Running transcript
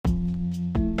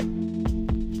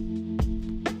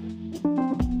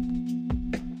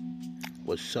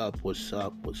What's up? What's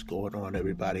up? What's going on,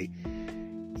 everybody?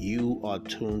 You are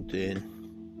tuned in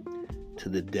to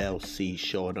the Del C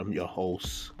Show, and I'm your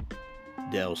host,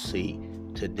 Del C.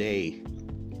 Today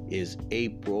is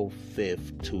April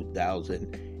 5th,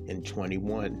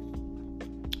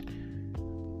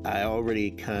 2021. I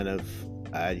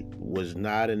was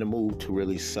not in the mood to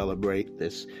really celebrate.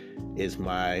 This is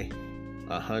my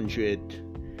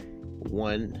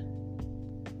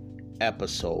 101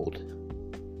 episode.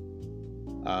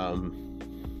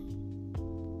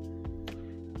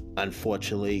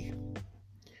 Unfortunately,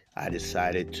 I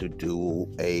decided to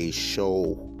do a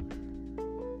short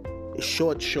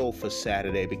show for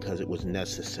Saturday because it was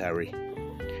necessary.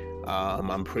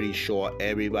 I'm pretty sure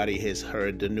everybody has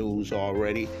heard the news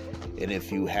already, and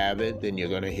if you haven't, then you're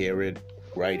going to hear it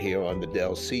right here on the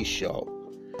Del C Show.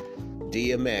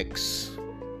 DMX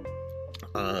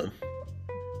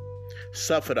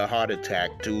suffered a heart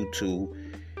attack due to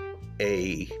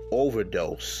a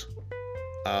overdose.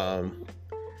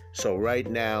 So right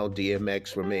now,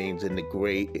 DMX remains in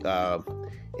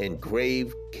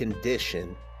grave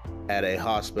condition at a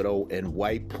hospital in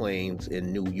White Plains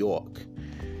in New York.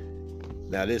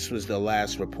 Now, this was the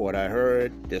last report I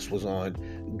heard. This was on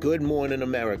Good Morning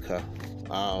America.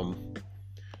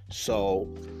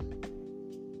 So,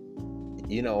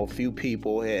 a few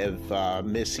people have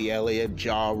Missy Elliott,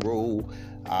 Ja Rule,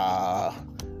 a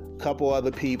couple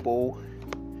other people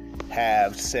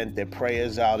have sent their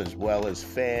prayers out, as well as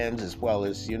fans, as well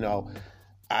as,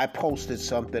 I posted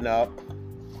something up.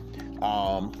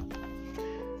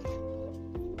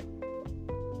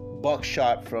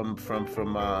 Buckshot from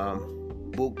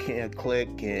Boot Camp Click,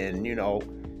 and,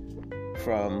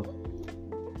 from,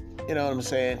 what I'm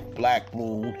saying, Black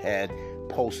Moon had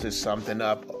posted something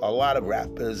up. A lot of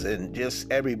rappers and just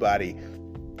everybody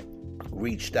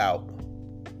reached out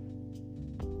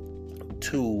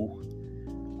to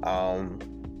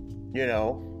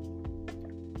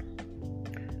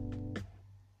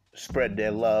spread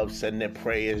their love, send their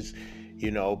prayers,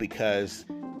 because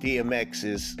DMX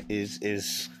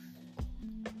is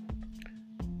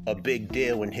a big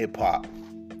deal in hip hop,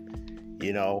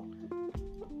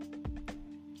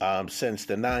 since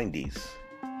the 90s.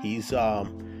 He's the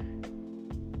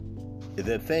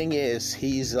thing is,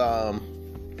 he's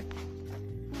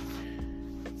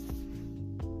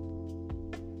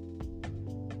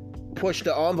pushed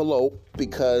the envelope,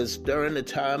 because during the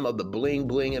time of the bling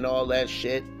bling and all that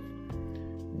shit,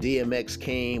 DMX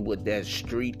came with that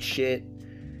street shit,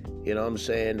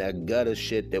 that gutter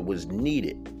shit that was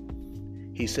needed.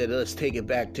 He said, let's take it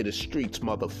back to the streets,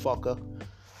 motherfucker.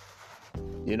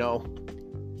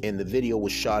 And the video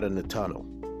was shot in the tunnel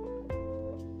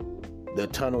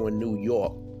in New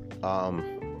York.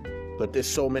 But there's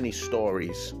so many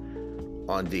stories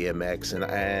on DMX, and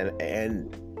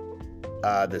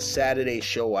the Saturday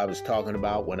show I was talking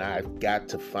about, when I got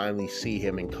to finally see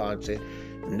him in concert,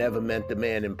 never met the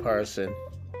man in person,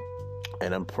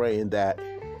 and I'm praying that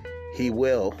he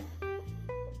will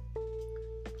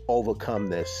overcome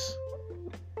this.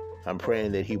 And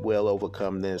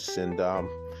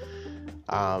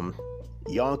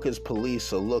Yonkers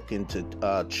police are looking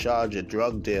to charge a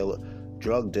drug dealer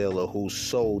who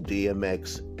sold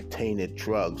DMX tainted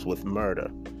drugs with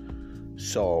murder.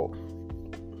 So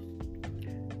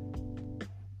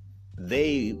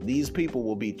these people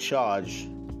will be charged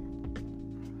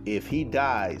if he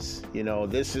dies.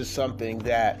 This is something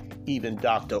that even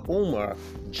Dr. Umar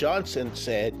Johnson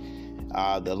said,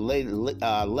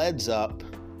 leads up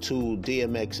to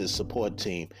DMX's support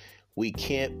team. We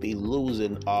can't be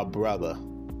losing our brother.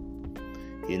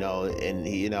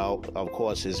 And of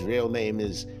course, his real name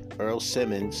is Earl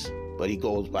Simmons, but he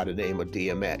goes by the name of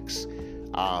DMX.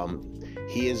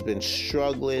 He has been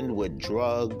struggling with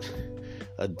drug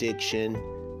addiction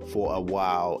for a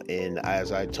while, and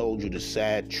as I told you, the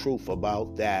sad truth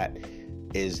about that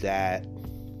is that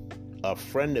a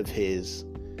friend of his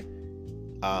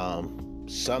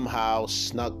somehow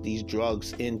snuck these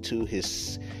drugs into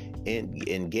his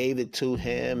and gave it to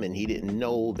him, and he didn't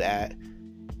know that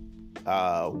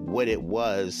what it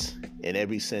was, and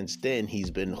ever since then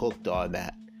he's been hooked on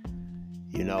that.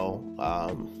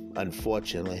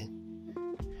 Unfortunately,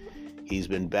 he's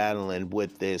been battling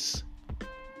with this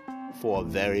for a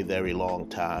very, very long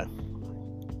time.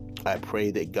 I pray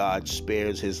that God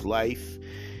spares his life,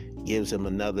 gives him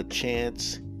another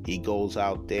chance. He goes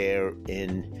out there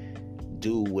and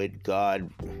do what God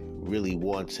really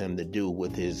wants him to do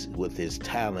with his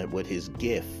talent, with his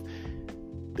gift.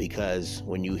 Because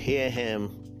when you hear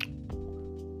him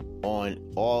on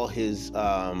all his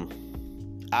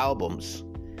albums,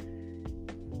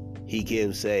 he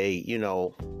gives a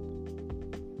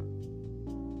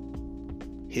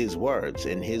his words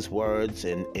and his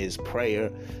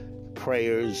prayers,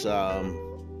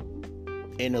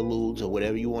 interludes, or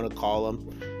whatever you want to call them.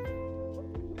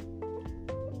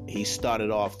 He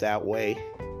started off that way.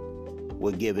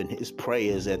 We're giving his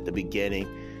prayers at the beginning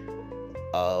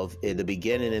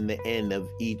and the end of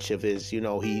each of his,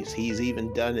 he's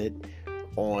even done it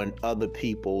on other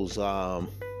people's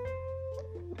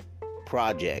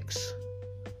projects.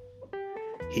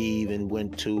 He even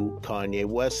went to Kanye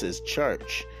West's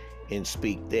church and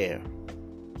speak there.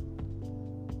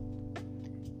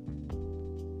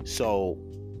 So,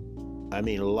 I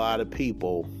mean, a lot of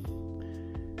people,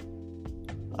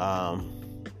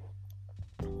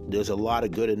 there's a lot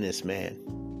of good in this man.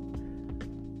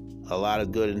 A lot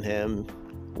of good in him.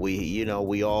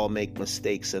 We all make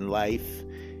mistakes in life,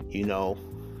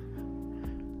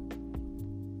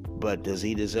 But does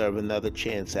he deserve another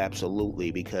chance?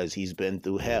 Absolutely, because he's been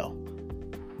through hell,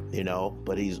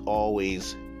 But he's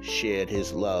always shared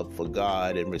his love for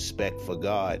God and respect for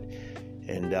God.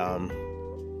 And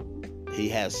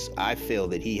I feel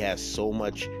that he has so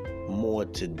much more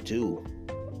to do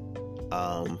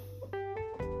on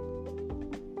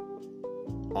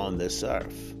this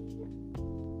earth.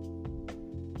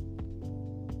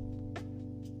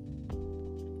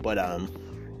 But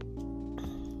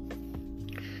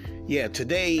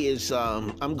today is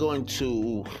what I'm going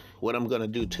to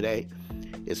do today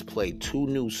is play two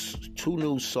new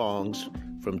songs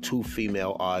from two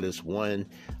female artists. One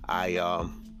I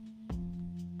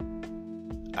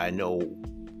know,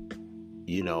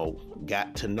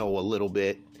 got to know a little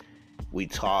bit. We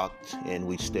talked and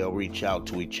we still reach out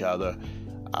to each other.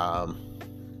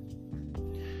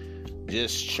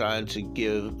 Just trying to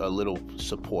give a little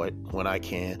support when I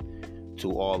can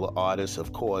to all the artists,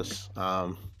 of course.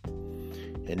 And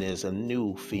there's a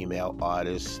new female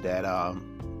artist that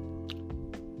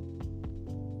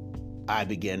I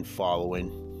began following.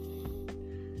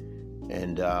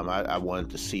 And I wanted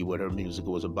to see what her music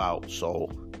was about. So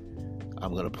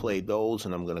I'm going to play those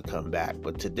and I'm going to come back.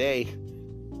 But today,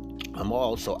 I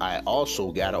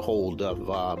also got a hold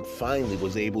of, finally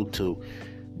was able to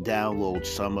download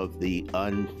some of the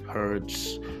unheard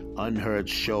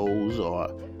shows or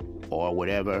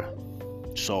whatever.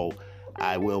 So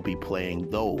I will be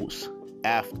playing those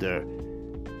after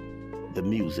the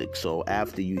music. So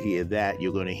after you hear that,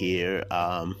 you're going to hear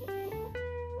a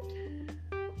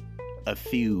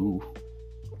few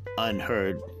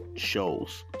unheard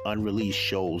shows, unreleased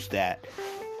shows that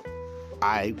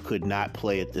I could not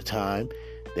play at the time,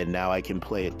 that now I can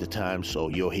play at the time. So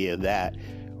you'll hear that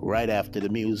right after the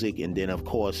music. And then, of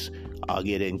course, I'll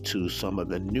get into some of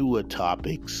the newer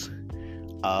topics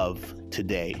of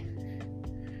today.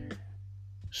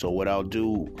 So what I'll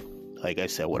do, like I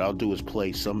said, is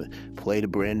play the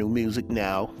brand new music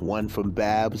now. One from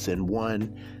Babs and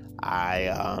one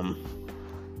I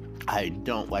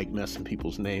don't like messing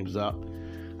people's names up.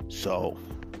 So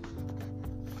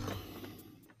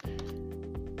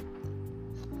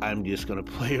I'm just going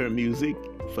to play her music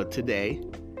for today.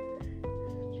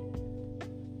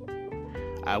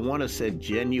 I want to say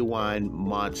Genuine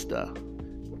Monster,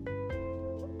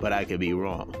 but I could be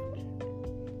wrong.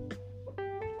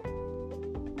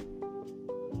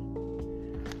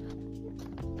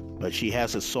 But she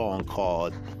has a song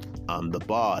called The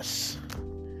Boss.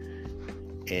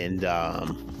 And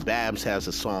Babs has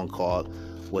a song called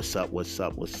What's Up, What's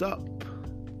Up, What's Up.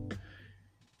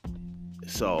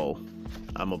 So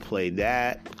I'm going to play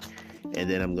that. And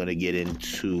then I'm going to get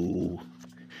into...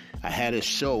 I had a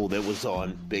show that was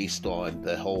based on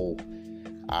the whole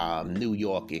New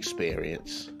York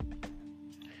experience.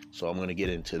 So I'm going to get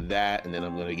into that. And then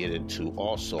I'm going to get into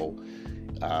also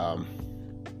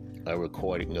a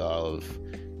recording of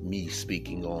me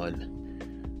speaking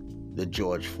on the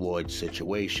George Floyd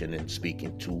situation and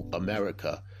speaking to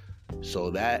America. So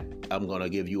that, I'm going to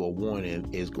give you a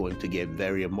warning, is going to get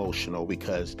very emotional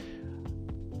because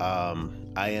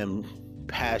I am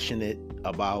passionate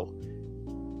about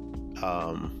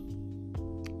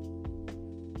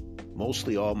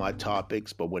mostly all my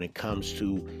topics, but when it comes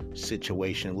to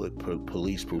situation with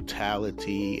police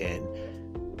brutality and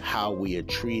how we are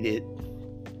treated,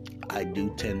 I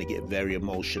do tend to get very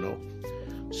emotional.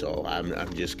 So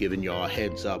I'm just giving y'all a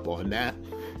heads up on that.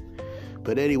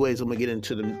 But anyways, I'm gonna get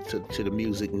into the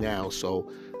music now.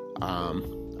 So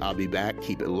I'll be back.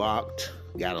 Keep it locked.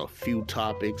 Got a few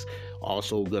topics.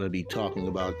 Also gonna be talking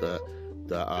about the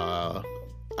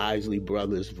Isley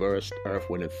Brothers verse Earth,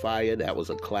 Wind and Fire. That was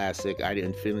a classic. I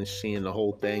didn't finish seeing the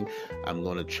whole thing. I'm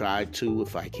gonna try to,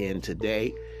 if I can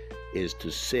today, is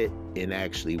to sit and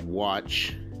actually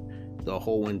watch the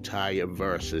whole entire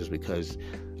verses because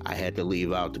I had to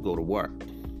leave out to go to work.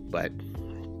 But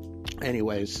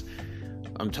anyways,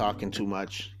 I'm talking too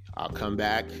much. I'll come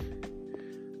back.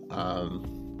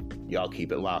 Y'all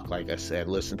keep it locked. Like I said,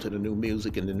 listen to the new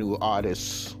music and the new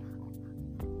artists.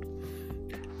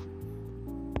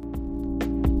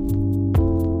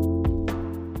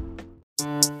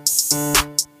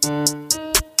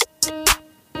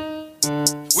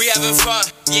 We having fun,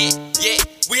 yeah,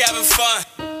 we having fun.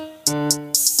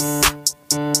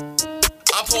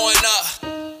 I'm pouring up,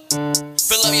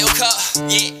 fill up your cup,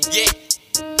 yeah,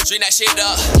 drink that shit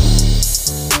up.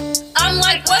 I'm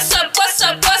like, what's up, what's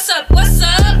up, what's up, what's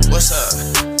up? What's up?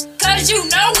 Cause you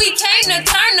know we came to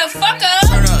turn the fuck up.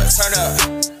 Turn up.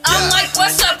 I'm like,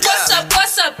 what's up, what's up,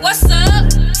 what's up, what's up?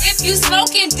 If you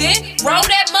smoking, then roll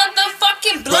that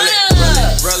motherfucking blunt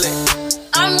up. Roll it.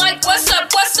 I'm like, what's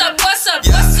up, what's up, what's up,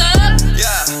 what's up?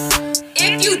 Yeah.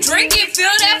 If you drink it,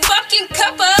 fill that fucking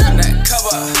cup up. That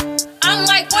cover. I'm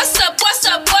like, what's up, what's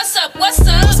up, what's up, what's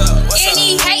up? What's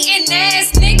Any hating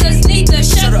ass niggas need to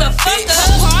shut the fuck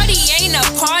up. Party ain't a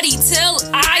party till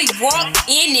I walk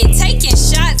in it. Taking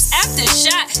shots after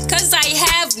shot, cause I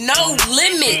have no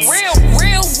limits.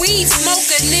 Real weed smoke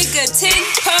a nigga 10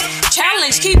 puff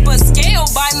challenge. Keep a scale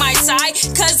by my side,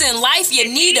 cause in life you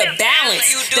need a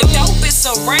balance. The dope is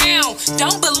around,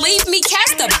 don't believe me,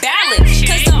 cast a ballot.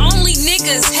 Cause the only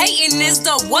niggas hating is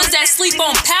the ones that sleep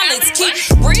on pallets. Keep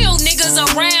real niggas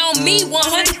around me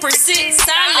 100%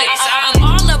 solid. I'm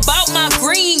all about my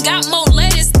green, got more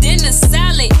lettuce than a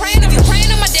salad. If you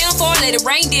praying on my downfall, let it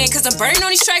rain then, cause I'm burning on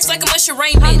these tracks like a Usher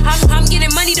Raymond. I'm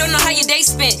getting money, don't know how your day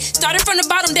spent. Started from the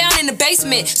bottom down in the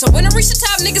basement, so when I reach the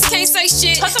top, niggas can't say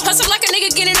shit. Hustle like a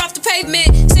nigga getting off the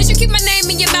pavement. Since you keep my name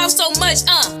in your mouth so much,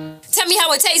 tell me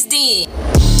how it tastes then.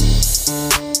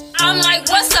 I'm like,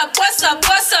 what's up, what's up,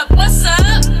 what's up, what's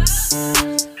up?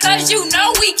 Cause you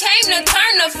know we came to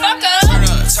turn the fuck up.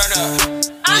 Turn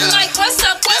up. I'm like, what's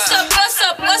up, what's up, what's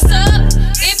up, what's up?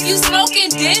 If you smoking,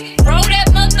 then roll that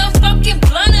motherfucking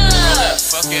blunt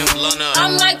up.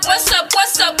 I'm like, what's up,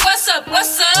 what's up, what's up,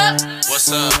 what's up?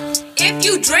 What's up? If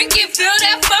you drink it, fill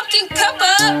that fucking cup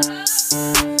up.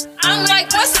 I'm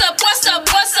like, what's up, what's up,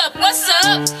 what's up, what's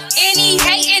up? Any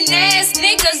hating ass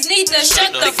niggas need to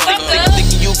shut the fuck up.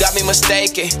 Thinking you got me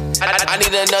mistaken. I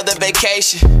need another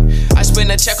vacation. I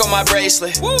spent a check on my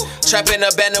bracelet. Trapping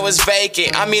a band that was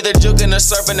vacant. I'm either jugging or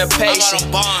serving a patient.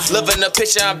 Living the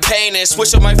picture I'm painting.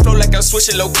 Switch on my flow like I'm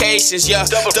switching locations. Yeah,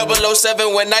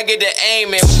 007 when I get to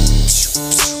aiming.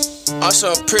 On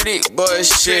some pretty boy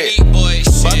shit.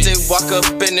 About to walk up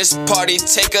in this party,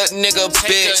 take a nigga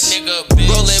bitch.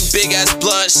 Rolling big ass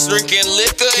blunts, drinking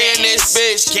liquor in this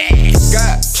bitch.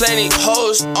 Got plenty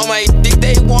hoes on my dick,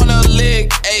 they wanna lick.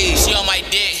 Ayy, she on my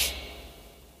dick.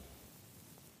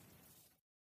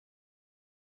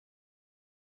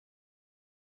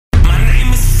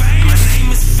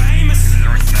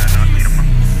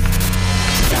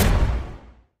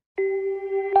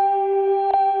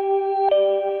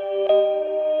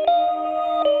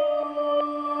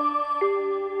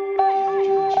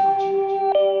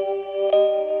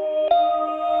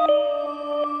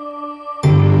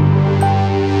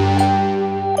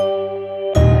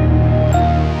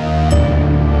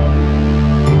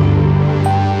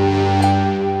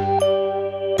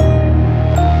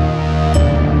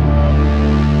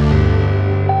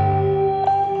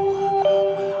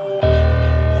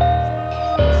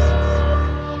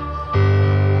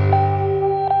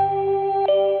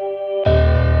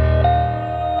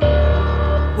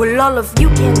 Well, all of you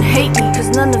can hate me, cause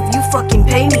none of you fucking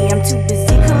pay me. I'm too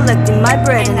busy collecting my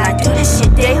bread, and I do this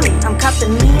shit daily. I'm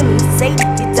copping me a Mercedes,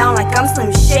 get down like I'm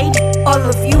Slim Shady. All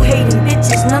of you hating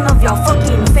bitches, none of y'all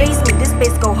fucking face me. This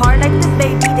bass go hard like the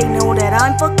baby, they know that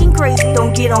I'm fucking crazy.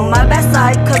 Don't get on my bad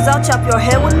side, cause I'll chop your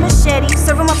head with a machete.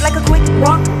 Serve 'em up like a quick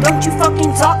walk, don't you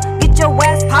fucking talk. Get your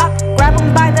ass popped, grab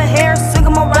 'em by the hair, swing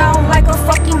 'em around like a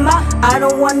fucking mop. I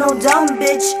don't want no dumb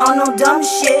bitch on no dumb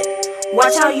shit.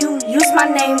 Watch how you use my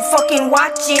name, fucking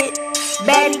watch it.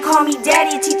 Baddie call me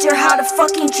daddy, teach her how to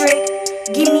fucking trick.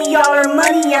 Give me all her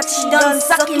money after she done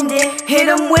sucking dick. Hit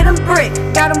 'em with a brick,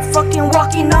 got 'em fucking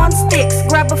walking on sticks.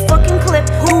 Grab a fucking clip,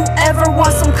 whoever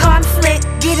wants some conflict.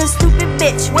 Get a stupid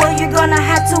bitch, well you're gonna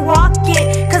have to walk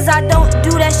it. Cause I don't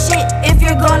do that shit if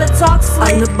you're gonna talk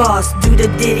slick. I'm the boss, do the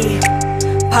ditty,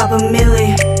 pop a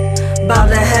milli, bow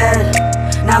the head,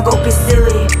 now go be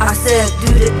silly. I said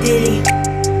do the ditty,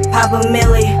 pop a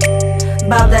milli,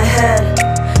 bow the head,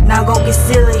 now go get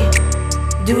silly.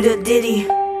 Do the ditty,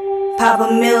 pop a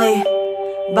milli,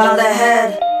 bow the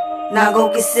head, now go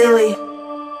get silly.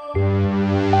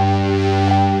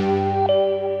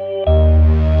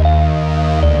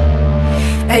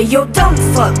 Hey yo, dumb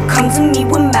fuck, come to me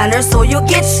with manners or you'll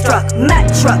get struck. Mack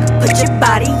truck, put your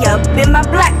body up in my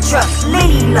black truck.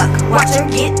 Lady luck, watch her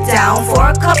get down for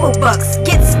a couple bucks.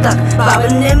 Get stuck,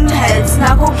 bobbing them heads,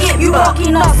 now go get you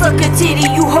walking all sucker titty.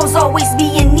 You hoes always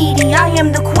being needy. I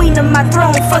am the queen of my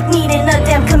throne, fuck needing a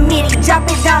damn committee. Drop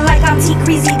it down like I'm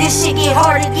T-Greasy, this shit get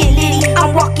hard to get litty.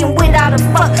 I'm walking without a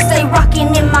fuck, stay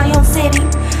rocking in my own city.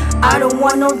 I don't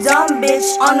want no dumb bitch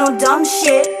on no dumb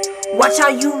shit. Watch how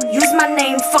you use my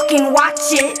name, fucking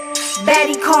watch it.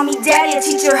 Baddie call me daddy, I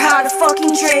teach her how to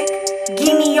fucking trick.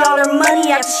 Give me all her money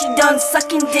after she done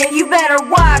sucking dick. You better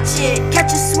watch it,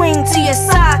 catch a swing to your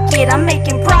socket. I'm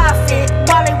making profit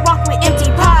while they walk with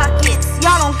empty pockets.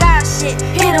 Y'all don't got shit,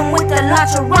 hit them with the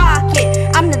launch a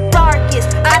rocket. I'm the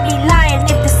darkest, I'd be lying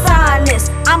if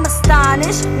dishonest. I'm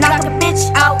astonished, knock a bitch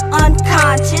out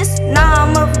unconscious. Now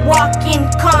I'm a walking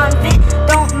convict,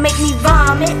 don't make me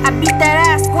vomit. I beat that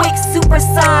ass quick,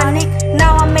 supersonic.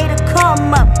 Now I made a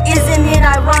come up, isn't it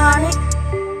ironic?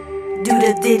 Do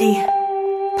the ditty,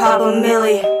 pop a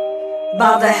milli,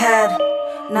 bob the head,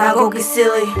 now go get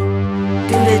silly.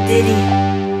 Do the ditty,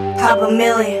 pop a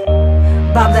milli,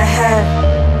 bob the head,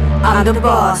 I'm the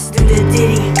boss. Do the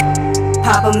ditty,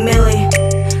 pop a milli,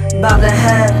 bob the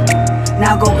head,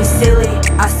 now go get silly.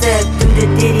 I said do the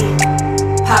ditty,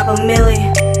 pop a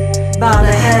milli, bob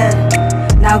the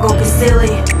head, now go get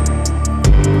silly.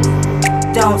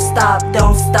 Don't stop,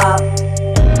 don't stop.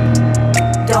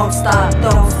 Don't stop,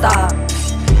 don't stop.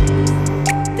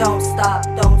 Don't stop,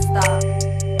 don't stop.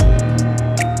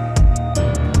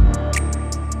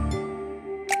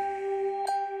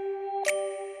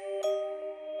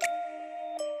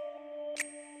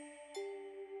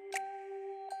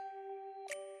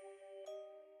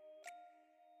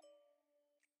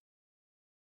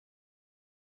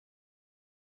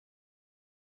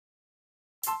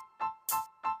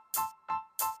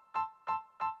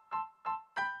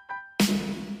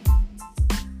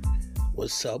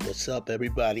 What's up,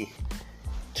 everybody?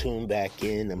 Tune back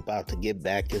in. I'm about to get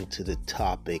back into the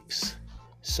topics.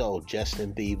 So,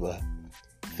 Justin Bieber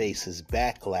faces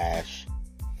backlash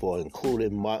for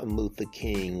including Martin Luther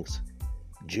King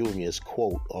Jr.'s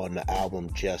quote on the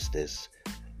album Justice.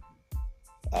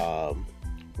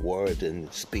 Words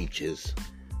and speeches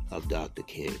of Dr.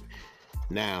 King.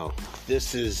 Now,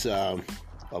 this is,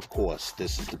 of course,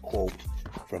 this is the quote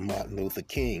from Martin Luther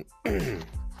King.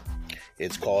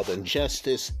 It's called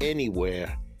Injustice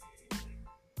Anywhere.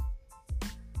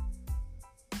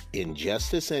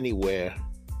 Injustice anywhere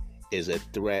is a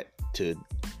threat to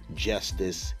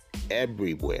justice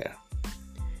everywhere.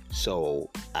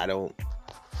 So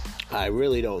I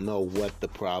really don't know what the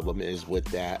problem is with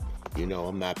that. You know,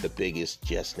 I'm not the biggest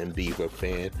Justin Bieber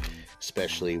fan,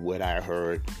 especially what I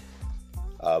heard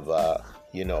of, a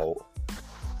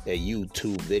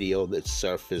YouTube video that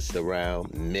surfaced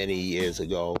around many years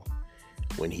ago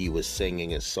when he was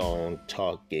singing a song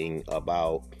talking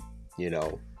about,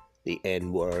 the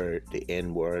N-word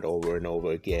over and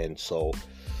over again. So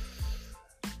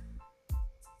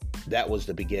that was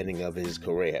the beginning of his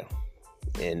career.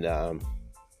 And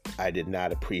I did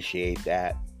not appreciate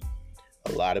that.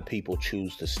 A lot of people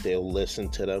choose to still listen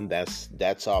to them.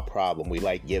 That's our problem. We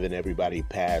like giving everybody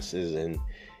passes and,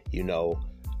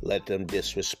 let them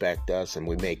disrespect us, and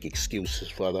we make excuses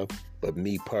for them. But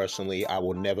me personally, I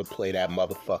will never play that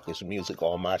motherfucker's music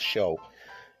on my show.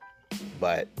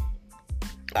 But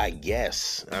I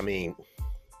guess, I'm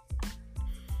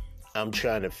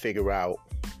trying to figure out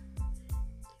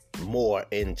more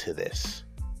into this.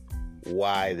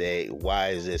 Why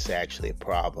is this actually a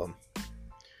problem?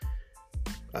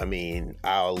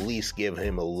 I'll at least give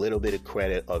him a little bit of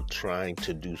credit of trying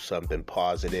to do something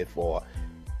positive, or,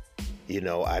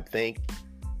 I think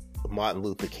Martin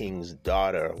Luther King's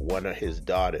daughter, one of his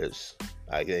daughters,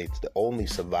 I think it's the only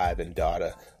surviving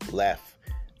daughter left,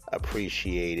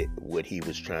 appreciated what he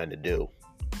was trying to do.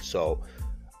 So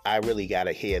I really got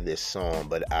to hear this song,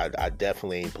 but I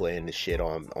definitely ain't playing the shit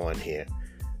on here.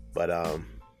 But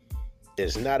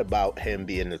it's not about him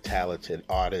being a talented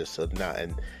artist or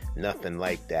nothing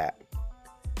like that.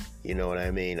 You know what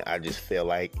I mean? I just feel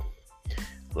like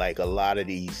a lot of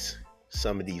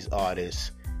some of these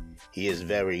artists, he is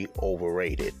very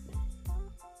overrated.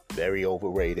 Very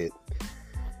overrated.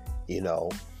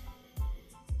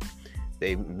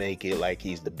 They make it like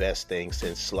he's the best thing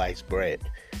since sliced bread.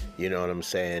 You know what I'm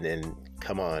saying? And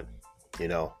come on,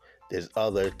 there's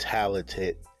other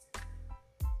talented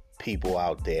people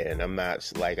out there, and I'm not,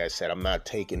 like I said, I'm not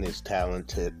taking his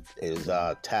talent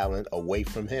away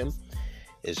from him.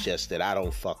 It's just that I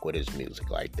don't fuck with his music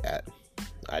like that.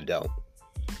 I don't.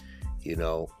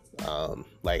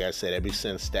 Like I said, ever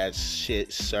since that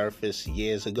shit surfaced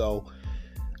years ago,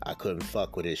 I couldn't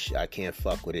fuck with his shit. I can't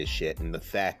fuck with his shit. And the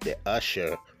fact that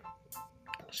Usher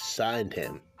signed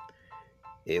him,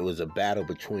 it was a battle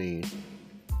between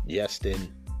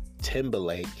Justin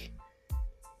Timberlake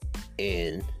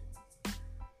and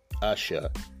Usher,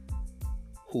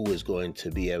 who was going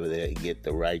to be able to get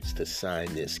the rights to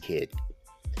sign this kid.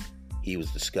 He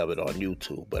was discovered on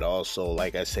YouTube. But also,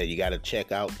 like I said, you got to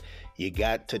check out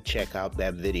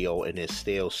that video, and it's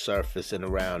still surfacing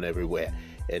around everywhere.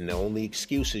 And the only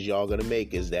excuses y'all gonna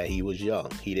make is that he was young.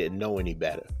 He didn't know any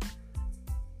better.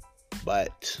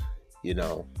 But, you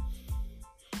know,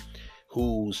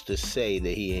 who's to say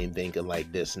that he ain't thinking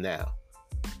like this now?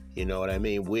 You know what I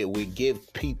mean? We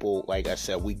give people, like I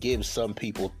said, we give some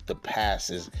people the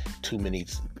passes too many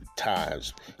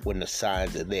times when the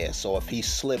signs are there. So if he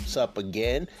slips up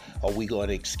again, are we going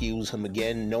to excuse him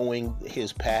again knowing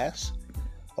his past?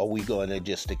 Or are we going to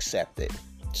just accept it?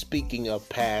 Speaking of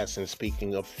past and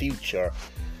speaking of future,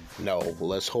 no,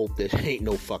 let's hope there ain't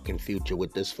no fucking future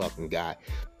with this fucking guy.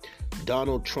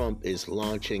 Donald Trump is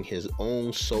launching his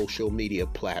own social media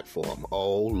platform.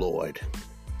 Oh, Lord.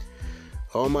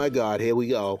 Oh, my God. Here we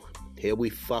go. Here we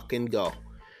fucking go.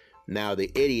 Now,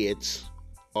 the idiots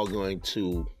are going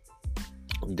to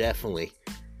definitely,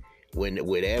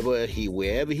 wherever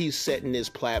he's setting his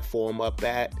platform up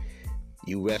at,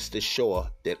 you rest assured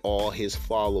that all his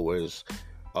followers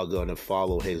are going to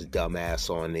follow his dumb ass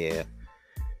on there.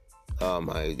 Oh,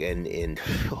 my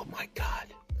God.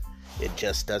 It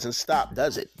just doesn't stop,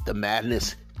 does it? The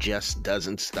madness just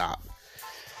doesn't stop.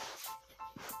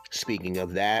 Speaking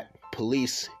of that,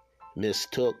 police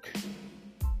mistook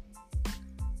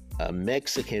a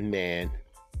Mexican man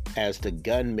as the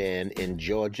gunman in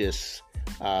Georgia's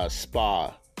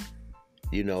spa.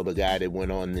 You know, the guy that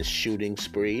went on this shooting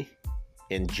spree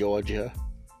in Georgia,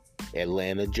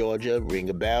 Atlanta, Georgia, ring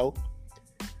a bell?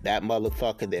 That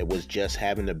motherfucker that was just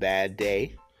having a bad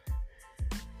day.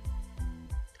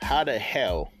 How the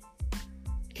hell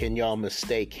can y'all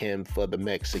mistake him for the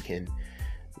Mexican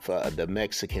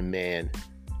man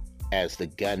as the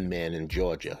gunman in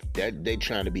Georgia? They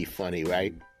trying to be funny,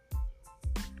 right?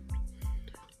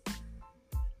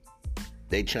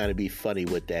 They trying to be funny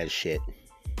with that shit.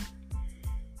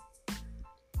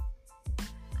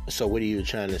 So what are you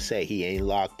trying to say? He ain't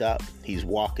locked up? He's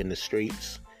walking the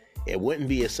streets? It wouldn't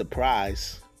be a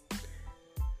surprise.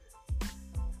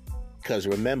 Because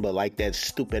remember, like that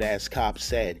stupid ass cop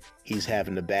said, he's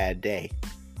having a bad day.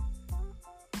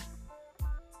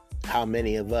 How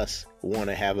many of us want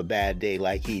to have a bad day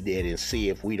like he did and see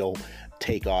if we don't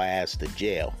take our ass to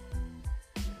jail?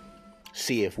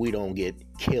 See if we don't get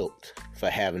killed for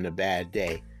having a bad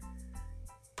day.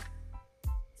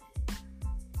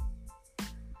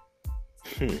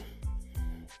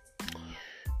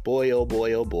 Boy, oh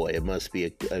boy, oh boy, it must be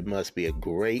a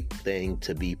great thing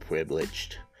to be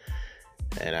privileged.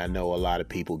 And I know a lot of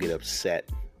people get upset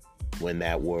when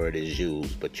that word is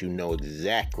used, but you know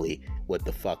exactly what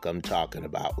the fuck I'm talking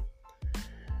about.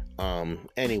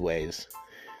 Anyways,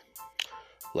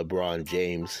 LeBron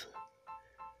James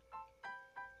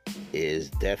is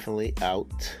definitely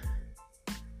out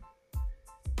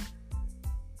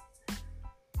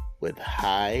with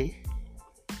high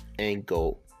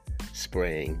ankle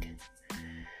sprain.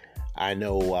 I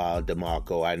know,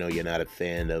 DeMarco, I know you're not a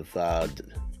fan of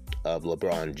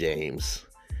LeBron James,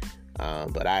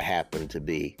 but I happen to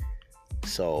be.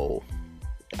 So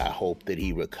I hope that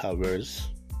he recovers,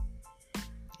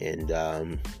 and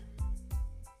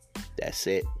that's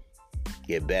it.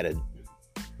 Get better.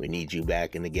 We need you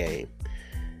back in the game.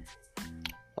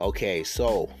 Okay,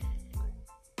 so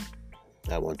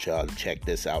I want y'all to check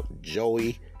this out.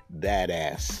 Joey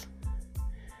Badass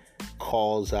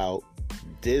calls out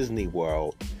Disney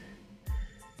World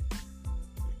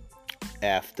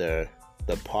after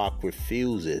the park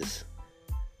refuses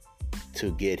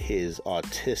to get his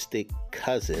autistic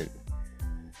cousin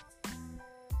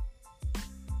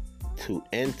to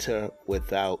enter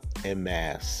without a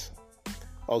mask.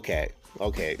 Okay. Now,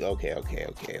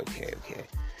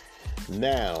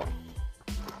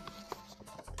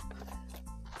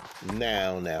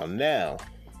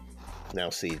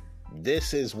 see,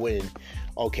 this is when,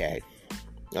 okay,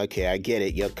 I get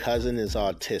it. Your cousin is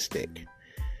autistic.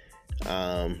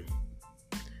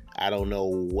 I don't know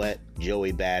what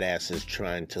Joey Badass is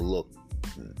trying to look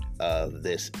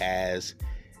this as.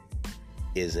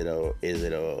 Is it a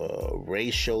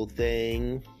racial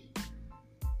thing?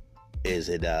 Is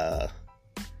it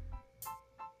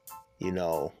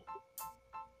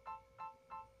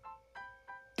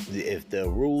if the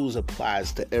rules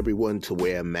applies to everyone to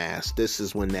wear a mask, this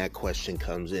is when that question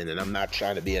comes in. And I'm not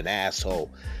trying to be an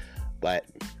asshole, but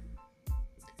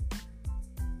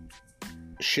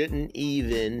shouldn't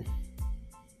even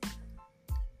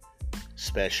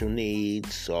special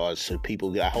needs, or so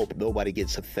people, I hope nobody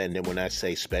gets offended when I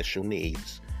say special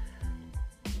needs,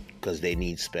 because they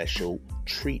need special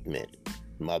treatment,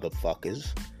 motherfuckers.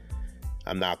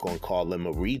 I'm not going to call him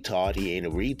a retard. He ain't a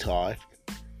retard.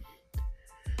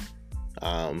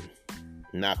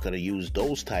 Not going to use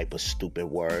those type of stupid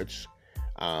words.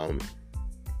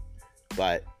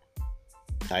 But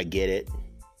I get it.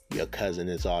 Your cousin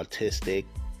is autistic,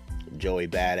 Joey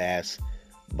Badass.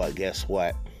 But guess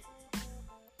what?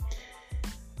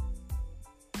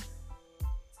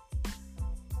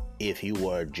 If you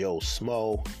were Joe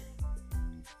Smo,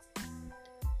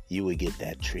 you would get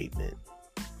that treatment.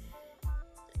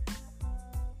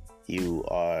 You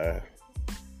are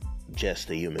just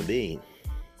a human being.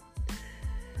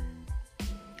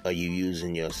 Are you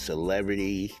using your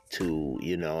celebrity to,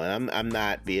 and I'm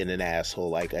not being an asshole,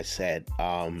 like I said.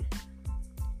 I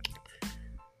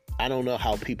don't know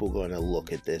how people are going to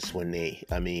look at this when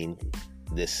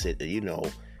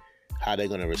how they're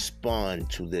going to respond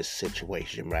to this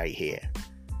situation right here.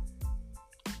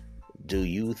 Do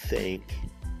you think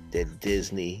that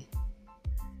Disney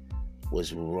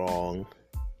was wrong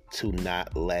to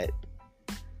not let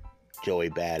Joey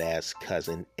Badass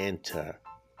cousin enter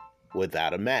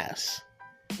without a mask?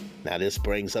 Now this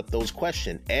brings up those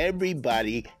questions.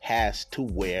 Everybody has to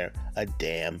wear a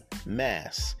damn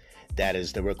mask. That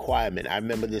is the requirement. I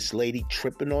remember this lady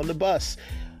tripping on the bus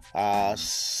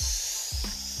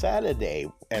Saturday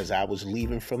as I was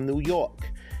leaving from New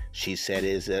York. She said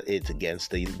it's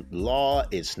against the law.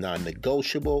 It's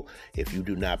non-negotiable. If you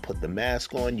do not put the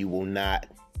mask on, you will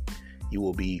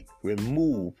be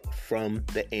removed from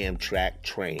the Amtrak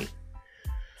train.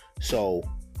 So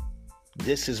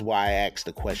this is why I asked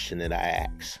the question that I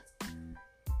asked.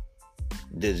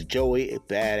 Does Joey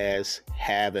Badass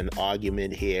have an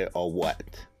argument here or what?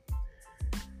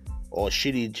 Or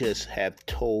should he just have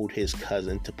told his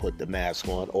cousin to put the mask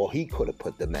on, or he could have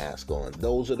put the mask on?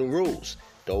 Those are the rules.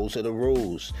 Those are the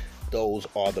rules. Those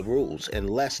are the rules.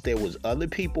 Unless there was other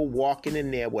people walking in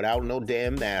there without no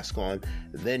damn mask on,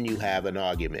 then you have an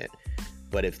argument.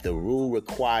 But if the rule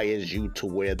requires you to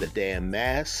wear the damn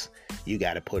mask, you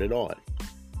got to put it on.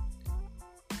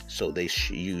 So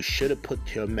you should have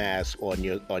put your mask on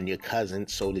your cousin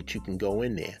so that you can go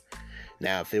in there.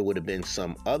 Now, if it would have been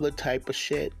some other type of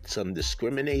shit, some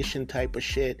discrimination type of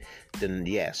shit, then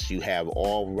yes, you have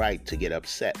all right to get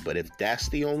upset. But if that's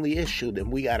the only issue,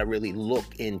 then we got to really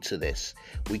look into this.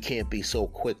 We can't be so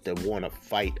quick to want to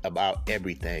fight about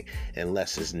everything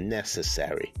unless it's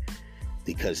necessary.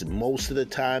 Because most of the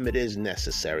time it is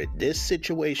necessary. This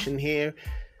situation here,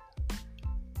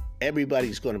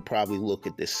 everybody's going to probably look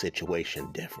at this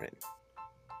situation different.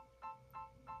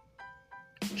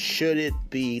 Should it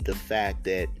be the fact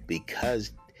that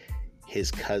because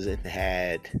his cousin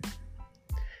his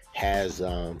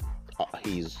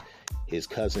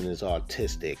cousin is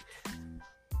autistic,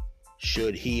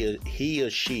 should he or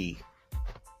she,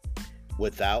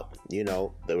 without,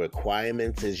 the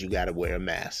requirements is you got to wear a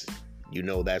mask.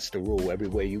 That's the rule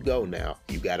everywhere you go now.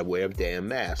 You got to wear a damn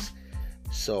mask.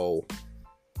 So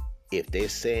if they're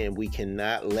saying we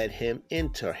cannot let him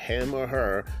or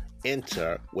her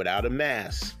enter without a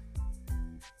mask,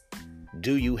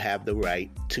 do you have the right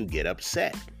to get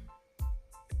upset?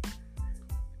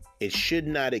 It should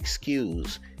not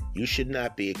excuse. You should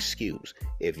not be excused.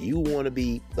 If you want to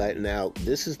be like, now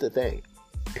this is the thing.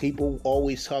 People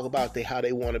always talk about how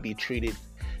they want to be treated.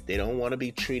 They don't want to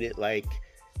be treated like,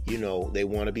 they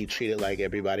want to be treated like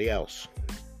everybody else.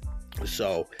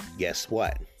 So guess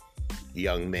what?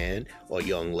 Young man or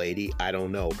young lady, I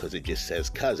don't know, because it just says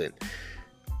cousin.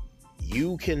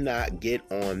 You cannot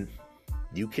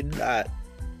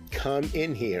come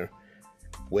in here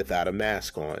without a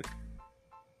mask on.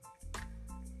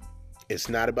 It's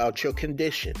not about your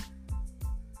condition.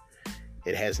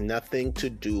 It has nothing to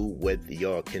do with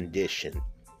your condition.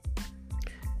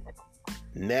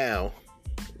 Now,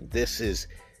 this is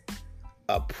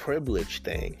a privilege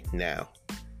thing now.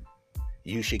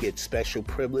 You should get special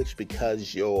privilege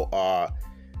because you are,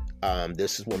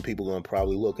 this is when people are going to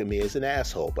probably look at me as an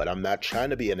asshole, but I'm not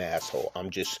trying to be an asshole. I'm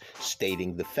just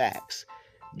stating the facts.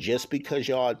 Just because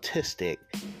you're autistic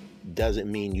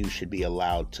doesn't mean you should be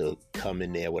allowed to come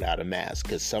in there without a mask,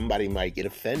 because somebody might get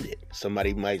offended.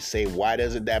 Somebody might say, why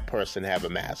doesn't that person have a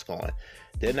mask on?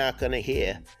 They're not going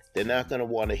to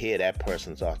want to hear that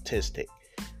person's autistic.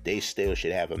 They still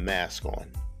should have a mask on.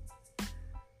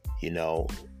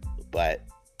 But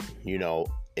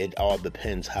it all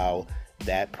depends how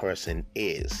that person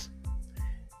is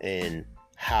and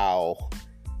how,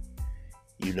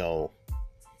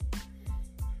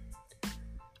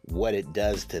 what it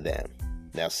does to them.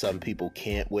 Now, some people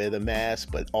can't wear the mask,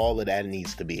 but all of that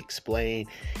needs to be explained,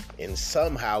 and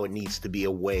somehow it needs to be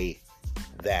a way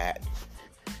that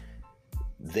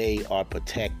they are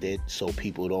protected so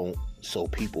people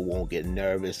won't get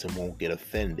nervous and won't get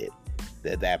offended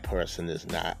that person is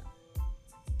not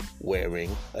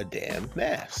wearing a damn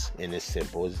mask. And it's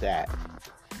simple as that.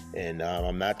 And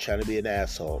I'm not trying to be an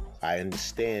asshole. I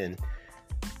understand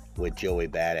where Joey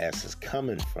Badass is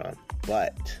coming from,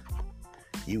 but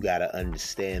you got to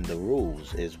understand the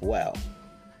rules as well.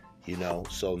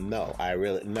 So no,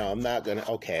 I'm not going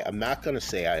to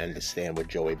say I understand where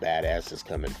Joey Badass is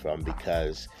coming from,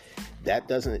 because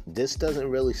this doesn't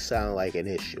really sound like an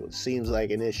issue. It seems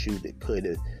like an issue that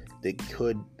could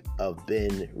have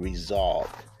been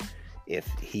resolved if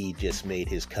he just made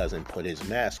his cousin put his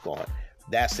mask on.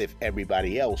 That's if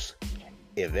everybody else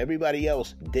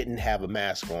didn't have a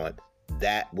mask on,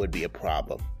 that would be a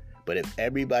problem. But if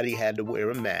everybody had to wear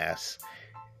a mask,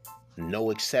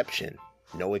 no exception,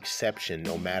 no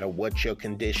matter what your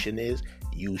condition is,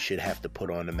 you should have to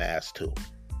put on a mask too.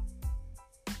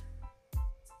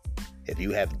 If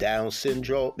you have Down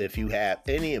syndrome, if you have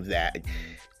any of that,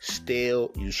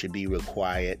 still you should be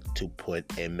required to put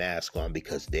a mask on,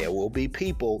 because there will be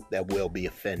people that will be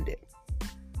offended.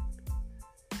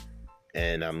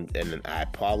 And I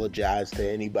apologize to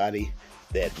anybody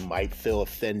that might feel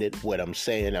offended. What I'm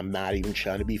saying, I'm not even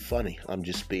trying to be funny. I'm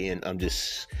just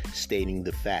stating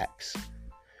the facts.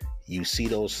 You see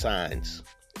those signs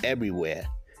everywhere.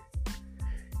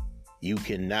 You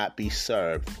cannot be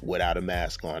served without a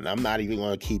mask on. I'm not even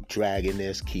going to keep dragging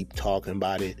this, keep talking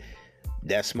about it.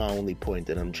 That's my only point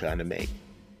that I'm trying to make.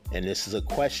 And this is a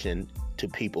question to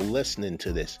people listening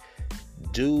to this.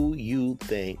 Do you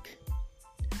think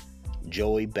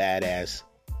Joey Badass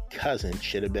cousin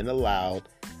should have been allowed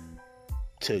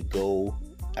to go,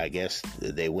 I guess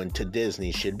they went to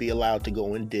Disney, should be allowed to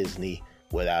go in Disney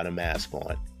without a mask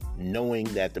on, knowing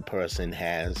that the person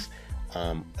is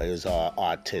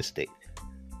autistic?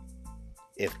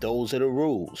 If those are the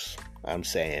rules, I'm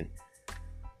saying,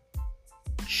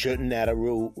 shouldn't that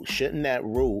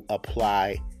rule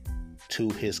apply to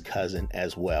his cousin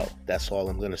as well? That's all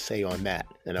I'm going to say on that,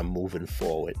 and I'm moving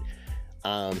forward.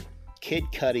 Kid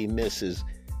Cudi misses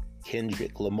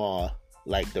Kendrick Lamar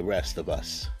like the rest of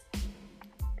us.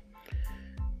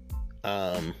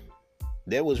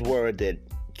 There was word that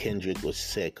Kendrick was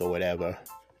sick or whatever,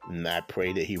 and I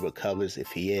pray that he recovers if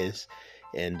he is.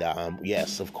 And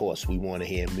yes, of course, we want to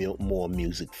hear more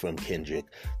music from Kendrick.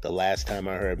 The last time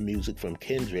I heard music from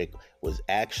Kendrick was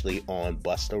actually on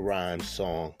Busta Rhymes'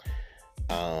 song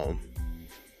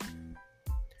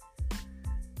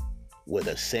with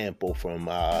a sample from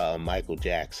Michael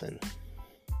Jackson.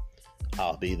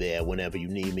 I'll be there whenever you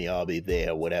need me. I'll be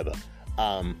there, whatever.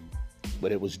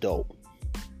 But it was dope.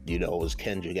 It was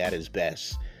Kendrick at his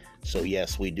best. So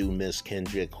yes, we do miss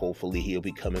Kendrick. Hopefully he'll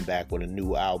be coming back with a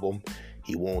new album.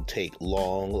 He won't take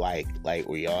long like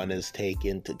Rihanna's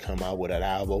taking to come out with an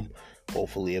album.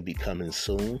 Hopefully it'll be coming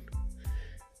soon.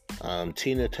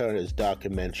 Tina Turner's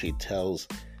documentary tells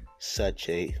such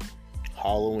a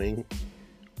harrowing,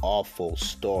 awful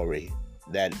story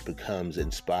that becomes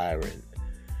inspiring.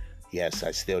 Yes,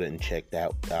 I still didn't check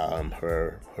that.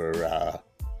 Her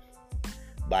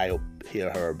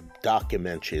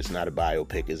documentary is not a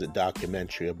biopic. It's a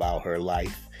documentary about her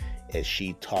life as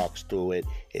she talks through it,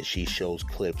 as she shows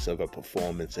clips of her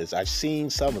performances. I've seen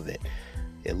some of it.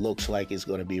 It looks like it's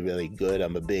going to be really good.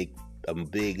 I'm a big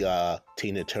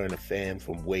Tina Turner fan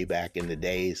from way back in the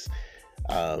days.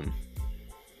 And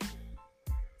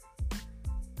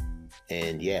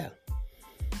yeah.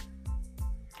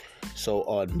 So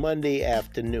on Monday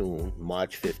afternoon,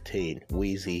 March 15,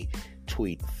 Weezy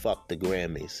tweet, "Fuck the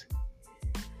Grammys."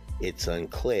 It's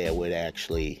unclear what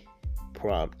actually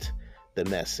prompt the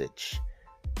message.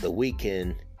 The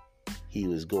Weeknd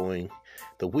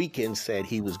said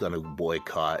he was going to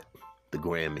boycott the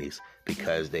Grammys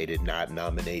because they did not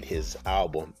nominate his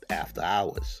album After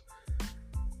Hours.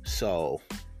 So,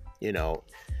 now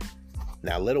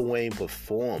Lil Wayne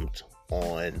performed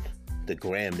on the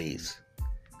Grammys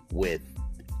with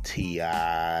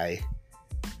T.I.,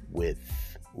 with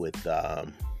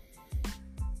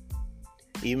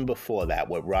even before that,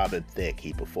 with Robin Thicke.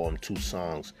 He performed 2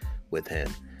 songs with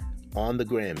him on the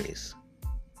Grammys.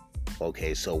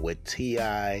 Okay, so with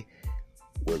T.I.,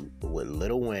 with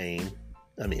Lil Wayne,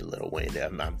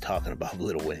 I'm talking about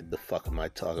Lil Wayne. The fuck am I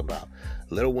talking about?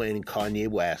 Lil Wayne and Kanye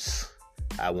West,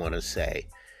 I want to say.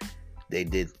 They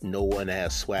did No One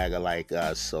Has Swagger Like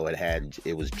Us, so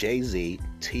it was Jay-Z,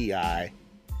 T.I.,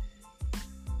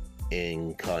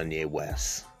 and Kanye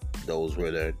West.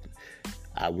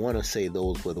 I want to say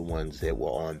those were the ones that were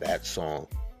on that song.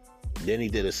 Then he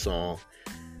did a song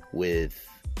with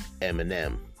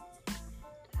Eminem.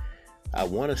 I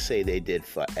want to say they did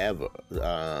Forever,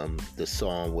 the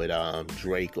song with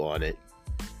Drake on it.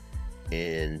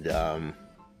 And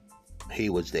he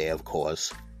was there, of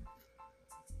course,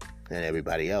 and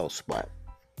everybody else, but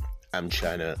I'm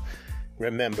trying to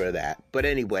remember that. But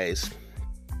anyways,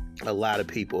 a lot of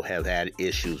people have had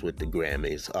issues with the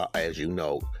Grammys, as you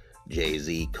know.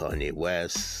 Jay-Z, Kanye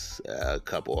West, a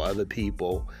couple other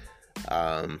people,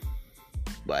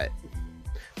 but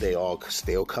they all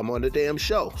still come on the damn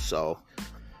show. So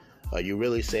are you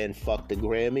really saying fuck the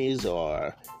Grammys,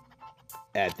 or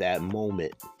at that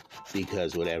moment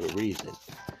because whatever reason?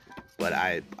 But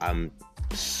I'm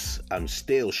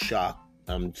still shocked.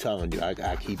 I'm telling you,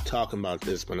 I keep talking about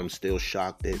this, but I'm still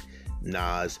shocked that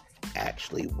Nas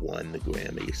actually won the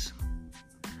Grammys.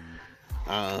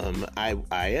 I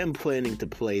am planning to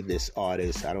play this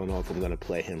artist. I don't know if I'm going to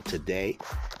play him today.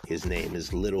 His name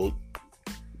is Little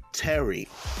Terry,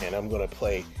 and I'm going to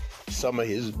play some of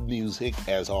his music.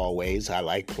 As always, I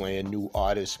like playing new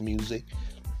artist music,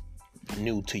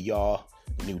 new to y'all,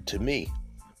 new to me,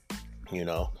 you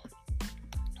know.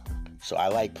 So I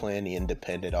like playing the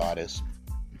independent artists.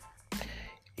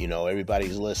 You know,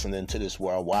 everybody's listening to this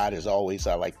worldwide. As always,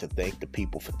 I like to thank the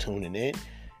people for tuning in.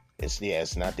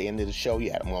 It's not the end of the show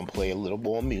yet. I'm going to play a little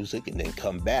more music and then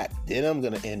come back. Then I'm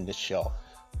going to end the show.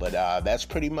 But that's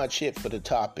pretty much it for the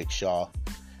topics, y'all.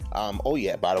 Oh,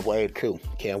 yeah, by the way, too,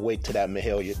 can't wait till that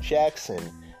Mahalia Jackson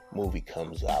movie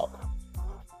comes out.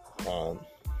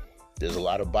 There's a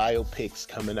lot of biopics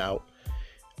coming out.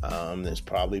 There's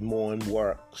probably more in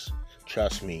works.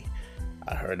 Trust me.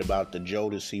 I heard about the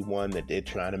Jodeci one that they're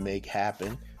trying to make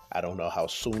happen. I don't know how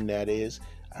soon that is.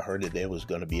 I heard that there was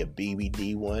going to be a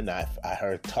BBD one. I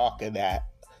heard talk of that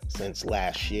since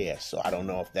last year, so I don't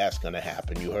know if that's going to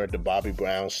happen. You heard the Bobby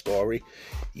Brown story.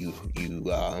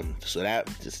 So that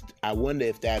just, I wonder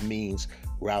if that means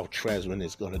Ralph Tresvant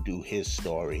is going to do his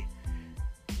story,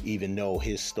 even though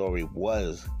his story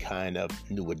was kind of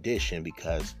New Edition,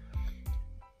 because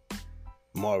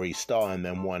Maurice Starr and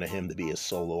them wanted him to be a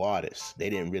solo artist. They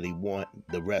didn't really want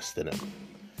the rest of them.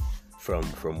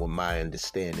 From what my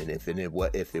understanding, if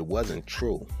it wasn't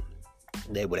true,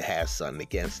 they would have had something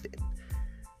against it.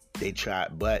 They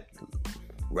tried, but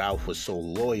Ralph was so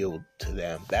loyal to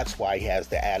them. That's why he has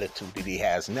the attitude that he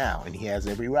has now, and he has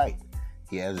every right.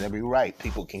 He has every right.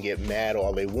 People can get mad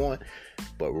all they want,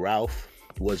 but Ralph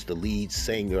was the lead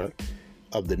singer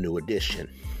of the New Edition.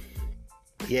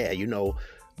 Yeah, you know,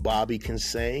 Bobby can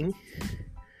sing,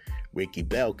 Ricky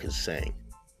Bell can sing,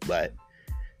 but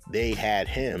they had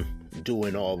him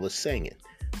doing all the singing.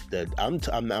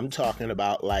 I'm talking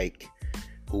about like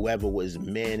whoever was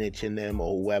managing them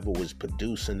or whoever was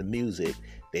producing the music.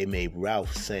 They made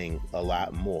Ralph sing a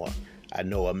lot more. I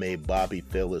know it made Bobby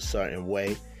feel a certain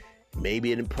way.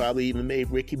 Maybe it probably even made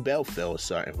Ricky Bell feel a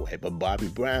certain way. But Bobby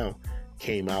Brown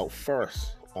came out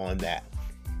first on that,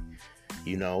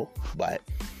 you know. But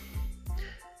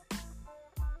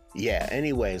yeah,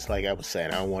 anyways, like I was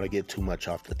saying, I don't want to get too much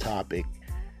off the topic.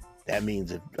 That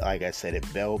means, if, like I said,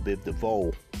 if Belle Biv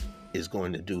DeVoe is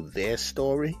going to do their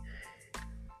story,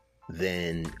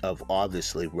 then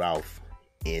obviously Ralph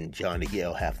and Johnny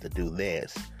Gill have to do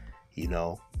theirs. You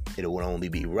know, it would only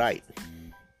be right,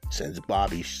 since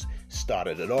Bobby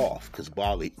started it off, because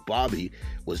Bobby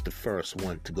was the first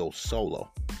one to go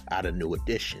solo out of New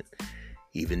Edition.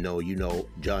 Even though, you know,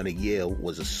 Johnny Gill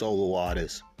was a solo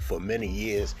artist for many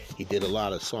years. He did a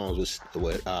lot of songs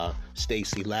with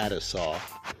Stacey Lattisaw.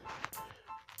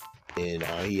 And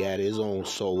he had his own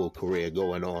solo career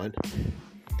going on.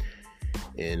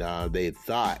 And they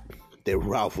thought that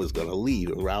Ralph was going to leave.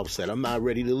 And Ralph said, I'm not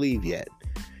ready to leave yet.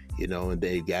 You know, and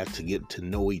they got to get to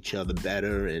know each other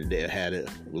better. And they had a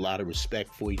lot of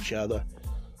respect for each other.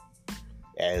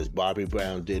 As Bobby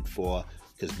Brown did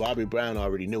because Bobby Brown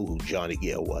already knew who Johnny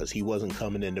Gill was. He wasn't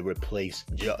coming in to replace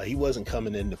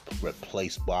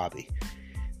Bobby.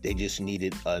 They just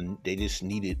needed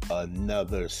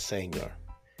another singer.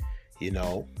 You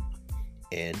know,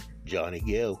 and Johnny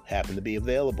Gill happened to be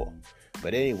available.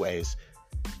 But anyways,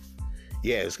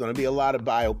 yeah, it's going to be a lot of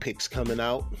biopics coming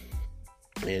out.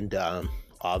 And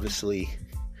obviously,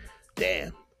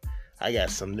 damn, I got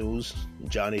some news.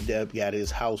 Johnny Depp got his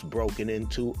house broken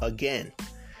into again.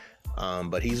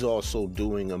 But he's also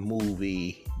doing a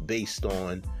movie based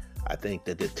on, I think,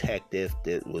 the detective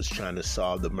that was trying to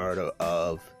solve the murder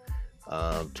of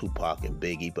Tupac and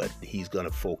Biggie, but he's going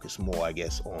to focus more, I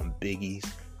guess, on Biggie's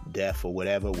death or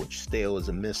whatever, which still is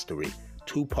a mystery.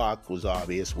 Tupac was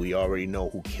obvious. We already know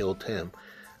who killed him,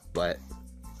 but,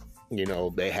 you know,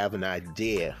 they have an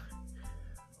idea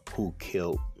who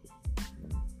killed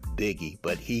Biggie,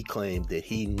 but he claimed that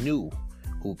he knew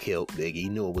who killed Biggie. He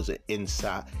knew it was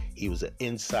he was an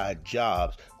inside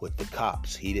job with the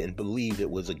cops. He didn't believe it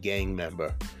was a gang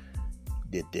member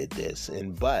that did this.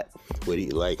 But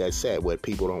like I said, what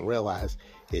people don't realize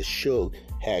is Suge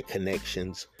had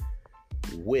connections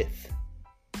with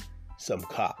some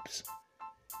cops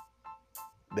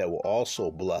that were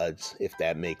also Bloods, if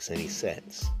that makes any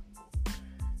sense.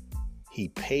 He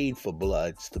paid for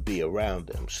Bloods to be around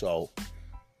him. So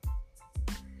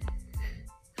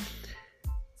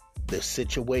the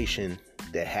situation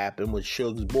that happened with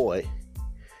Suge's boy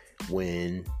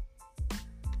when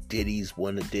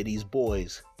one of Diddy's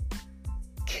boys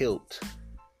killed,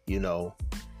 you know,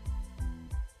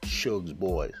 Suge's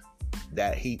boys,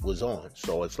 that heat was on.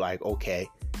 So it's like, okay,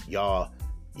 y'all,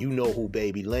 you know who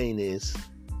Baby Lane is.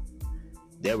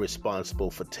 They're responsible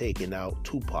for taking out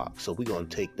Tupac, so we're gonna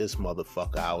take this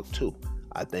motherfucker out too.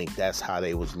 I think that's how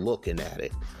they was looking at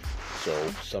it.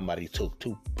 So somebody took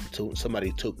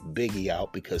Biggie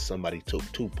out because somebody took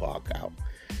Tupac out.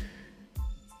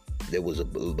 There was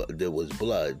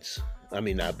Bloods. I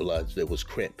mean, not Bloods. There was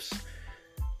Crips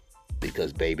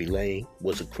because Baby Lane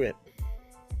was a Crip.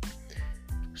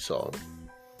 So,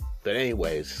 but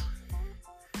anyways,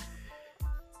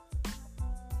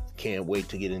 can't wait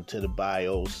to get into the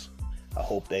bios. I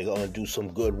hope they're gonna do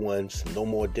some good ones. No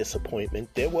more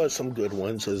disappointment. There was some good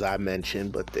ones, as I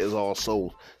mentioned, but there's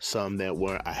also some that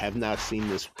weren't. I have not seen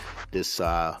this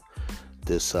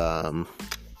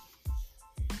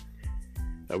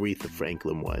Aretha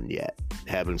Franklin one yet.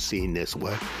 Haven't seen this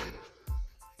one.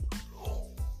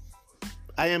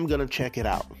 I am gonna check it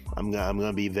out. I'm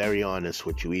gonna be very honest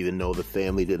with you. Even though the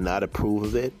family did not approve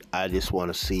of it, I just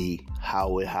want to see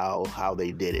how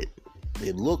they did it.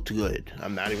 It looked good.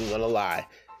 I'm not even gonna lie.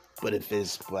 But if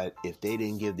they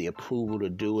didn't give the approval to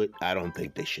do it, I don't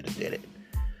think they should have did it.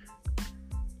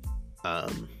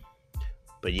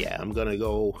 But yeah, I'm gonna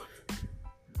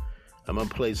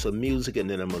play some music and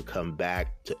then I'm gonna come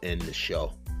back to end the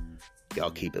show.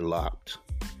 Y'all keep it locked.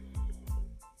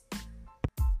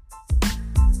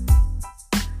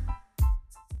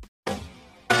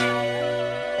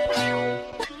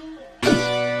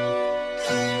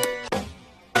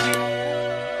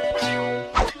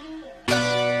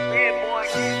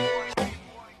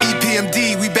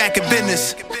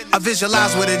 I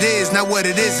visualize what it is, not what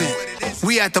it isn't.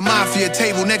 We at the mafia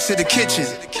table next to the kitchen,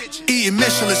 eating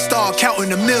Michelin star,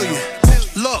 counting a million.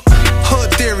 Look,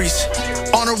 hood theories.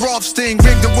 On a Rothstein,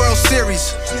 rigged the World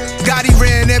Series. Gotti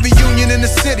ran every union in the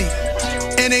city.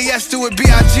 NAS do it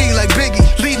B.I.G. like Biggie,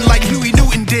 leading like Huey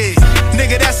Newton did.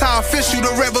 Nigga, that's how official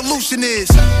the revolution is.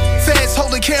 Feds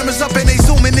holding cameras up and they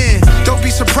zooming in. Don't be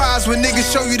surprised when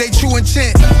niggas show you they true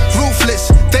intent.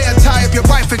 Ruthless, they'll tie up your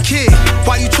wife and kid.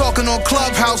 While you talking on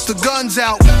Clubhouse, the guns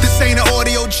out. This ain't an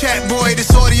audio chat, boy,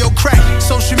 this audio crack.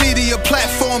 Social media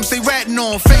platforms, they ratting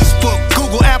on Facebook,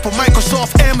 Google, Apple,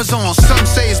 Microsoft, Amazon. Some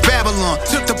say it's Babylon.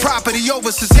 Took the property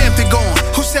over since Hampton gone.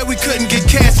 Who said we couldn't get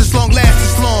cash this long, last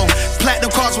this long?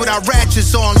 Platinum cars with our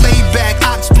ratchets on. Laid back,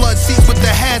 ox blood seats with the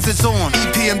hazards on.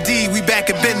 EPMD, we back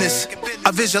in business.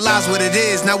 I visualize what it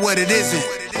is, not what it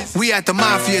isn't. We at the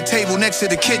mafia table next to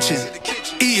the kitchen,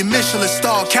 eating Michelin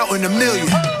star, counting a million.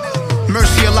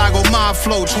 Murcielago mob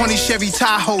flow, 20 Chevy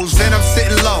Tahoes, then I'm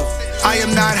sitting low. I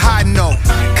am not hiding, no.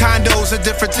 Condos at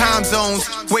different time zones.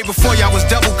 Way before y'all was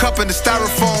double cupping the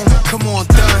styrofoam. Come on,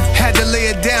 done. Had to lay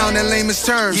it down in layman's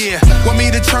terms. Yeah. Want me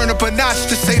to turn up a notch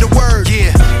to say the word.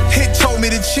 Yeah. Hit told me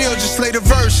to chill, just lay the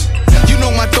verse. You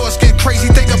know my thoughts get crazy,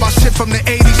 think about shit from the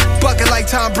 80s. Bucket like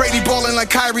Tom Brady, ballin'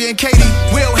 like Kyrie and Katie.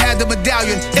 Will had the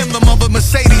medallion, emblem of a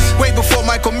Mercedes. Way before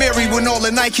Michael Mary, when all the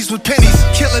Nikes was pennies.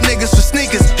 Killing niggas for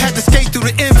sneakers, had to skate through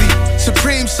the envy.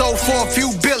 Supreme sold for a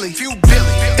few Billy.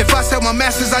 If I sell my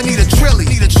masters, I need a trilly.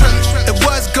 It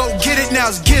was go get it, now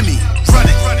it's gimme. Run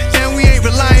it. And we ain't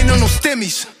relying on no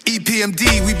stimmies.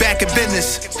 EPMD, we back in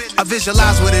business. I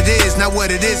visualize what it is, not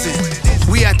what it isn't.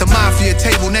 We at the mafia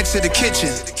table next to the kitchen,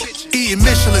 eating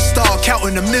Michelin star,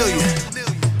 counting a million.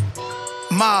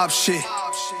 Mob shit.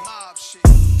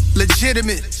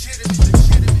 Legitimate.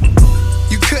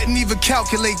 You couldn't even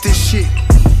calculate this shit.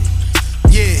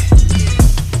 Yeah.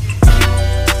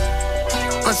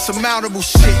 Unsurmountable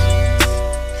shit.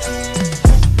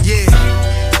 Yeah.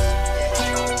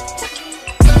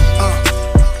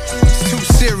 It's too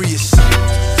serious.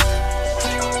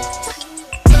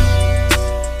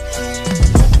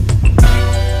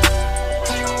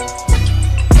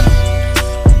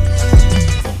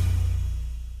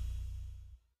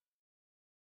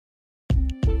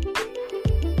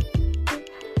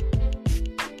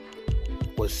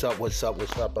 What's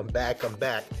up? I'm back.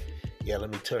 Yeah, let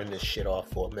me turn this shit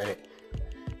off for a minute.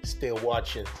 Still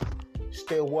watching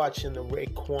the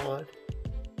Raekwon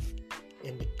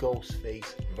and the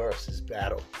Ghostface versus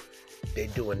battle. They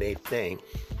doing their thing.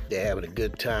 They're having a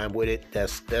good time with it.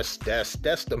 That's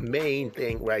the main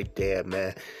thing right there,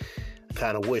 man. I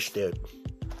kind of wish that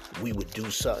we would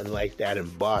do something like that in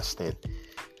Boston,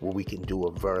 where we can do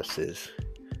a versus.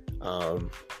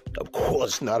 Of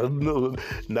course, not a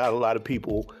lot of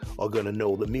people are gonna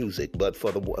know the music, but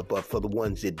for the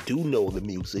ones that do know the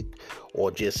music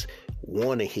or just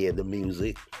want to hear the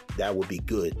music, that would be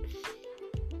good.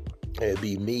 It'd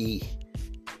be me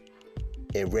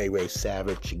and Ray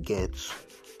Savage against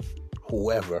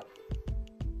whoever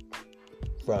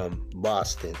from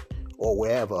Boston or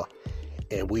wherever,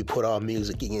 and we put our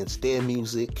music against their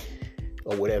music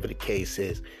or whatever the case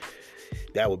is.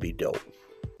 That would be dope.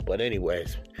 But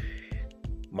anyways,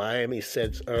 Miami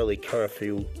sets early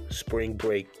curfew, spring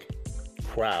break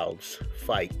crowds,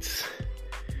 fights.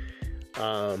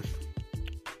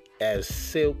 As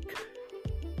Silk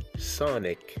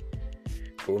Sonic,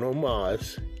 Bruno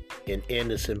Mars, and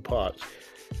Anderson Parks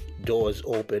doors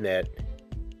open at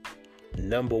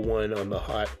number one on the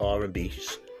hot R&B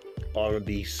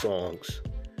songs.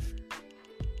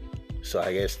 So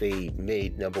I guess they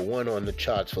made number one on the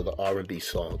charts for the R&B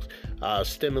songs.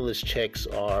 Stimulus checks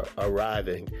are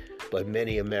arriving, but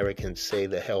many Americans say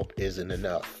the help isn't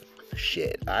enough.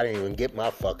 Shit, I didn't even get my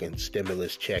fucking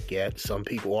stimulus check yet. Some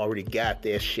people already got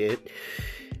their shit.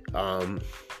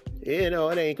 It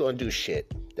ain't gonna do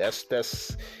shit. That's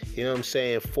you know what I'm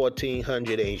saying,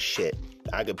 $1,400 ain't shit.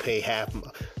 I could pay half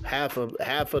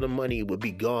of the money would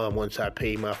be gone once I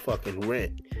pay my fucking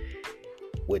rent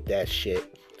with that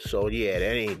shit. So yeah,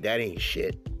 that ain't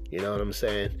shit. You know what I'm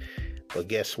saying? But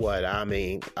guess what? I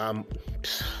mean,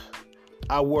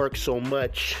 I work so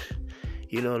much,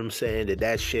 you know what I'm saying,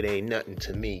 that shit ain't nothing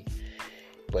to me.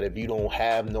 But if you don't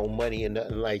have no money or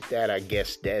nothing like that, I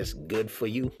guess that's good for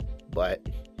you. But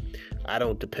I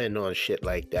don't depend on shit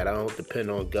like that. I don't depend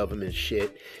on government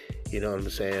shit, you know what I'm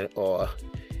saying? Or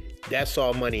that's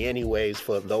all money anyways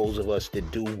for those of us that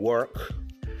do work.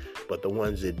 But the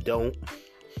ones that don't,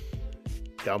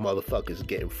 y'all motherfuckers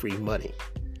getting free money.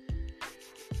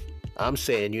 I'm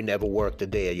saying you never worked a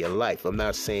day of your life. I'm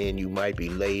not saying you might be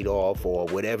laid off or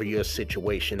whatever your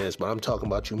situation is, but I'm talking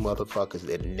about you motherfuckers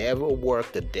that never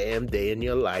worked a damn day in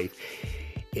your life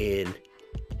and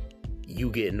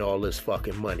you getting all this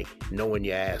fucking money, knowing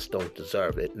your ass don't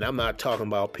deserve it. And I'm not talking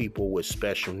about people with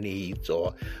special needs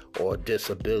or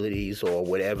disabilities or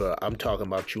whatever. I'm talking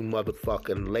about you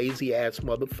motherfucking lazy ass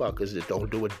motherfuckers that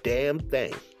don't do a damn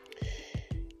thing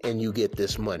and you get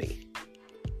this money.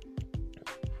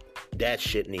 That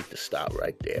shit needs to stop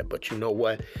right there. But you know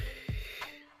what?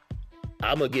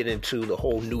 I'm going to get into the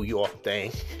whole New York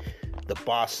thing. The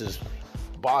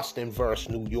Boston versus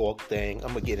New York thing. I'm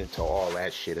going to get into all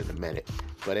that shit in a minute.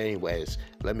 But anyways,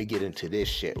 let me get into this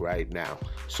shit right now.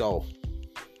 So,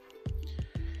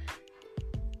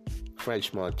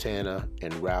 French Montana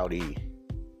and Rowdy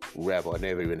Rebel. I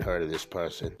never even heard of this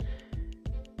person.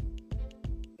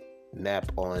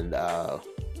 Nap on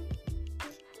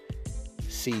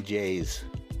CJ's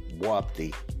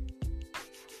Wapti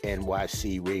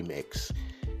NYC remix.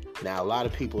 Now, a lot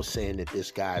of people saying that this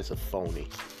guy's a phony.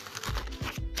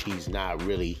 He's not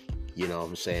really, you know what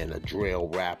I'm saying, a drill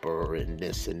rapper and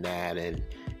this and that. And,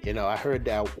 you know, I heard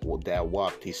that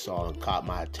Wapti song caught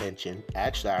my attention.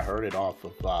 Actually, I heard it off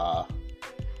of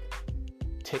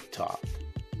TikTok.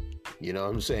 You know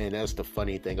what I'm saying? That's the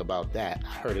funny thing about that.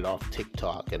 I heard it off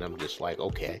TikTok, and I'm just like,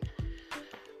 okay.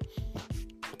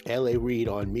 L.A. Reid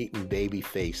on meeting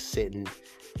Babyface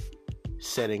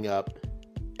setting up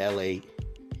L.A.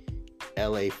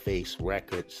 Face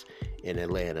Records in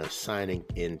Atlanta, signing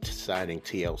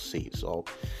TLC. So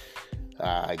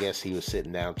I guess he was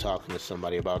sitting down talking to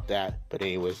somebody about that. But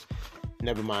anyways,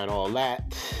 never mind all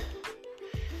that.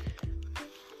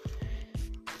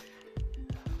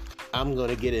 I'm going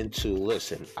to get into,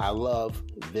 listen, I love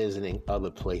visiting other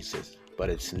places, but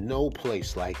it's no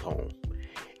place like home.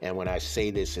 And when I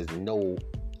say this, is no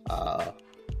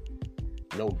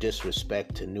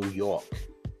disrespect to New York.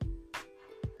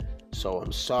 So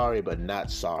I'm sorry, but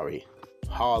not sorry.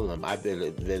 Harlem, I've been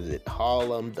to visit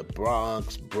Harlem, the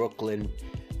Bronx, Brooklyn,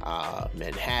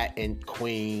 Manhattan,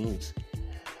 Queens,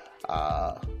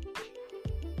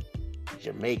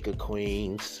 Jamaica,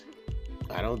 Queens.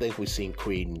 I don't think we've seen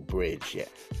Creed Bridge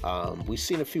yet. We've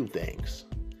seen a few things.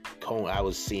 I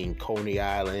was seeing Coney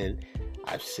Island.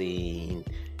 I've seen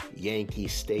Yankee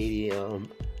Stadium.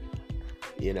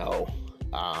 You know,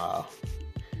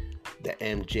 the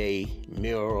MJ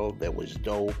mural that was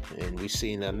dope, and we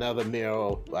seen another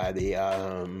mural by the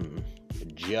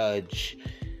judge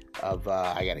of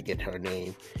I gotta get her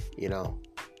name,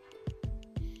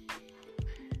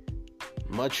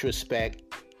 much respect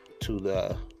to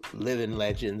the living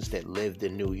legends that lived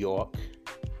in New York,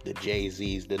 the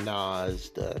Jay-Z's, the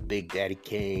Nas, the Big Daddy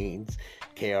Kanes,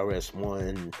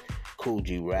 KRS-One, Cool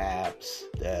G Raps,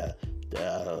 the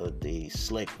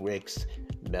Slick Ricks,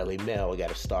 Melly Mel. We got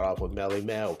to start off with Melly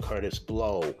Mel, Curtis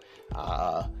Blow,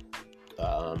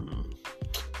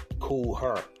 Cool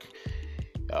Herc.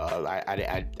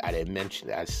 I didn't mention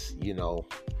that.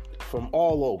 From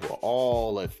all over,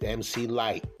 all of MC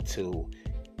Light to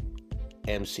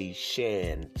MC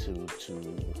Shan to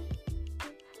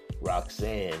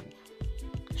Roxanne,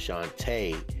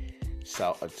 Shantae,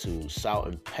 to Salt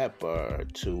and Pepper,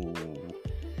 to,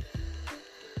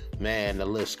 man, the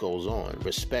list goes on.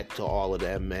 Respect to all of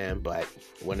them, man, but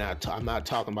I'm not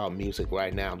talking about music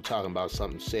right now. I'm talking about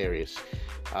something serious.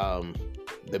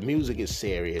 The music is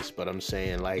serious, but I'm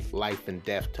saying like life and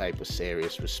death type of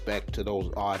serious. Respect to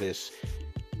those artists.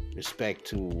 Respect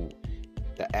to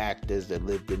the actors that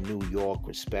lived in New York.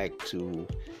 Respect to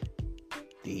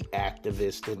the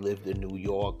activists that lived in New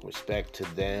York. Respect to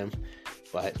them.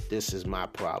 But this is my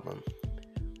problem.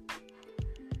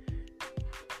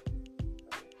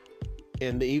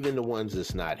 And even the ones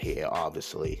that's not here,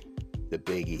 obviously, the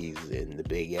Biggies and the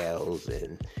Big L's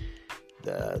and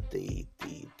the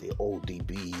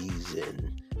ODBs,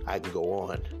 and I can go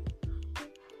on.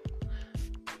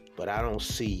 But I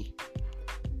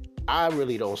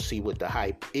really don't see what the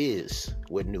hype is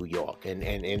with New York.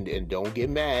 And don't get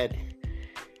mad.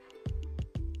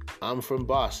 I'm from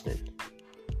Boston.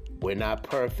 We're not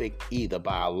perfect either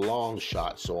by a long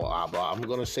shot. So I'm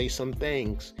going to say some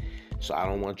things. So I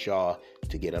don't want y'all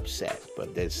to get upset.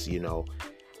 But there's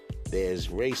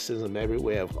racism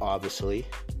everywhere, obviously.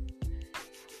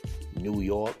 New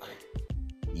York,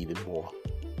 even more.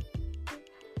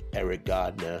 Eric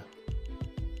Gardner,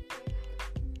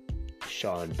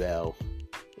 Sean Bell,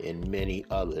 and many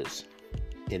others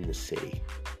in the city.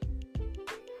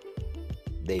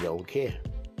 They don't care.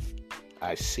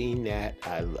 I've seen that.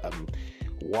 I'm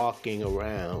walking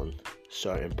around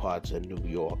certain parts of New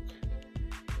York,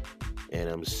 and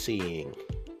I'm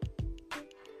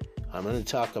going to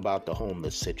talk about the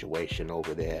homeless situation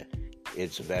over there.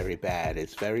 It's very bad.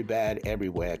 It's very bad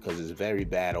everywhere because it's very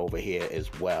bad over here as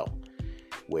well,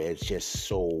 where it's just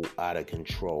so out of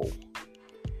control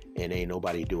and ain't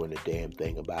nobody doing a damn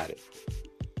thing about it.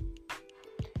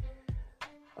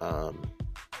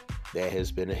 There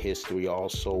has been a history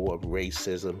also of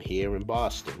racism here in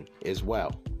Boston as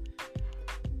well.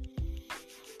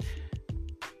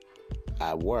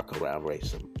 I work around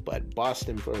racism, but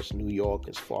Boston versus New York,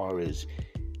 as far as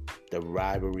the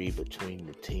rivalry between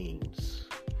the teams,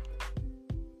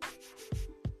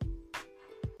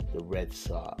 the Red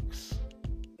Sox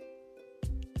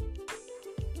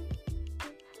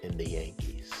and the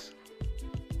Yankees,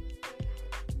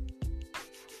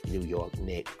 New York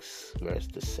Knicks versus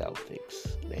the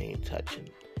Celtics, they ain't touching.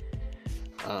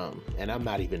 And I'm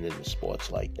not even into sports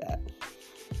like that.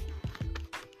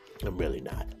 I'm really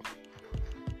not.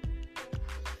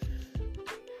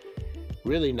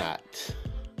 Really not.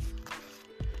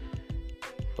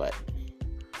 But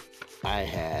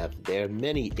there are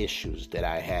many issues that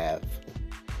I have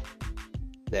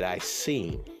that I've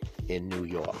seen in New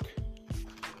York.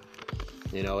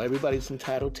 Everybody's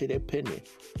entitled to their opinion.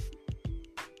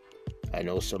 I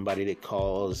know somebody that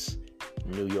calls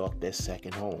New York their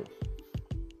second home.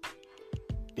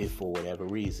 If for whatever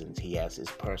reasons, he has his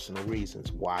personal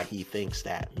reasons why he thinks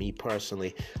that. Me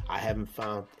personally, I haven't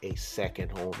found a second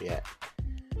home yet.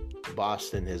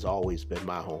 Boston has always been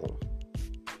my home.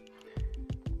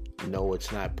 No,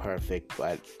 it's not perfect,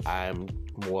 but I'm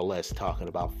more or less talking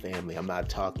about family. I'm not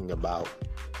talking about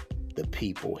the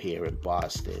people here in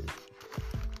Boston,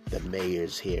 the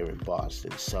mayors here in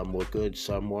Boston. Some were good,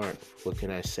 some weren't. What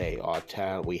can I say?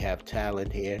 We have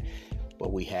talent here,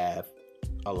 but we have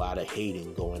a lot of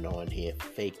hating going on here.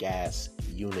 Fake ass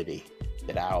unity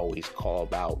that I always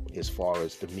called out as far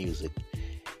as the music.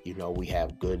 We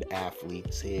have good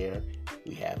athletes here.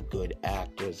 We have good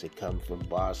actors that come from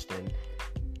Boston.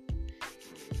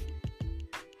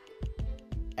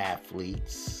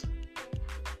 Athletes.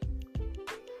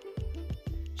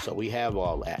 So we have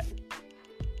all that.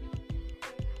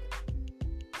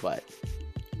 But,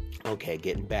 okay,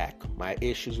 getting back. My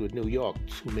issues with New York,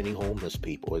 too many homeless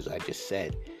people, as I just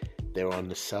said. They're on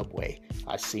the subway.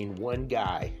 I seen one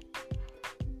guy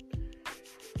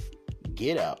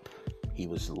get up. He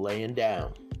was laying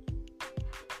down.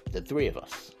 The three of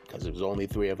us, because it was only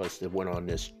 3 of us that went on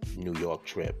this New York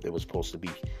trip. There was supposed to be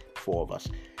 4 of us.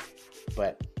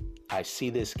 But I see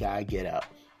this guy get up.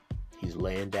 He's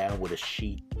laying down with a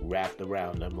sheet wrapped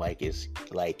around him like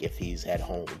if he's at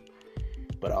home.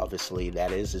 But obviously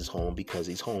that is his home because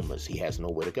he's homeless. He has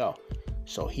nowhere to go.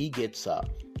 So he gets up.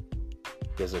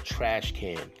 There's a trash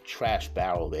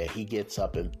barrel there. He gets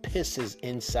up and pisses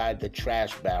inside the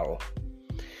trash barrel.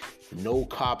 No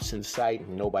cops in sight.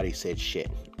 Nobody said shit.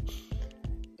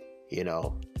 You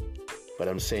know. But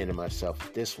I'm saying to myself,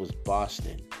 if this was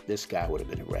Boston, this guy would have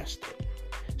been arrested.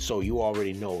 So you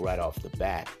already know right off the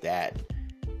bat that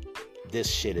this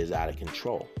shit is out of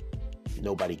control.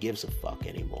 Nobody gives a fuck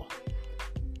anymore.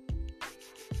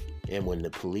 And when the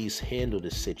police handle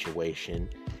the situation,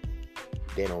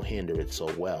 they don't handle it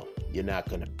so well. You're not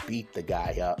going to beat the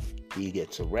guy up. He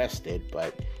gets arrested,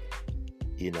 but,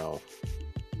 you know.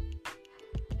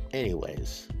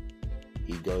 Anyways,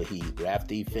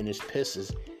 after he finished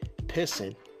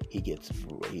pissing,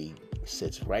 he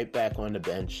sits right back on the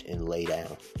bench and lay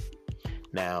down.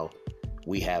 Now,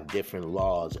 we have different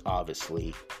laws,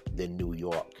 obviously, than New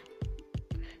York.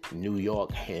 New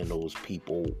York handles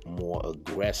people more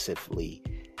aggressively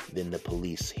than the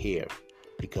police here,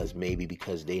 because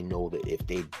they know that if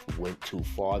they went too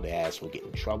far, their ass would get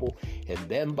in trouble. And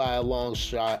them, by a long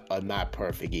shot, are not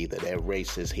perfect either. They're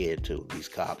racist here too, these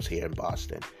cops here in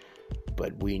Boston.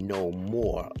 But we know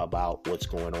more about what's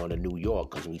going on in New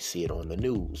York because we see it on the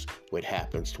news, what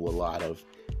happens to a lot of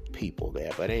people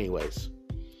there. But anyways,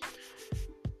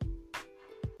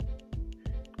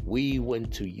 we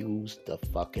went to use the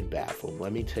fucking bathroom.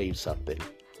 Let me tell you something.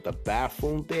 The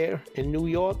bathroom there in New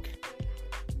York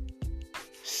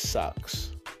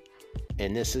sucks.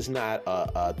 And this is not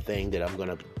a thing that I'm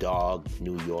going to dog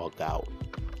New York out.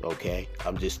 Okay?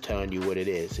 I'm just telling you what it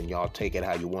is. And y'all take it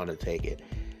how you want to take it.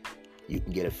 You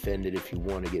can get offended if you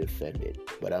want to get offended.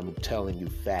 But I'm telling you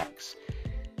facts.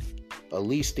 At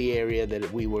least the area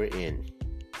that we were in,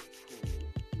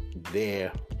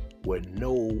 there were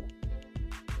no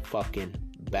fucking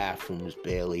bathrooms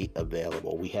barely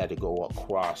available. We had to go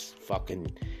across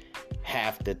fucking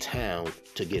half the town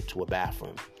to get to a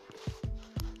bathroom.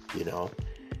 You know?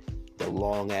 The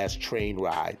long ass train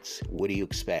rides. What do you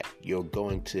expect? You're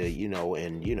going to,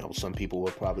 and some people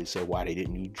will probably say, why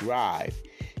didn't you drive?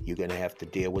 You're going to have to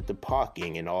deal with the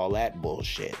parking and all that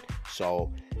bullshit.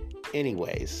 So,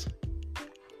 anyways,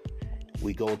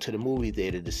 we go to the movie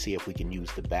theater to see if we can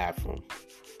use the bathroom.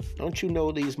 Don't you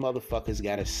know these motherfuckers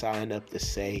got to sign up to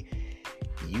say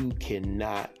you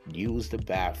cannot use the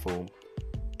bathroom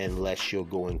unless you're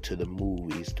going to the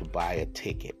movies to buy a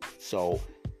ticket. So,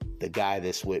 the guy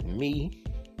that's with me,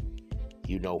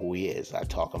 you know who he is. I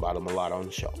talk about him a lot on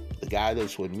the show. The guy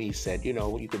that's with me said,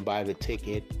 you can buy the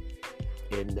ticket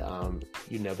and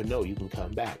you never know, you can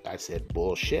come back. I said,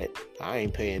 bullshit. I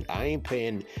ain't paying for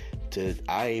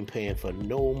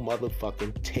no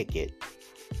motherfucking ticket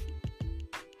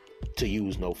to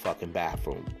use no fucking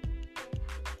bathroom.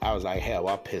 I was like, hell,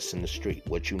 I'll piss in the street,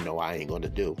 which I ain't gonna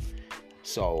do.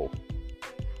 So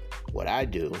what I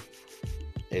do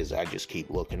is I just keep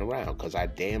looking around, because I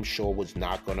damn sure was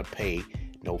not gonna pay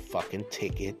no fucking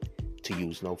ticket to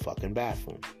use no fucking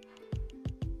bathroom.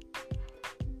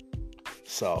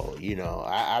 So,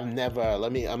 I'm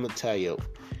gonna tell you,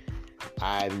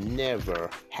 I've never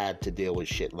had to deal with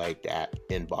shit like that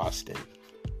in Boston.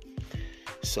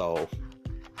 So,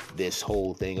 this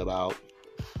whole thing about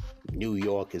New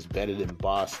York is better than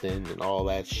Boston and all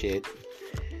that shit,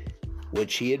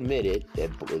 which he admitted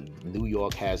that New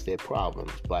York has their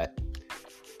problems, but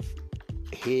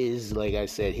like I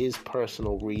said, his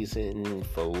personal reason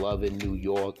for loving New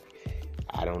York,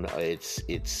 I don't know.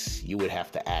 It's you would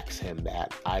have to ask him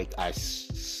that. I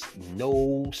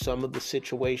know some of the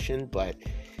situation, but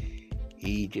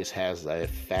he just has a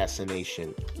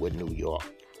fascination with New York.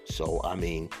 So,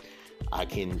 I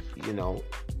can,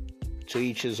 to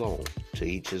each his own. To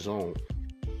each his own.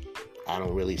 I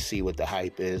don't really see what the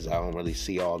hype is. I don't really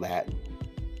see all that.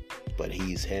 But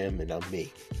he's him and I'm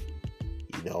me.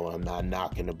 I'm not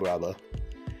knocking the brother.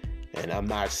 And I'm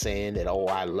not saying that,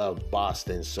 I love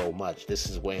Boston so much. This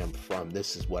is where I'm from.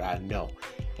 This is what I know.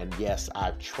 And yes,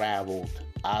 I've traveled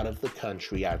out of the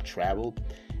country. I've traveled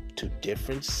to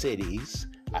different cities.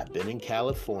 I've been in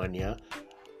California.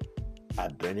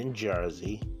 I've been in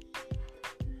Jersey.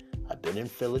 I've been in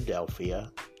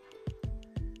Philadelphia.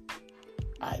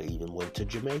 I even went to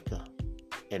Jamaica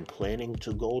and planning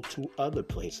to go to other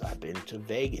places. I've been to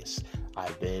Vegas.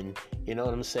 I've been,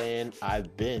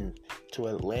 I've been to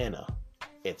Atlanta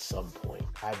at some point.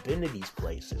 I've been to these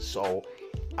places. So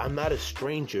I'm not a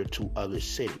stranger to other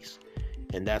cities.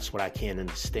 And that's what I can't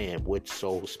understand. What's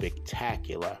so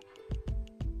spectacular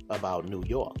about New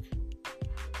York?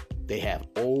 They have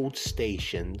old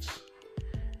stations.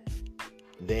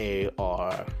 They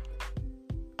are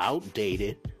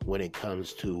outdated when it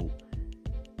comes to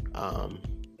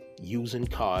using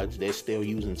cards. They're still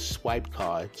using swipe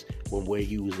cards when we're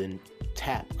using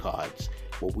tap cards.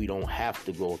 But we don't have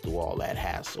to go through all that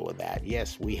hassle of that.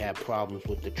 Yes, we have problems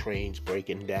with the trains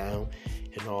breaking down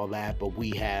and all that, but we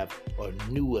have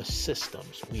newer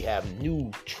systems. We have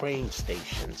new train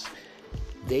stations.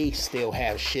 They still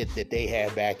have shit that they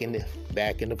had back in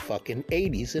the fucking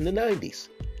 80s and the 90s.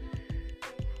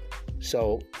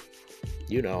 So,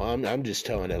 I'm just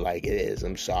telling it like it is.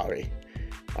 I'm sorry.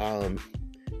 And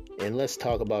let's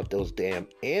talk about those damn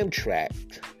Amtrak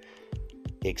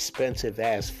expensive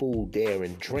ass food there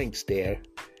and drinks there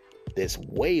that's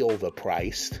way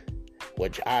overpriced,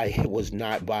 which I was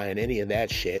not buying any of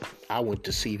that shit. I went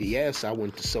to CVS, I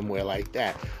went to somewhere like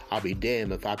that. I'll be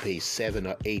damned if I pay $7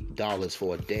 or $8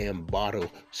 for a damn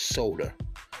bottle soda.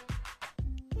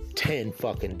 $10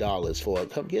 fucking for it.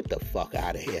 Come get the fuck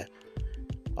out of here.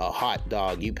 A hot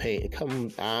dog, you pay,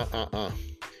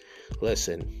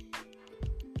 Listen,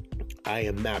 I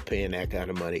am not paying that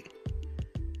kind of money.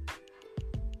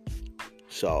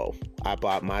 So I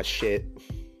bought my shit,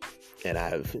 and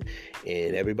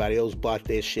everybody else bought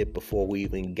their shit before we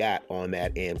even got on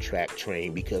that Amtrak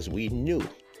train, because we knew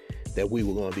that we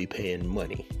were going to be paying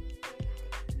money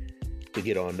to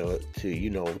get on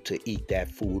to eat that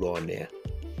food on there.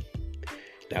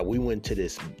 Now we went to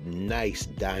this nice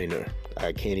diner.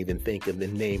 I can't even think of the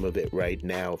name of it right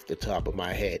now off the top of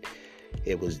my head.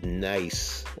 It was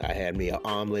nice. I had me an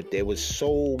omelet. There was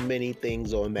so many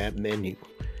things on that menu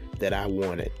that I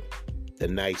wanted. The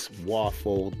nice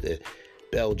waffle, the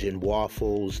Belgian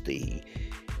waffles, they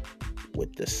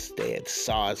had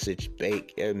sausage,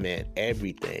 bacon, man,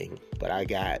 everything. But I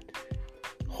got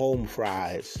home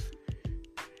fries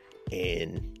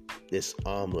and this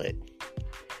omelet,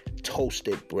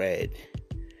 toasted bread,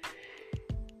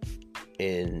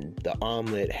 and the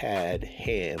omelet had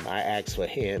ham. I asked for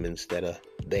ham instead of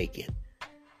bacon.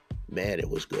 Man, it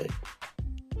was good.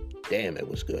 Damn, it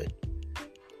was good.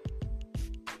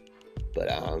 But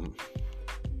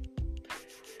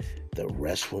the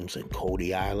restrooms in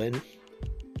Coney Island,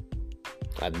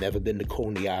 I've never been to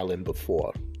Coney Island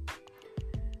before.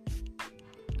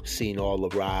 Seen all the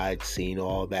rides, seen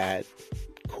all that.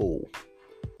 Cool.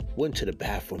 Went to the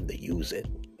bathroom to use it.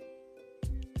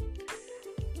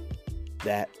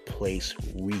 That place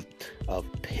reeked of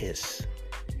piss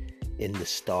in the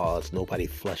stalls. Nobody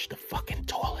flushed the fucking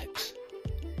toilets.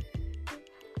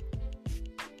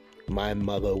 My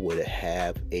mother would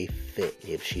have a fit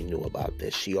if she knew about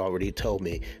this. She already told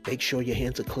me, make sure your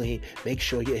hands are clean, make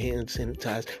sure your hands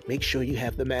sanitized, make sure you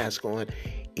have the mask on.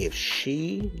 If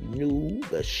she knew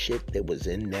the shit that was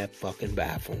in that fucking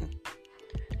bathroom,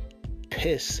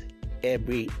 piss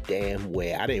every damn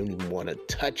way. I didn't even want to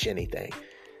touch anything.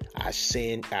 I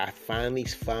finally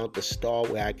found the stall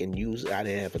where I can use it. I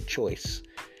didn't have a choice.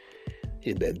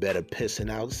 It'd been better pissing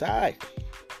outside.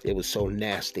 It was so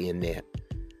nasty in there.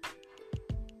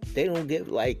 They don't get,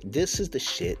 this is the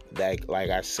shit that, like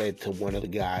I said to one of the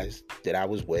guys that I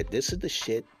was with, this is the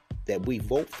shit that we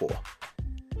vote for.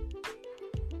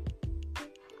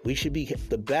 We should be,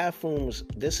 the bathrooms,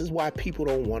 this is why people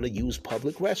don't want to use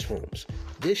public restrooms.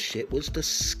 This shit was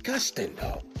disgusting,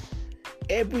 though.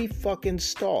 Every fucking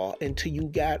stall until you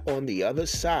got on the other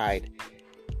side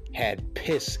had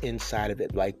piss inside of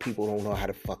it, like people don't know how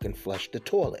to fucking flush the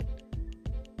toilet.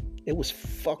 It was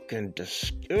fucking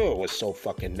it was so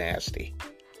fucking nasty.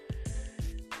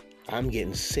 I'm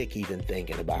getting sick even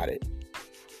thinking about it.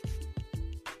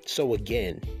 So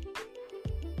again,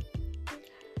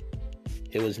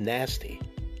 it was nasty.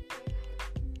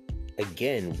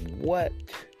 Again, what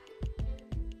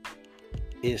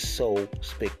is so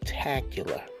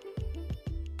spectacular?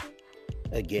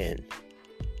 Again,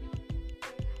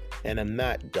 and I'm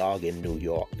not dogging New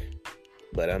York,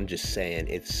 but I'm just saying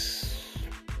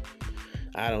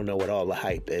I don't know what all the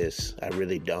hype is. I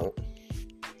really don't.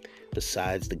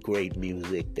 Besides the great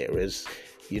music, there is,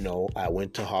 I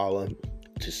went to Harlem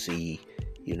to see,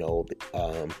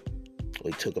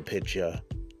 we took a picture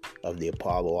of the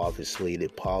Apollo. Obviously, the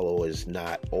Apollo is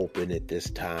not open at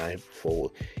this time for,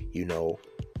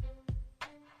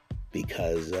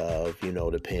 because of,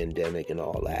 the pandemic and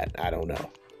all that. I don't know.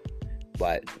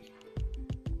 But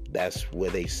that's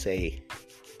where they say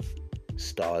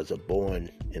stars are born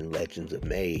and legends are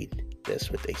made. That's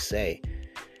what they say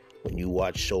when you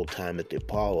watch Showtime at the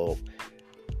Apollo.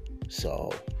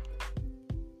 So,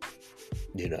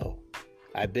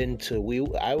 I've been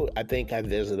to, I think I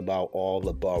visited about all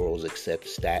the boroughs except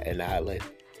Staten Island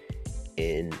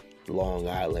and Long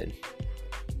Island.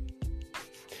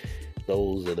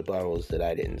 Those are the boroughs that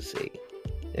I didn't see.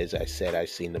 As I said, I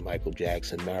seen the Michael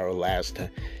Jackson Marrow last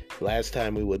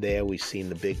time we were there. We seen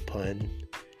the Big Pun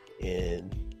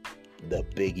and the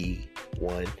Biggie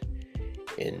one,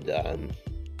 and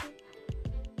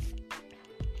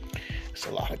it's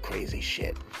a lot of crazy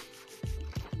shit.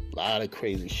 A lot of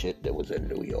crazy shit that was in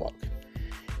New York.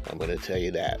 I'm gonna tell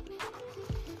you that.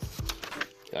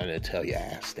 I'm gonna tell your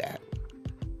ass that.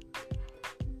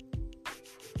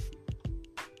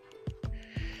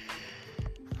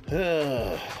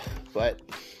 But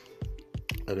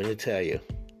I'm gonna tell you,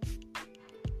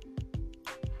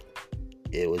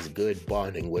 it was good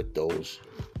bonding with those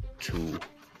two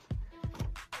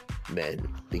men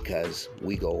because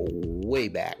we go way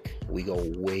back. We go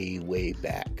way, way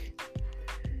back.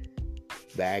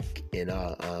 Back in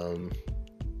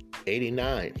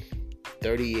 89,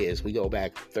 30 years. We go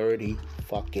back 30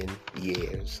 fucking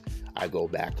years. I go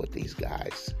back with these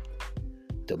guys.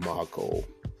 DeMarco,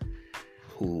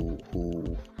 who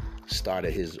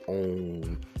started his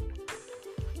own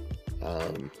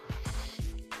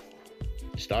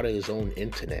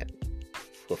internet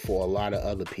before a lot of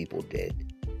other people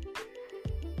did.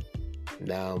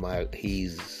 Now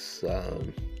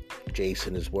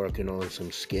Jason is working on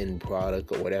some skin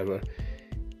product or whatever.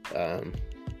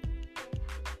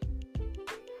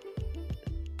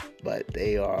 But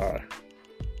they are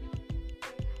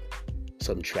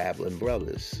some traveling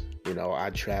brothers. You know, I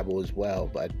travel as well,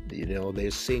 but you know, they're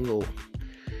single,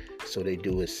 so they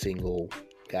do as single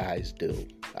guys do.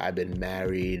 I've been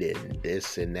married and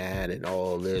this and that and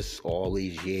all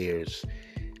these years.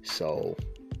 So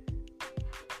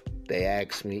they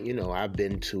asked me, you know, I've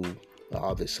been to,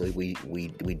 obviously we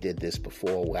did this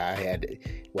before where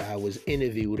I was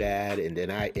interviewed at, and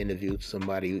then I interviewed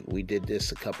somebody. We did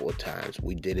this a couple of times.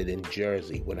 We did it in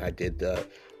Jersey when I did the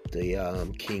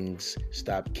Kings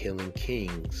Stop Killing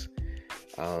Kings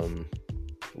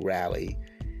rally,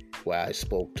 where I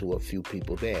spoke to a few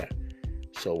people there.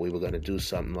 So we were going to do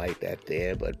something like that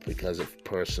there, but because of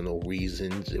personal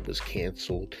reasons, it was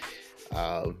canceled.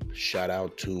 Shout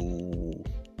out to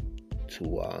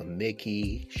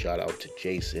Mickey, shout out to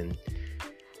Jason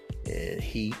and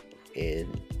Heat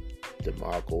and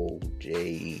DeMarco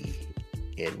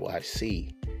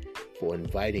JNYC for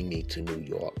inviting me to New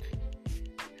York.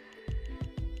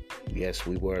 Yes,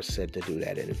 we were set to do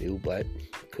that interview, but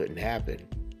it couldn't happen.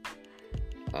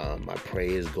 My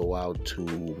prayers go out to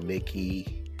Mickey's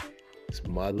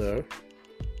mother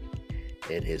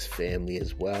and his family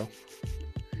as well.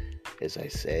 As I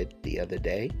said the other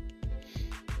day,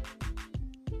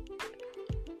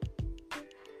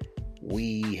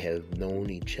 we have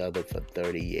known each other for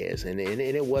 30 years, and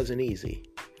it wasn't easy.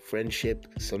 Friendship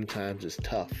sometimes is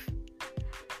tough.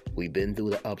 We've been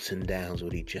through the ups and downs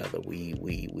with each other.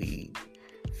 We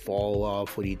fall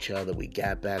off with each other. We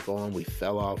got back on. We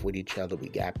fell off with each other. We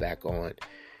got back on.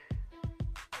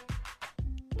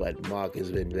 But Mark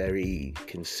has been very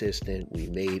consistent. We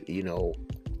made,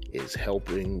 is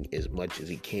helping as much as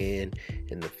he can.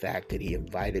 And the fact that he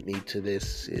invited me to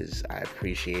this I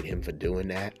appreciate him for doing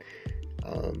that.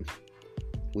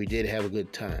 We did have a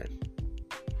good time.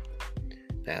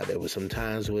 Now, there were some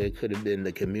times where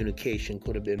the communication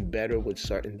could have been better with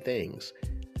certain things.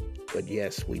 But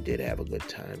yes, we did have a good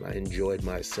time. I enjoyed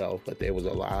myself, but there was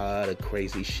a lot of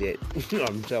crazy shit.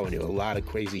 I'm telling you, a lot of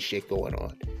crazy shit going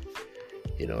on.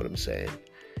 You know what I'm saying?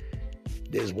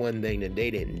 There's one thing that they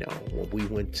didn't know. When we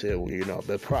went to, one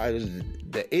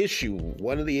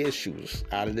of the issues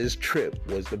out of this trip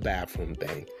was the bathroom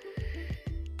thing.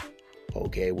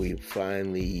 Okay, we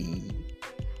finally,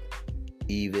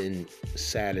 even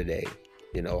Saturday,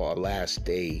 our last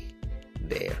day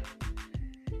there,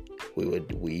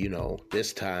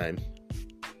 this time,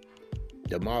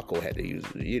 DeMarco had to use,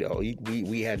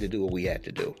 we had to do what we had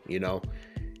to do,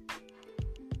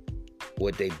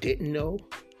 What they didn't know,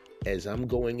 as I'm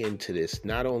going into this,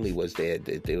 not only was there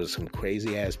was some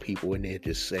crazy ass people in there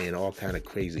just saying all kind of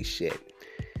crazy shit.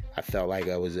 I felt like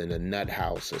I was in a nut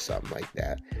house or something like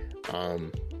that.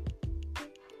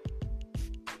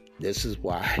 This is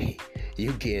why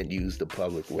you can't use the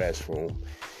public restroom.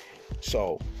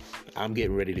 So I'm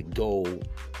getting ready to go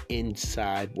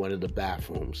inside one of the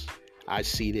bathrooms. I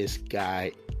see this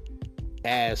guy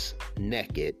ass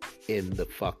naked in the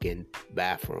fucking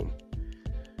bathroom.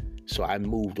 So I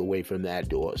moved away from that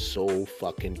door so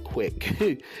fucking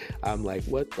quick. I'm like,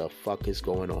 what the fuck is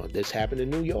going on? This happened in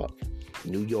New York.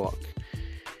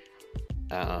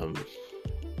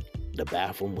 The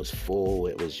bathroom was full.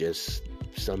 It was just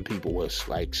some people was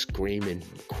like screaming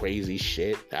crazy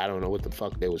shit. I don't know what the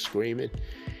fuck they were screaming.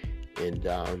 And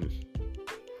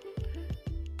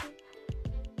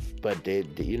but they,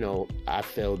 you know, I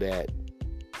feel that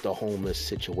the homeless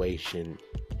situation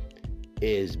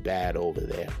is bad over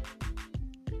there,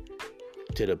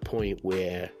 to the point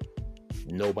where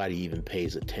nobody even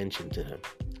pays attention to them.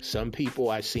 Some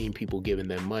people, I've seen people giving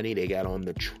them money. They got on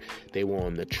they were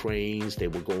on the trains. They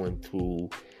were going through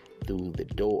the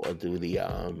door, through the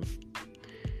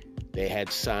they had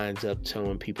signs up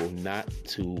telling people not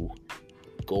to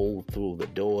go through the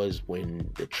doors when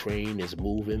the train is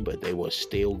moving, but they were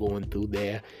still going through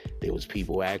there. There was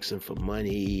people asking for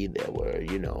money. There were,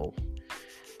 you know,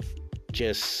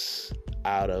 just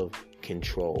out of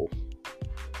control.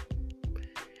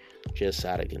 Just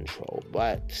out of control.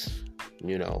 But,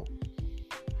 you know,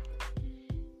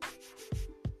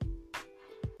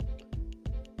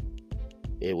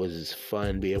 it was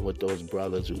fun being with those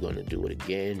brothers. We're going to do it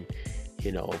again.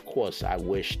 You know, of course, I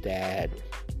wish that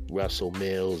Russell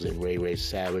Mills and Ray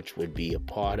Savage would be a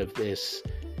part of this,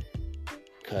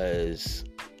 because,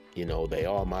 you know, they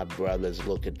are my brothers.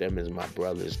 Look at them as my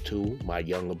brothers too, my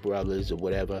younger brothers or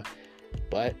whatever.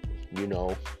 But, you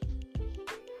know,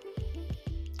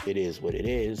 it is what it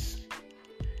is,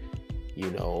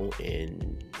 you know,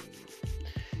 and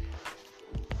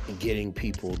getting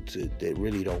people that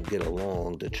really don't get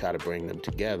along to try to bring them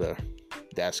together,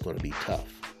 that's going to be tough.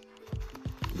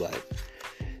 But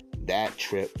that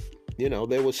trip, you know,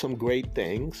 there were some great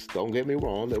things. Don't get me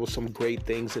wrong. There were some great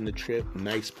things in the trip.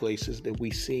 Nice places that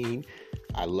we seen.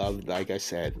 I loved, like I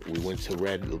said, we went to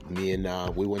Red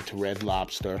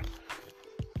Lobster.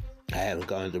 I haven't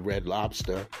gone to Red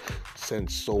Lobster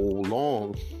since so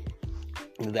long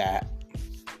that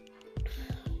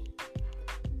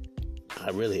I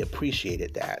really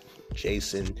appreciated that.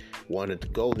 Jason wanted to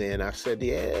go there, and I said,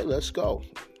 yeah, let's go.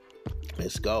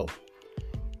 Let's go.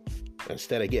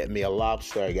 Instead of getting me a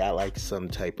lobster, I got like some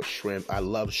type of shrimp. I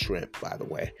love shrimp, by the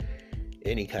way.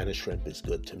 Any kind of shrimp is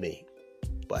good to me.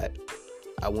 But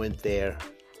I went there,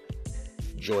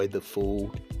 enjoyed the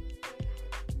food,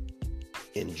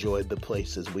 enjoyed the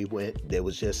places we went. There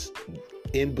was just,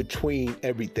 in between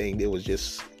everything, there was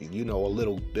just, you know, a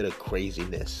little bit of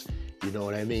craziness. You know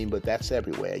what I mean? But that's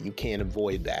everywhere. You can't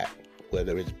avoid that.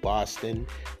 Whether it's Boston,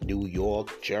 New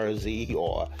York, Jersey,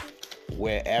 or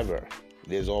wherever,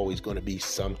 there's always going to be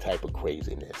some type of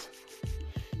craziness,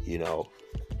 you know.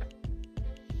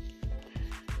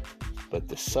 But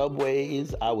the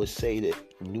subways, I would say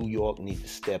that New York needs to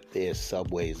step their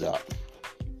subways up.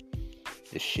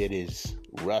 The shit is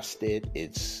rusted.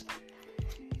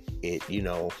 You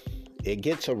know, it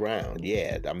gets around.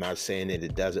 Yeah, I'm not saying that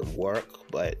it doesn't work,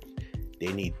 but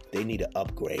they need to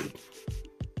upgrade.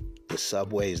 The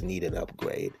subways need an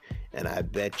upgrade. And I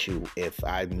bet you if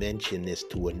I mention this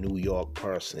to a New York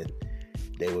person,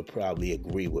 they would probably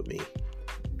agree with me.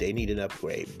 They need an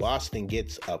upgrade. Boston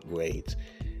gets upgrades.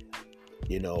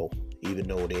 You know, even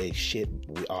though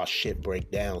our shit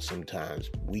break down sometimes.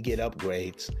 We get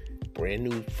upgrades, brand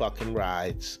new fucking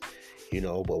rides, you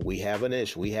know, but we have an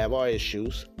issue. We have our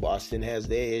issues. Boston has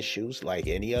their issues like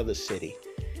any other city.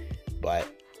 But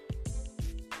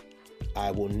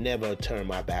I will never turn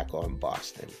my back on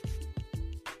Boston.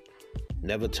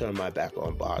 Never turn my back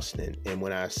on Boston. And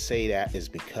when I say that, is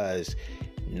because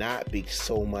not be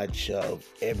so much of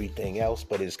everything else,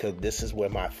 but it's because this is where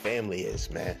my family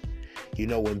is, man. You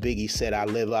know, when Biggie said, I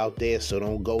live out there, so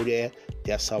don't go there,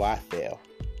 that's how I feel.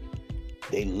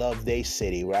 They love their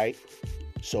city, right?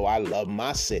 So I love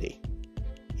my city.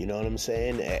 You know what I'm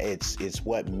saying? It's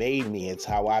what made me. It's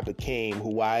how I became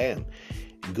who I am,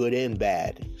 good and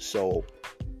bad. So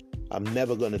I'm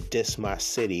never going to diss my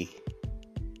city.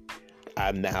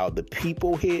 Now the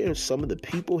people here, some of the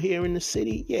people here in the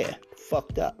city, yeah,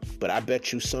 fucked up. But I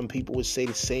bet you some people would say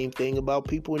the same thing about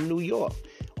people in New York.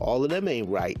 All of them ain't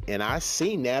right, and I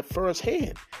seen that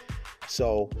firsthand.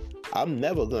 So I'm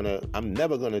never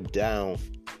gonna down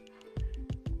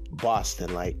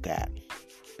Boston like that,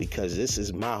 because this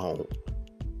is my home.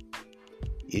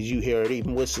 Did you hear it?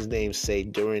 Even what's his name say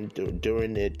during the what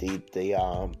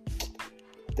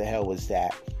the hell was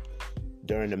that?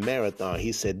 During the marathon,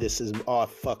 he said, this is our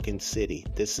fucking city.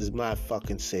 This is my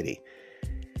fucking city.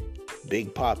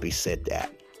 Big Papi said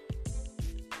that.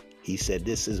 He said,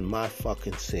 this is my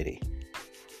fucking city.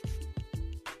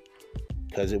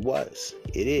 Because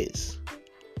it is.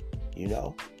 You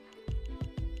know?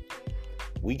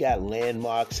 We got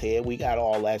landmarks here. We got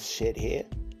all that shit here.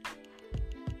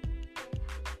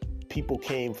 People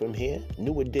came from here.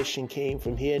 New Edition came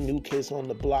from here. New Kids on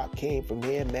the Block came from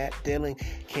here. Matt Dillon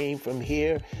came from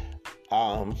here.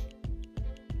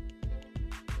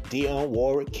 Dionne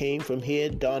Warwick came from here.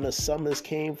 Donna Summers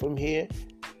came from here.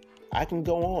 I can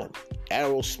go on.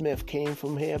 Aerosmith came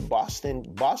from here. Boston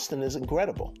is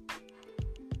incredible.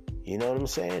 You know what I'm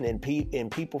saying?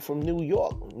 And people from New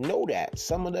York know that.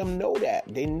 Some of them know that.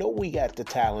 They know we got the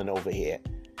talent over here.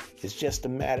 It's just a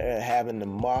matter of having the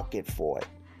market for it.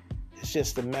 It's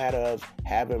just a matter of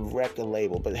having record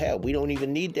label. But hell, we don't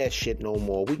even need that shit no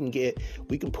more. We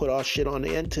can put our shit on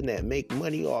the internet, make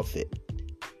money off it.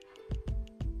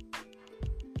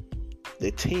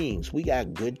 The teams, we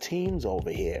got good teams over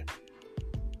here.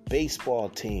 Baseball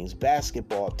teams,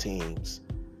 basketball teams,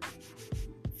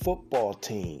 football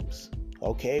teams.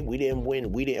 Okay, we didn't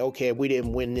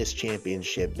win this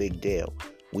championship, big deal.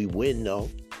 We win though.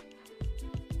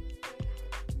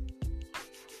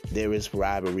 There is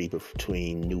rivalry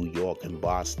between New York and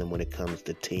Boston when it comes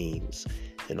to teams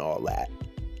and all that.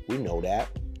 We know that.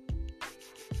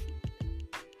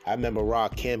 I remember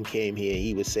Rakim came here.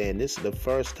 He was saying this is the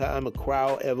first time a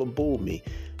crowd ever booed me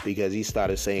because he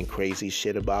started saying crazy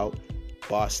shit about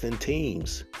Boston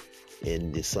teams.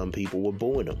 And some people were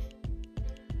booing him.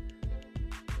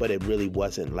 But it really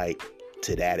wasn't like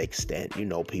to that extent. You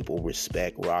know, people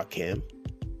respect Rakim.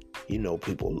 You know,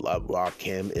 people love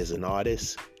Rakim as an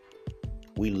artist.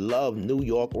 We love New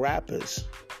York rappers.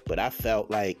 But I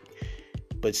felt like,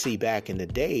 but see, back in the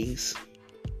days,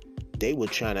 they were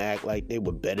trying to act like they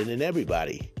were better than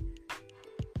everybody.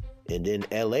 And then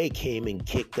LA came and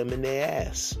kicked them in their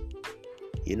ass.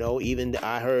 You know, even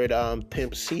I heard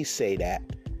Pimp C say that.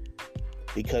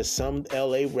 Because some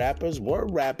LA rappers were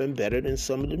rapping better than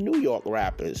some of the New York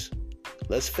rappers.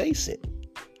 Let's face it.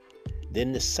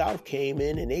 Then the South came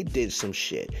in and they did some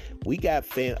shit. I got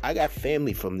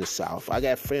family from the South. I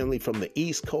got family from the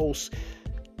East Coast,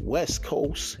 West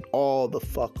Coast, all the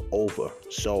fuck over.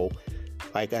 So,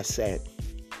 like I said,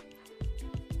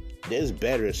 there's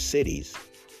better cities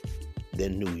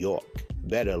than New York.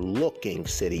 Better looking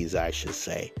cities, I should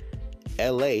say.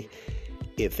 LA,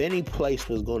 if any place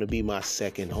was going to be my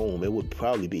second home, it would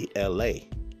probably be LA.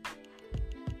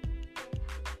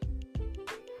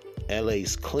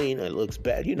 LA's clean, it looks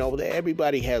bad. You know,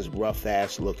 everybody has rough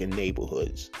ass looking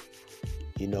neighborhoods.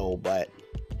 You know, but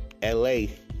LA,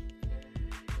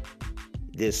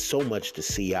 there's so much to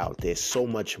see out there. So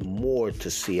much more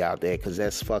to see out there because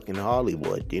that's fucking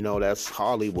Hollywood. You know, that's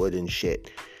Hollywood and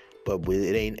shit. But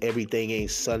everything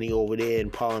ain't sunny over there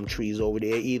and palm trees over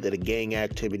there either. The gang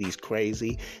activity's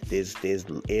crazy. There's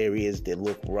areas that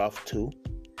look rough too.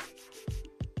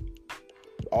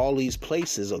 All these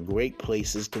places are great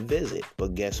places to visit.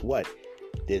 But guess what?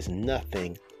 There's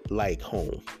nothing like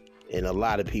home. And a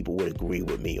lot of people would agree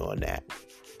with me on that.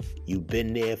 You've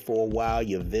been there for a while,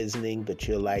 you're visiting, but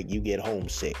you get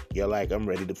homesick. You're like, I'm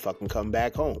ready to fucking come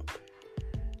back home.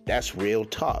 That's real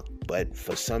talk. But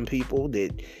for some people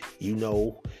that, you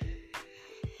know,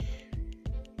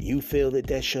 you feel that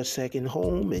that's your second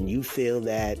home and you feel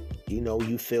that, you know,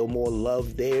 you feel more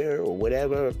love there or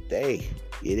whatever, hey,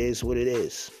 it is what it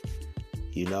is,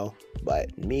 you know.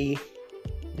 But me,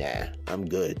 nah, I'm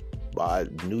good.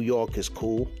 But New York is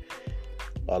cool.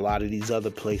 A lot of these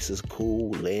other places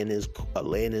cool. Atlanta's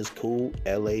cool.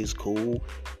 LA's cool.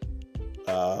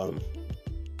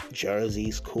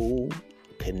 Jersey's cool.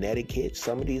 Connecticut,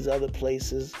 some of these other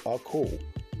places are cool.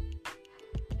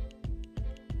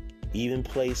 Even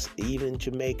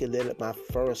Jamaica, that my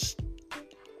first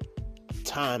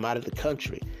time out of the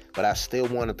country, but I still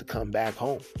wanted to come back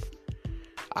home.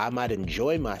 I might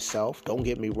enjoy myself, don't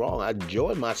get me wrong, I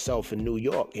enjoy myself in New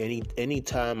York.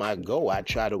 Anytime I go, I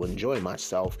try to enjoy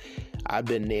myself. I've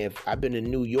been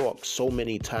in New York so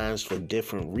many times for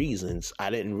different reasons.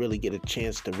 I didn't really get a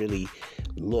chance to really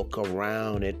look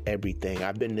around at everything.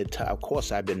 Of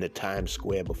course I've been to Times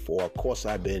Square before. Of course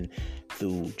I've been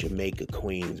through Jamaica,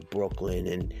 Queens, Brooklyn,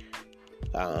 and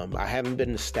I haven't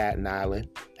been to Staten Island.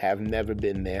 Have never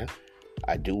been there.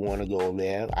 I do want to go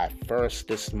there. That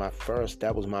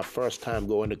was my first time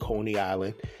going to Coney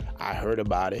Island. I heard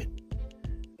about it.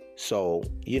 So,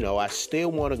 you know, I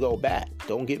still want to go back.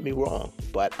 Don't get me wrong.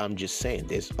 But I'm just saying,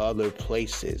 there's other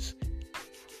places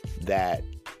that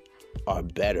are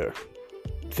better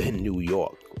than New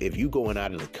York. If you're going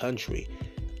out of the country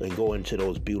and going to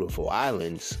those beautiful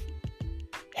islands,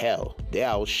 hell, they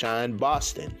outshine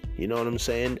Boston. You know what I'm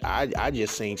saying? I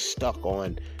just ain't stuck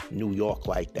on New York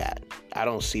like that. I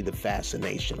don't see the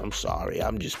fascination. I'm sorry.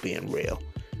 I'm just being real.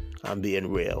 I'm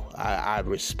being real. I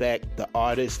respect the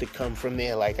artists that come from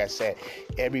there. Like I said,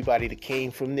 everybody that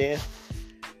came from there,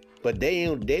 but they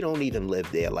don't even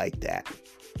live there like that.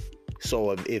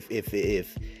 So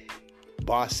if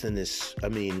Boston is,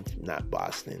 not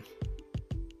Boston,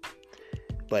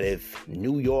 But if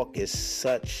New York is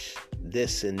such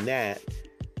this and that,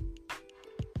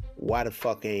 why the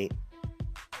fuck ain't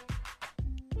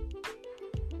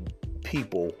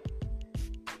people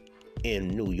in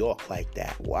New York like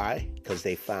that? Why? Because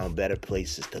they found better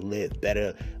places to live,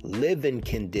 better living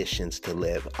conditions to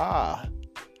live.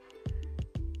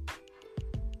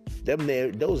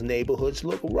 Those neighborhoods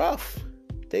look rough.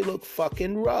 They look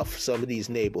fucking rough, some of these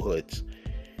neighborhoods.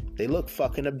 They look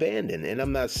fucking abandoned. And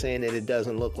I'm not saying that it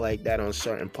doesn't look like that on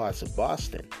certain parts of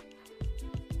Boston.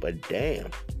 But damn,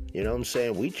 you know what I'm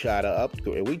saying? We try to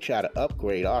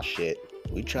upgrade our shit.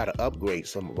 We try to upgrade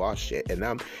some of our shit. And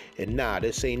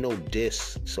this ain't no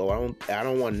diss. So I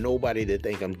don't want nobody to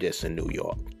think I'm dissing New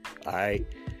York. All right?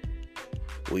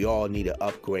 We all need to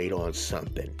upgrade on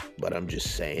something. But I'm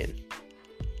just saying,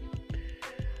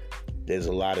 there's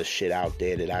a lot of shit out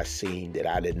there that I seen that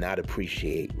I did not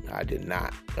appreciate. I did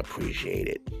not appreciate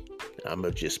it. I'm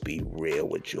going to just be real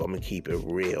with you. I'm going to keep it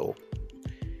real.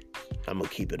 I'm going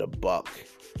to keep it a buck.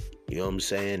 You know what I'm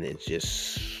saying? It's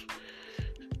just,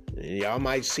 y'all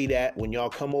might see that when y'all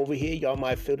come over here. Y'all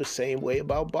might feel the same way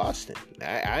about Boston.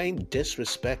 I ain't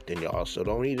disrespecting y'all, so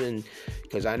don't even,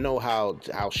 because I know how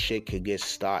shit could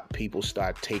people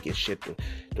start taking shit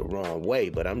the wrong way,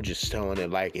 but I'm just telling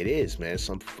it like it is, man.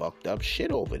 Some fucked up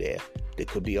shit over there that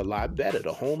could be a lot better.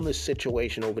 The homeless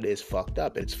situation over there is fucked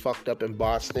up. It's fucked up in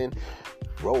Boston,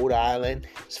 Rhode Island.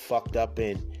 It's fucked up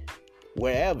in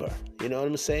wherever. You know what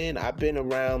I'm saying? I've been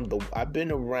around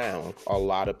a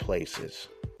lot of places.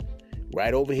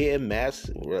 Right over here in Mass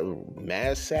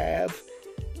Ave,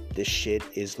 this shit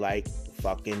is like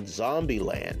fucking zombie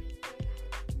land.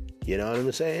 You know what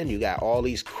I'm saying? You got all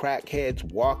these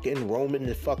crackheads roaming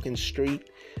the fucking street,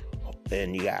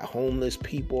 and you got homeless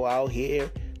people out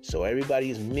here. So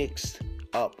everybody's mixed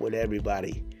up with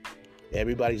everybody.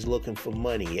 Everybody's looking for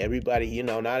money. Everybody,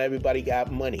 not everybody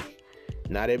got money.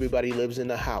 Not everybody lives in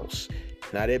a house.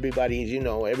 Not everybody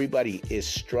is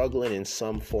struggling in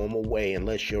some form of way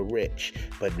unless you're rich.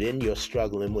 But then you're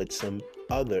struggling with some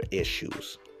other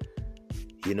issues.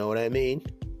 You know what I mean?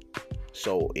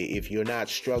 So if you're not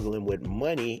struggling with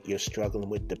money, you're struggling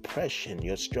with depression.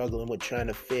 You're struggling with trying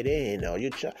to fit in, or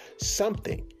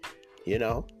something,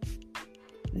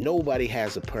 Nobody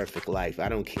has a perfect life. I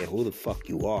don't care who the fuck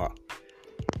you are.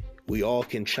 We all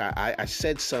can try. I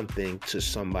said something to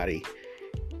somebody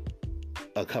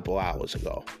a couple hours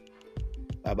ago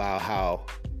about how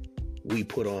we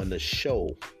put on the show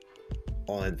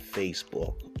on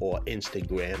Facebook or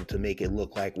Instagram to make it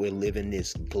look like we're living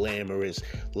this glamorous,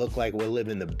 look like we're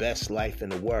living the best life in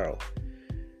the world,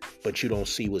 but you don't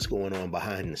see what's going on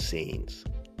behind the scenes.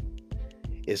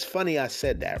 It's funny I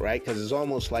said that, right? Because it's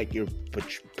almost like you're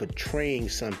portraying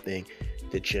something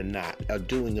that you're not, or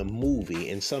doing a movie,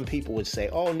 and some people would say,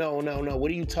 oh, no, what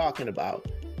are you talking about?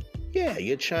 Yeah,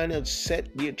 you're trying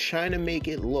to make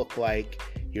it look like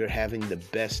you're having the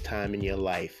best time in your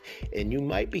life. And you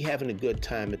might be having a good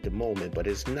time at the moment, but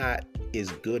it's not as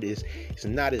good as, it's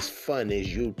not as fun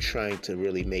as you trying to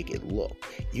really make it look.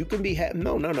 You can be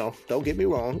no, don't get me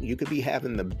wrong. You could be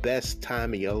having the best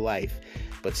time of your life,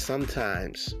 but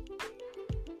sometimes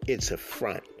it's a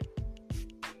front.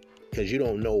 Because you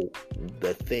don't know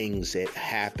the things that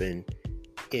happen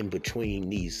in between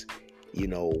these,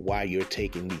 while you're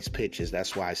taking these pictures.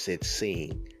 That's why I said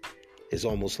scene. It's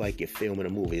almost like you're filming a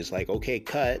movie. It's like, okay,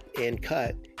 cut and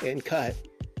cut and cut.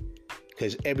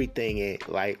 Because everything ain't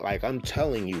like I'm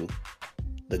telling you,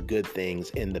 the good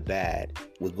things and the bad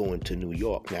with going to New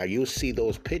York. Now you'll see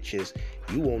those pictures.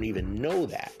 You won't even know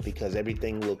that because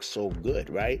everything looks so good,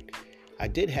 right? I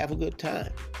did have a good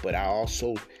time, but I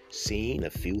also seen a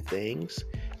few things.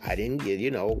 I didn't get,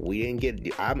 we didn't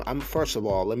get, I'm first of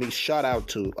all, let me shout out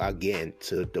to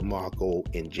DeMarco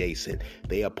and Jason.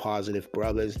 They are positive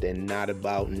brothers. They're not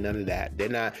about none of that.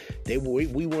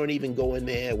 We weren't even going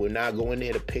there. We're not going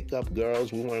there to pick up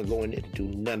girls. We weren't going there to do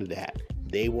none of that.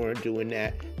 They weren't doing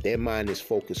that. Their mind is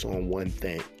focused on one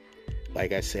thing.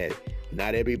 Like I said,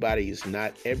 not every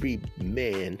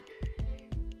man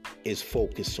is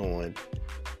focused on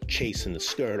chasing the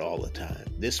skirt all the time.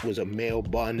 This was a male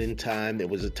bonding time. There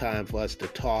was a time for us to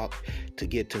talk, to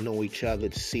get to know each other,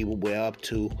 to see what we're up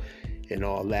to and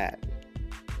all that.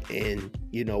 And,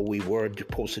 we were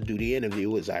supposed to do the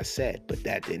interview, as I said, but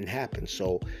that didn't happen.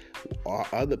 So our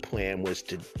other plan was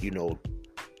to,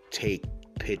 take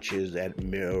pictures at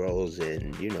murals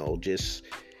and, just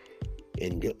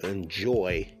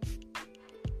enjoy,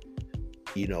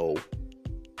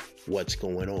 what's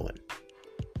going on.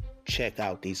 Check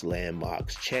out these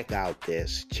landmarks, check out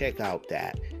this, check out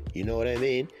that. You know what I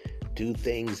mean? Do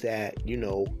things that,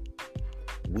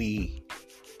 we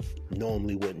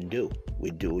normally wouldn't do.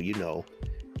 We do,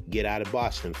 get out of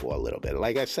Boston for a little bit.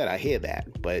 Like I said, I hear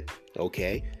that, but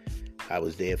okay. I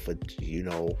was there for,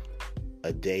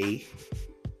 a day,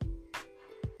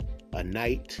 a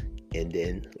night, and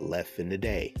then left in the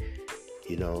day,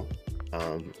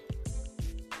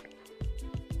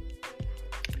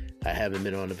 I haven't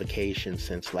been on a vacation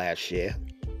since last year.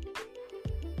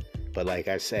 But like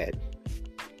I said,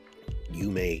 you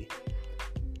may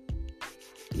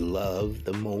love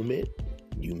the moment,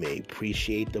 you may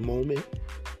appreciate the moment,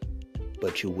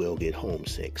 but you will get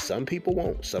homesick. Some people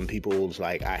won't. Some people's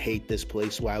like, I hate this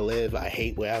place where I live, I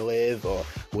hate where I live, or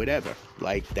whatever.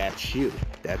 Like, that's you.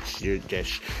 That's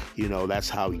that's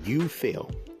how you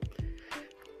feel.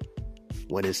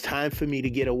 When it's time for me to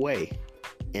get away,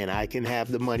 and I can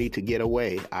have the money to get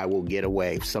away, I will get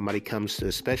away. If somebody comes to,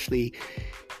 especially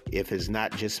if it's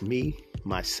not just me,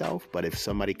 myself, but if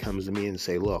somebody comes to me and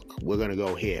say, look, we're going to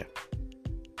go here,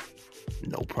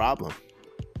 no problem.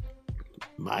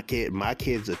 My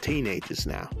kids are teenagers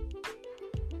now.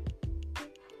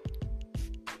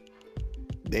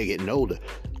 They're getting older.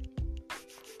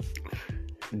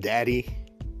 Daddy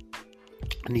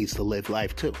needs to live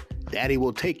life too. Daddy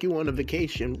will take you on a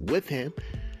vacation with him,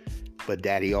 but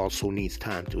Daddy also needs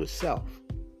time to himself.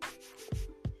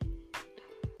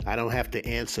 I don't have to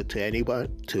answer to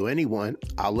anyone.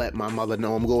 I'll let my mother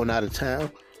know I'm going out of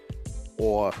town,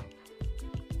 or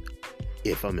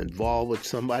if I'm involved with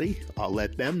somebody, I'll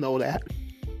let them know that.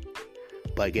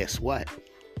 But guess what?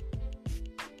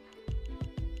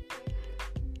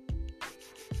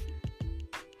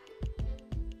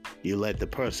 You let the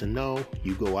person know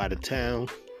you go out of town,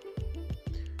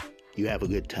 you have a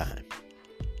good time.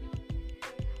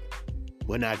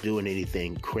 We're not doing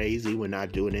anything crazy. We're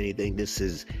not doing anything. This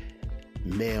is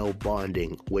male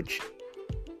bonding, which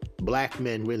black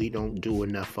men really don't do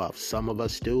enough of. Some of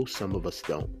us do, some of us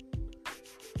don't.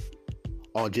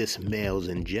 Or just males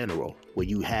in general, where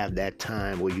you have that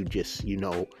time where you just,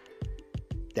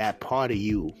 that part of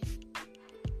you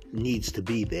needs to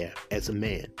be there as a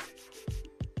man.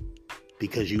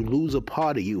 Because you lose a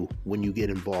part of you when you get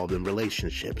involved in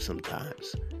relationships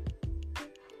sometimes.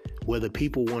 Whether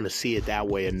people want to see it that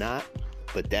way or not,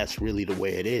 but that's really the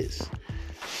way it is.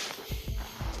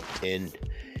 And,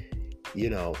 you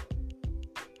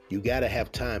got to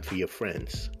have time for your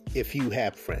friends. If you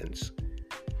have friends,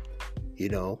 you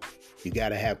got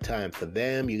to have time for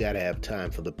them. You got to have time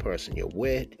for the person you're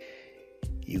with.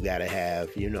 You got to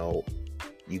have, you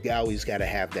always got to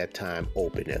have that time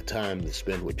open, the time to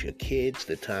spend with your kids,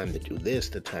 the time to do this,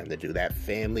 the time to do that,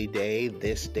 family day,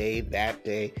 this day, that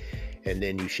day. And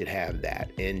then you should have that.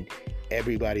 And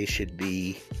everybody should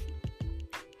be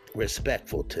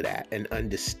respectful to that and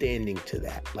understanding to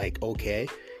that. Like, okay,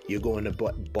 you're going to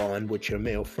bond with your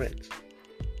male friends.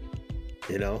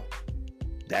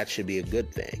 That should be a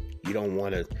good thing. You don't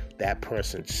want that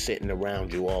person sitting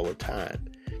around you all the time.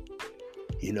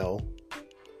 You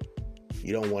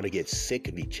don't want to get sick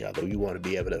of each other. You want to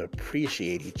be able to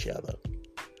appreciate each other.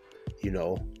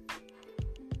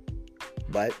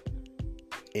 But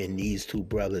in these two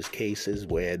brothers' cases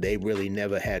where they really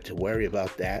never had to worry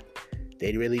about that,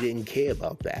 they really didn't care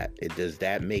about that. Does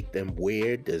that make them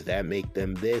weird? Does that make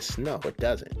them this? No, it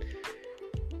doesn't.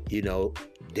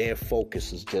 Their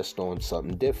focus is just on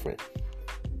something different.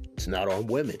 It's not on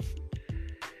women.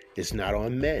 It's not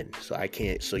on men.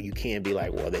 So you can't be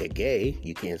like, well, they're gay.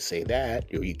 You can't say that.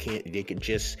 Or they could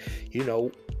just,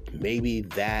 maybe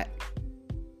that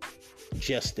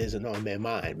just isn't on their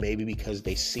mind. Maybe because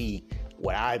they see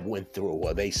what I went through,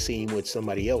 or they seen what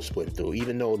somebody else went through,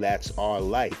 even though that's our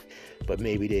life. But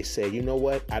maybe they say, you know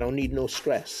what? I don't need no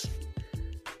stress.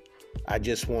 I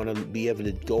just want to be able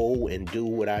to go and do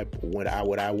what I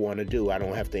want to do. I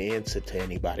don't have to answer to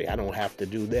anybody. I don't have to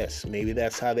do this. Maybe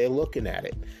that's how they're looking at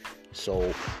it.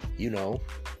 So,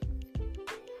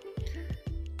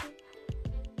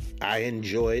 I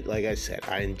enjoyed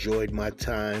my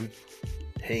time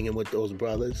hanging with those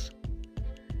brothers.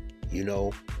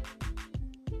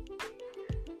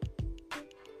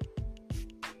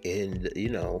 And,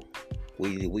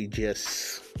 we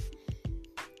just,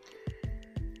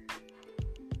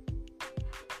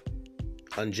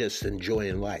 I'm just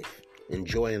enjoying life,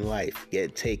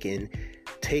 taking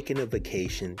a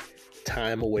vacation,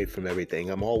 time away from everything.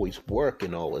 I'm always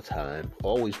working all the time.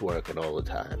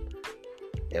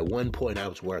 At one point, I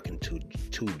was working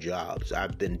two jobs.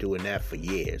 I've been doing that for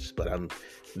years, but I'm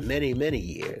many, many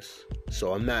years.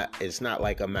 So it's not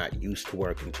like I'm not used to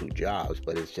working two jobs,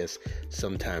 but it's just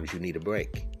sometimes you need a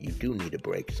break. You do need a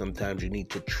break. Sometimes you need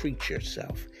to treat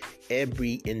yourself.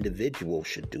 Every individual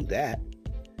should do that.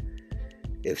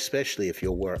 especially if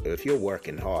you're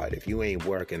working hard. If you ain't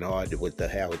working hard, what the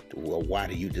hell? Well, why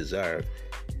do you deserve?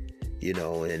 You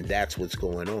know, and that's what's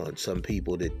going on. Some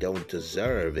people that don't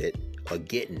deserve it are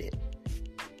getting it.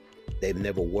 They've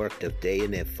never worked a day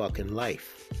in their fucking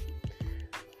life,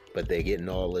 but they're getting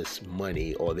all this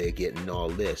money, or they're getting all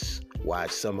this. Why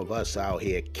some of us out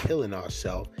here killing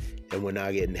ourselves and we're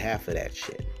not getting half of that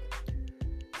shit.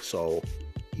 So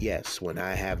yes, when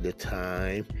I have the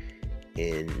time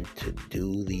and to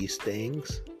do these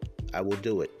things, I will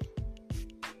do it.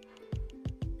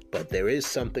 But there is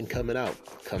something coming up,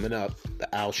 the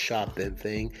Al Sharpton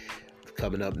thing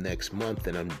coming up next month,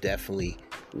 and I'm definitely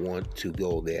want to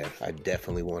go there. I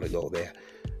definitely want to go there.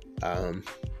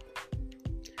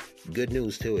 Good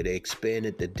news too, they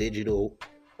expanded the digital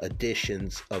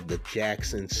editions of the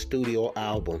Jackson studio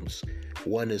albums.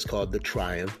 One is called The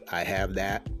Triumph. I have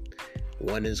that.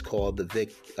 One is called the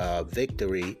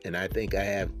Victory, and I think I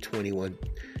have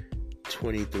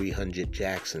 2300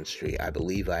 Jackson Street. I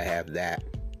believe I have that.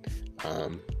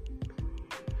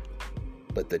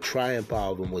 But the Triumph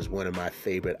album was one of my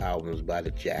favorite albums by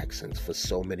the Jacksons for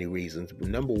so many reasons.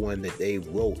 Number one, that they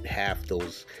wrote half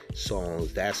those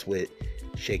songs. That's what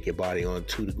Shake Your Body On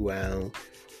To The Ground,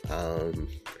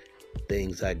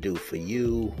 Things I Do For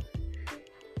You,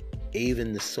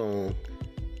 even the song...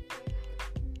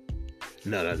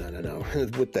 No.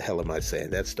 What the hell am I saying?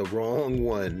 That's the wrong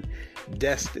one.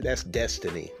 That's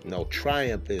Destiny. No,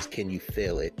 Triumph is Can You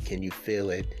Feel It? Can You Feel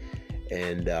It?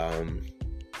 And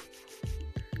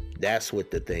that's what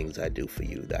the Things I Do For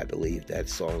You. I believe that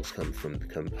songs come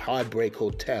Heartbreak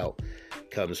Hotel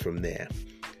comes from there.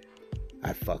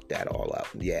 I fucked that all up.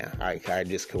 Yeah, I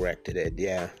just corrected it.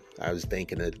 Yeah, I was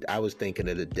thinking of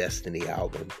the Destiny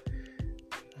album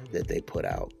that they put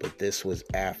out, but this was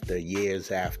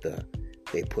years after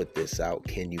they put this out.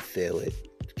 Can You Feel It?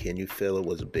 Can You Feel It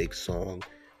was a big song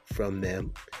from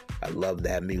them. I love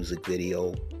that music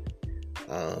video.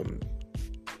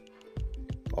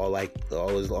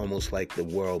 Always almost like the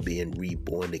world being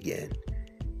reborn again.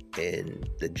 And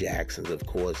the Jacksons, of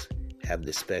course, have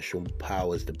the special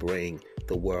powers to bring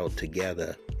the world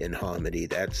together in harmony.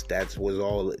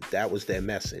 That was their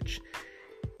message,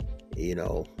 you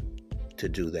know, to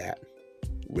do that.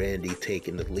 Randy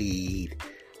taking the lead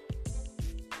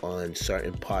on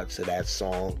certain parts of that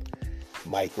song.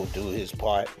 Michael do his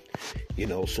part, you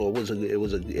know. So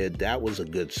that was a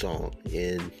good song,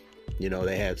 and you know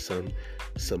they had some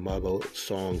other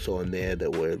songs on there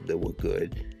that were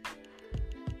good.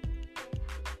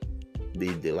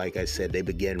 Like I said, they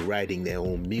began writing their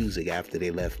own music after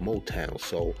they left Motown.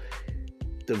 So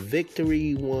the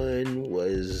Victory one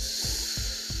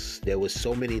there was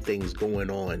so many things going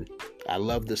on. I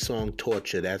love the song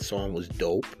Torture. That song was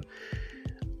dope.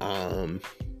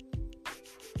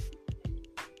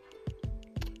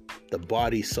 The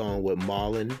Body song with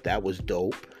Marlon, that was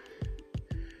dope.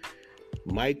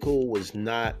 Michael was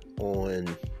not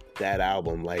on that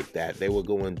album like that. They were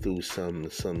going through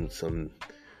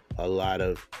a lot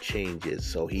of changes,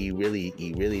 so he really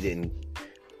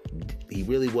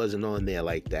wasn't on there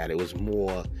like that. It was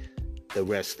more the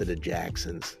rest of the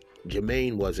Jacksons.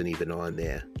 Jermaine wasn't even on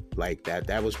there like that.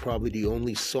 That was probably the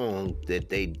only song that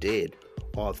they did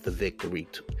off the Victory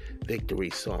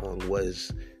song.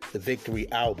 Was the Victory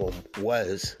album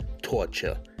was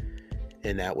Torture,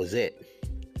 and that was it.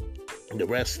 The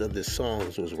rest of the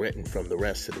songs was written from the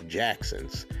rest of the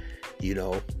Jacksons, you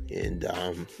know, and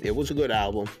it was a good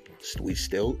album.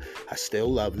 I still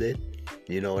loved it,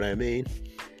 you know what I mean?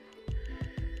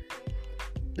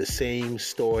 The same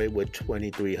story with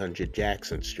 2300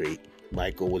 Jackson Street.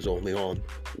 Michael was only on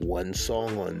one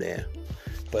song on there,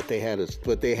 but they had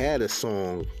a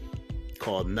song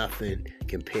called Nothing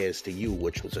Compares to You,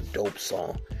 which was a dope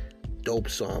song.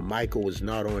 Michael was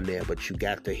not on there, but you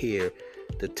got to hear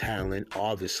the talent,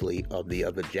 obviously, of the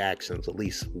other Jacksons. At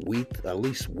least we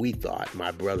thought,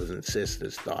 my brothers and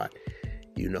sisters thought,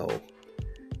 you know.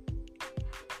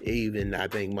 Even I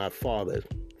think my father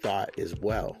thought as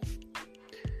well,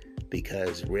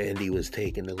 because Randy was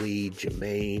taking the lead,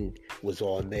 Jermaine was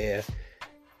on there,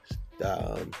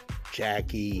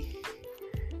 Jackie,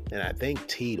 and I think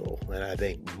Tito, and I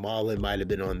think Marlon might have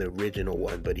been on the original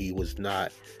one, but he was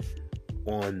not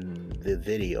on the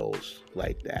videos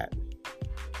like that.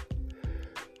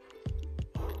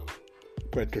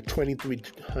 But the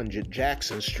 2300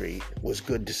 Jackson Street was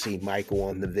good to see Michael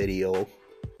on the video.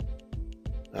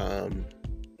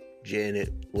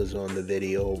 Janet was on the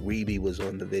video, Rebe was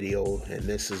on the video, and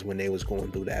this is when they was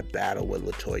going through that battle with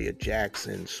LaToya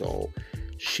Jackson, so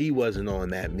she wasn't on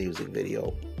that music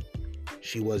video.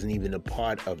 She wasn't even a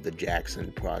part of the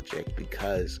Jackson project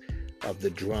because of the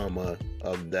drama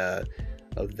of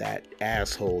that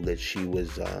asshole that she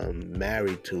was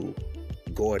married to,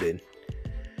 Gordon.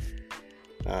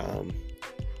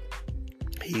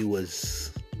 He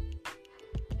was,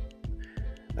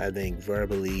 I think,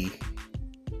 verbally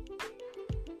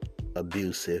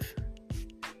abusive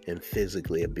and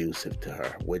physically abusive to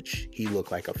her, which he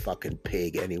looked like a fucking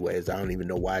pig anyways. I don't even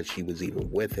know why she was even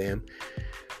with him.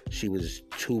 She was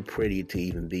too pretty to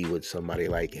even be with somebody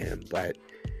like him, but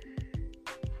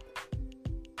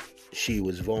she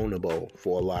was vulnerable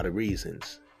for a lot of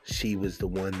reasons. She was the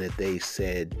one that they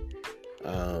said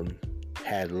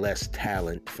had less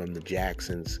talent from the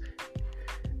Jacksons,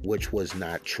 which was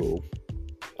not true.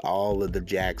 All of the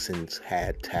Jacksons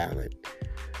had talent.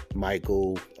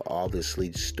 Michael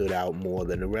obviously stood out more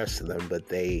than the rest of them, but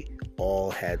they all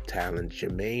had talent.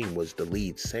 Jermaine was the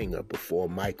lead singer before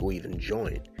Michael even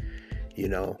joined,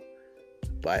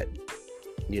 but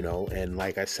and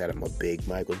like I said, I'm a big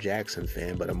Michael Jackson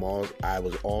fan, but I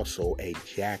was also a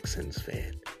Jacksons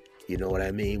fan. You know what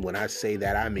I mean? When I say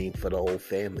that, I mean for the whole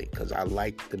family, because I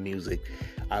like the music.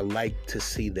 I like to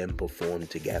see them perform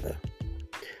together.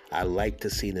 I like to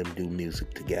see them do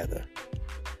music together.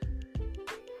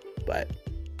 But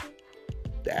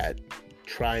that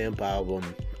Triumph album,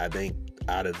 I think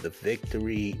out of the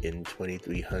Victory in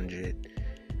 2300,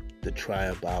 the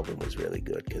Triumph album was really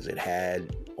good because it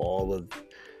had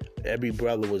every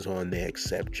brother was on there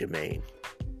except Jermaine.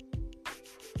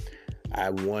 I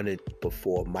wanted,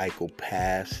 before Michael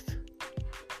passed,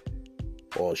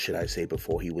 or should I say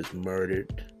before he was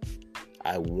murdered,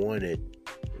 I wanted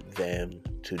them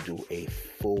to do a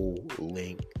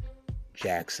full-length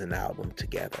Jackson album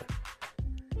together.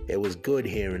 It was good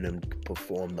hearing them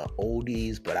perform the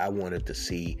oldies, but I wanted to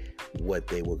see what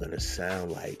they were going to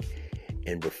sound like.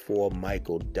 And before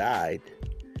Michael died,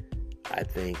 I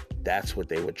think that's what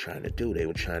they were trying to do. They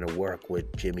were trying to work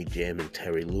with Jimmy Jam and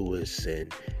Terry Lewis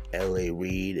and L.A.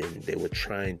 Reid, and they were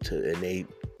trying to, and they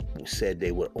said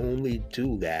they would only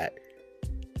do that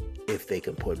if they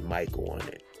could put Michael on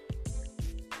it,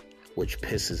 which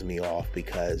pisses me off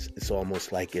because it's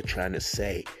almost like you're trying to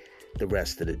say the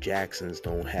rest of the Jacksons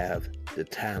don't have the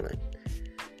talent.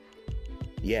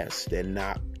 Yes, they're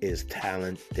not as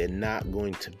talented. They're not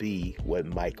going to be what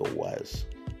Michael was.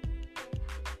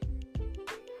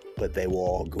 But they were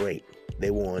all great.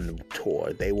 They were on the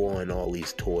tour. They were on all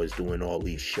these tours, doing all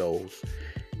these shows.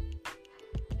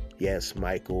 Yes,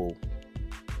 Michael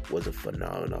was a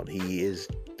phenomenon. He is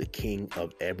the king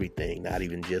of everything, not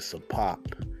even just of pop.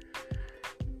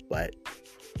 But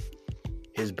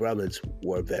his brothers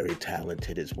were very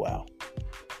talented as well.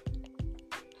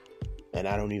 And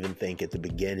I don't even think at the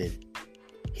beginning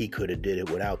he could have did it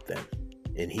without them.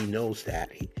 And he knows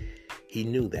that. He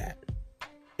knew that.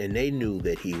 And they knew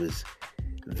that he was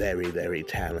very, very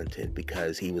talented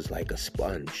because he was like a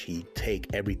sponge. He'd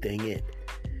take everything in.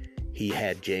 He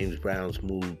had James Brown's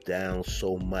move down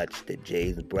so much that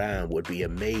James Brown would be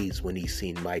amazed when he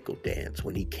seen Michael dance.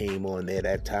 When he came on there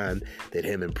that time that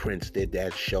him and Prince did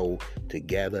that show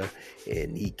together,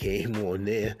 and he came on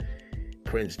there,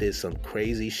 Prince did some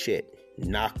crazy shit.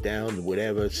 Knocked down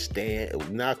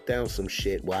some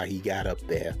shit while he got up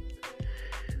there.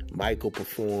 Michael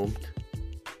performed,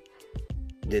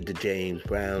 did the James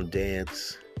Brown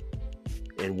dance,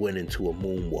 and went into a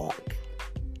moonwalk.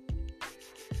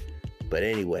 But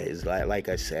anyways, like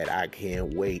I said, I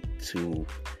can't wait to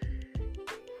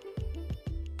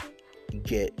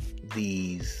get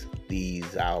these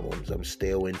albums. I'm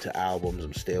still into albums.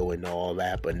 I'm still into all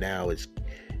that. But now it's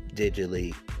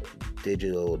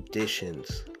digital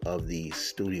editions of these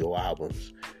studio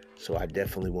albums. So I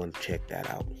definitely want to check that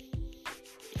out.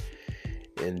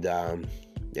 And I'm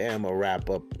gonna wrap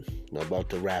up. I'm about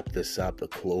to wrap this up, to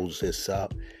close this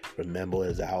up. Remember,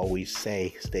 as I always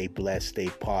say, stay blessed, stay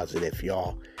positive,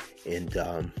 y'all. And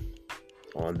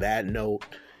on that note,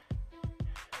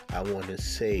 I want to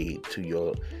say to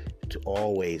your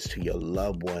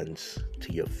loved ones,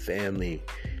 to your family,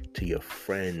 to your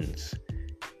friends,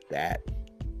 that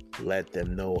let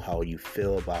them know how you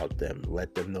feel about them.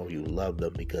 Let them know you love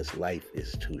them, because life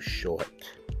is too short.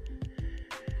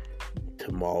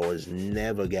 Tomorrow is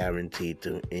never guaranteed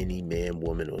to any man,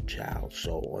 woman, or child.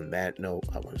 So on that note,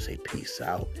 I want to say peace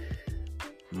out.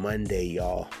 Monday,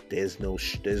 y'all, there's no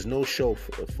show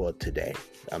for today.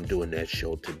 I'm doing that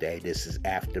show today. This is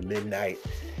after midnight,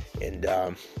 and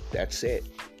that's it.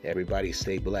 Everybody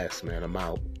stay blessed, man. I'm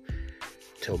out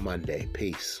till Monday.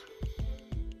 Peace.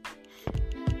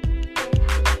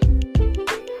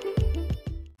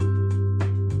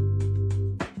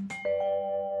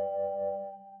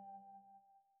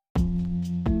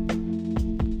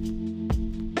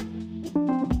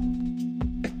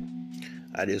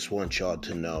 I just want y'all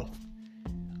to know,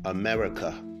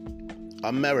 America,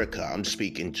 I'm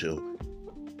speaking to.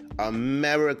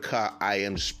 America, I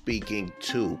am speaking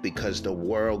to, because the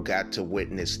world got to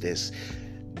witness this.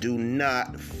 Do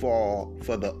not fall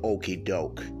for the okie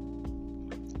doke.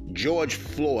 George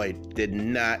Floyd did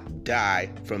not die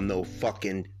from no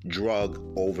fucking drug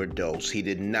overdose. He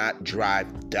did not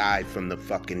die from the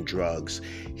fucking drugs.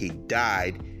 He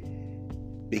died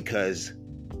because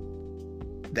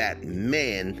that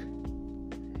man,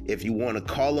 if you want to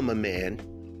call him a man,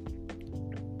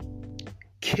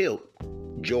 killed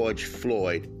George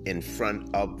Floyd in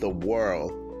front of the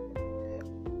world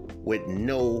with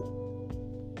no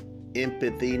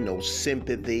empathy, no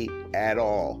sympathy at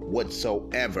all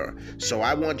whatsoever. So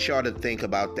I want y'all to think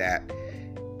about that.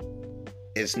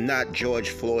 It's not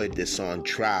George Floyd that's on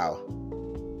trial.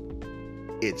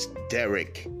 It's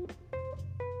Derek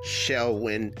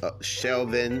Chauvin,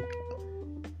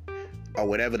 or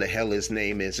whatever the hell his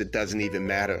name is. It doesn't even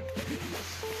matter.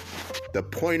 The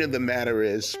point of the matter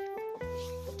is,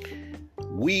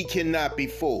 we cannot be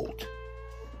fooled.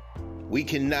 We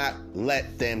cannot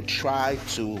let them try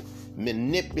to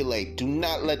manipulate. Do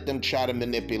not let them try to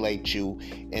manipulate you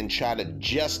and try to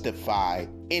justify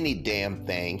any damn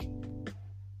thing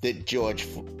that George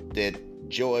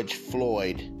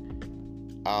Floyd.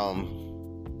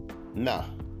 No,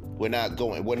 we're not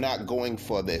going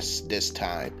for this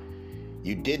time.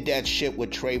 You did that shit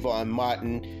with Trayvon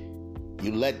Martin.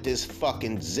 You let this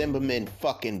fucking Zimmerman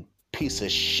fucking piece of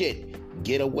shit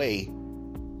get away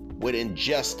with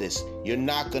injustice. You're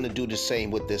not gonna do the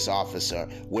same with this officer.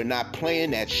 We're not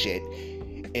playing that shit.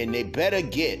 And they better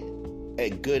get a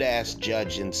good ass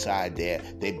judge inside there.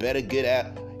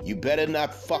 You better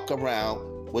not fuck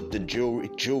around with the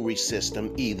jury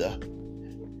system either.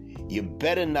 You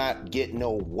better not get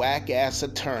no whack ass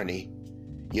attorney.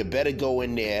 You better go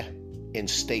in there and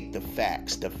state the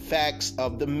facts. The facts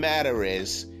of the matter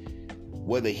is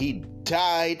whether he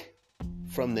died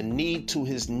from the knee to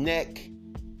his neck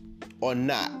or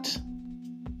not.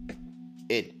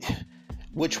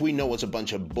 Which we know is a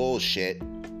bunch of bullshit.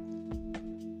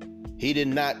 He did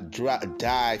not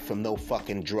die from no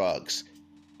fucking drugs.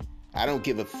 I don't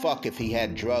give a fuck if he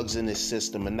had drugs in his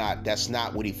system or not. That's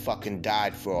not what he fucking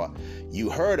died for. You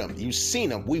heard him. You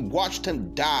seen him. We watched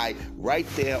him die right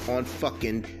there on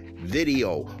fucking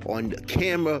video, on the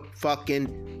camera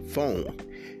fucking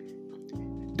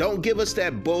phone. Don't give us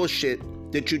that bullshit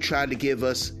that you tried to give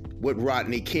us with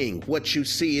Rodney King. What you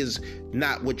see is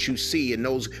not what you see, and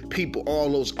those people,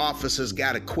 all those officers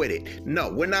got acquitted. No,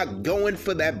 we're not going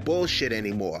for that bullshit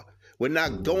anymore. We're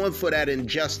not going for that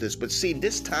injustice. But see,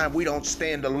 this time we don't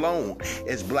stand alone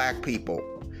as black people.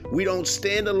 We don't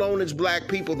stand alone as black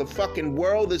people. The fucking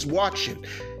world is watching.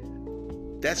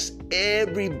 That's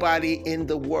everybody in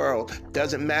the world.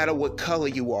 Doesn't matter what color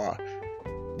you are.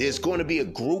 There's going to be a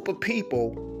group of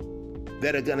people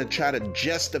that are going to try to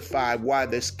justify why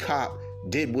this cop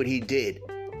did what he did.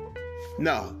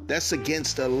 No, that's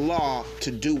against the law to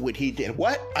do what he did.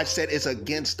 What? I said it's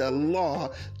against the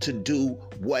law to do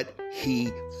what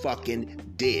he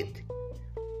fucking did.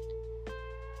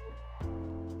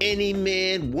 Any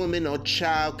man, woman, or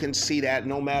child can see that,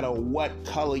 no matter what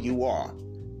color you are.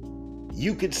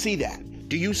 You can see that.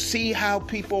 Do you see how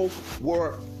people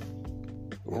were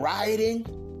rioting?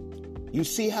 You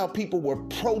see how people were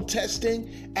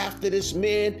protesting after this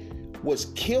man was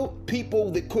killed?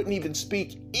 People that couldn't even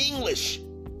speak English,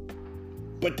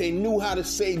 but they knew how to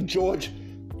say George.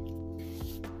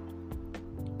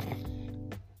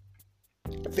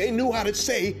 They knew how to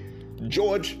say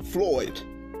George Floyd.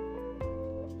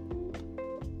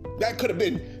 That could have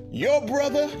been your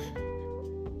brother,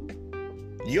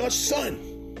 your son,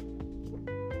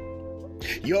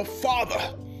 your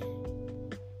father,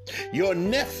 your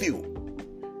nephew.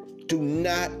 Do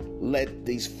not let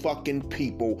these fucking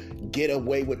people get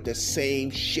away with the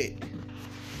same shit.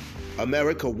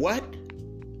 America, what?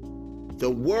 The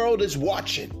world is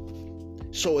watching.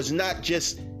 So it's not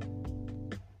just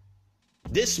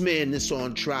this man that's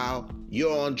on trial.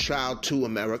 You're on trial too,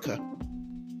 America.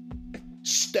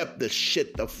 Step the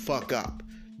shit the fuck up.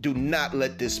 Do not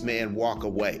let this man walk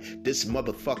away. This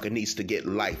motherfucker needs to get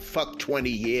life. Fuck 20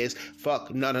 years.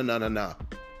 Fuck no.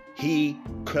 He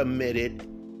committed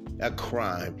a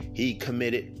crime. He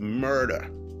committed murder.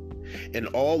 And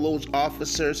all those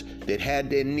officers that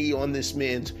had their knee on this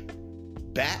man's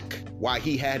back while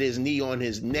he had his knee on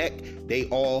his neck, they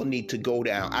all need to go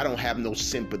down. I don't have no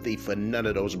sympathy for none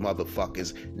of those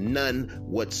motherfuckers. None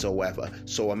whatsoever.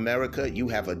 So America, you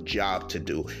have a job to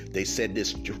do. They said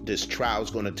this trial's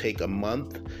going to take a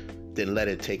month. Then let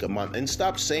it take a month. And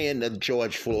stop saying the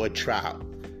George Floyd trial.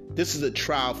 This is a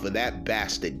trial for that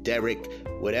bastard, Derek,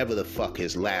 whatever the fuck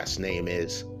his last name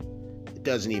is. It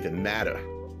doesn't even matter.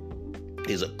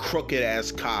 He's a crooked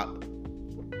ass cop.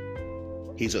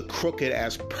 He's a crooked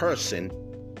ass person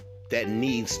that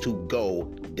needs to go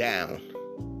down.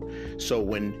 So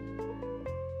when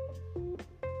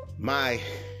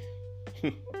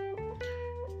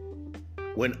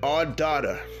when our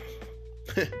daughter,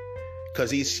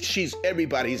 because she's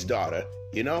everybody's daughter,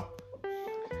 you know?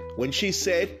 When she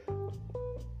said,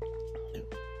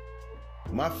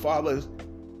 my father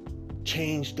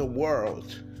changed the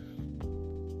world.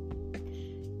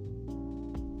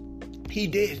 He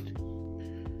did.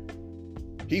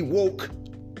 He woke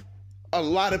a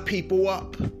lot of people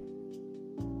up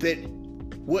that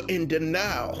were in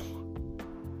denial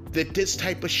that this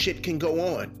type of shit can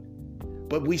go on.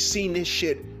 But we seen this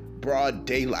shit broad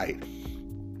daylight.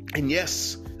 And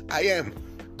yes, I am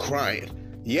crying.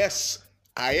 Yes,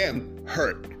 I am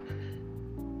hurt.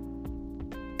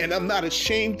 And I'm not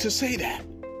ashamed to say that,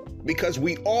 because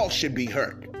we all should be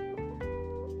hurt.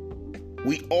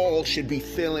 We all should be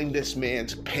feeling this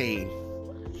man's pain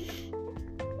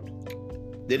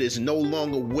that is no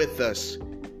longer with us,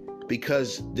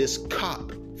 because this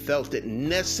cop felt it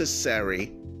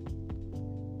necessary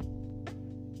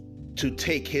to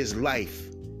take his life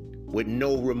with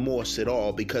no remorse at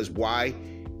all. Because why?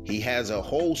 He has a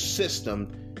whole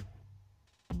system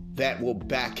that will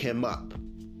back him up.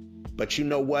 But you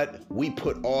know what? We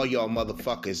put all y'all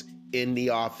motherfuckers in the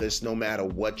office no matter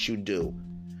what you do.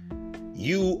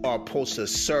 You are supposed to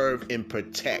serve and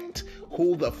protect.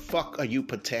 Who the fuck are you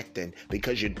protecting?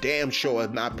 Because you're damn sure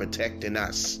not protecting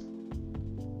us.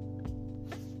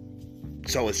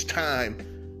 So it's time,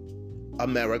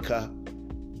 America.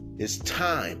 It's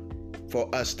time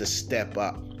for us to step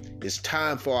up. It's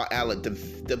time for our ally.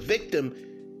 The victim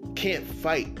can't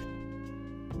fight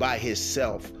by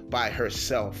himself, by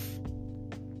herself.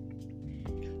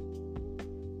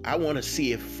 I want to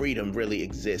see if freedom really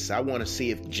exists. I want to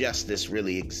see if justice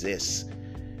really exists.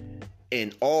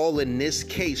 And all in this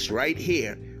case right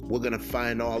here, we're going to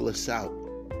find all this out.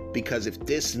 Because if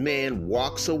this man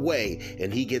walks away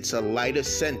and he gets a lighter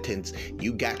sentence,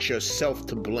 you got yourself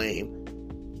to blame.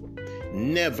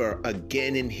 Never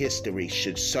again in history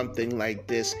should something like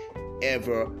this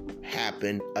ever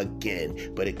happen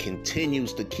again. But it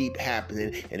continues to keep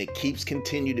happening, and it keeps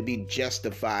continue to be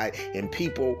justified. And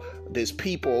there's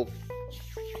people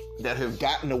that have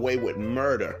gotten away with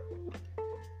murder.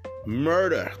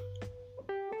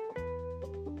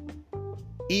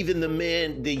 Even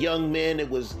the young man that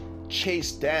was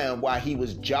chased down while he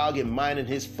was jogging, minding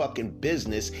his fucking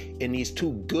business, and these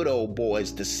two good old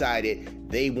boys decided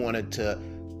they wanted to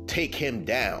take him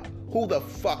down. Who the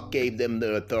fuck gave them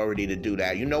the authority to do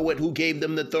that? You know what? Who gave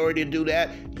them the authority to do that?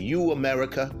 You,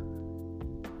 America.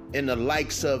 And the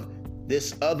likes of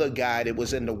this other guy that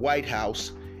was in the White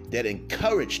House that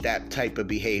encouraged that type of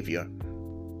behavior.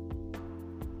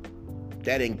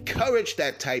 That's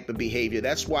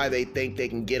why they think they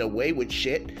can get away with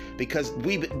shit, because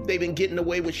they've been getting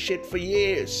away with shit for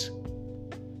years.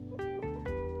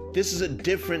 This is a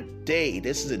different day.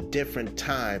 This is a different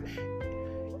time.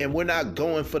 And we're not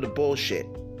going for the bullshit.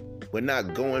 We're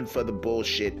not going for the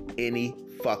bullshit any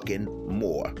fucking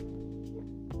more.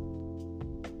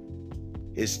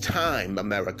 It's time,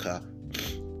 America.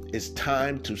 It's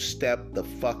time to step the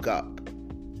fuck up.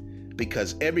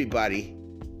 Because everybody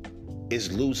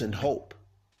is losing hope.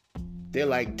 They're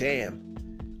like, damn,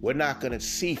 we're not going to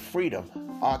see freedom.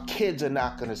 Our kids are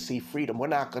not going to see freedom. We're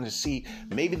not going to see,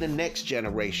 maybe the next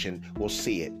generation will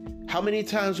see it. How many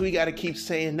times we got to keep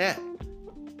saying that?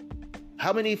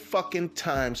 How many fucking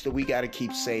times do we got to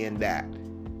keep saying that?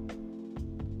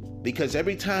 Because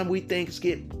every time we think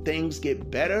things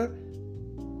get better,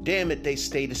 damn it, they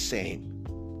stay the same.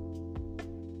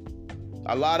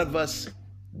 A lot of us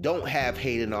don't have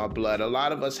hate in our blood. A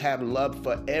lot of us have love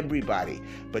for everybody.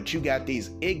 But you got these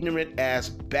ignorant ass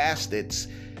bastards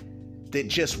that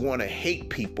just want to hate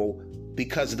people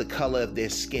because of the color of their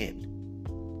skin,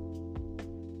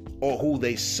 or who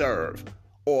they serve,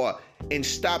 and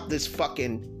stop this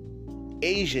fucking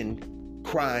Asian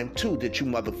crime too that you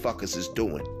motherfuckers is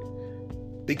doing.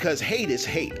 Because hate is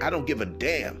hate. I don't give a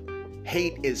damn.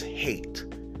 Hate is hate.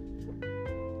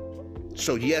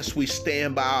 So yes, we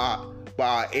stand by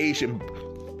our Asian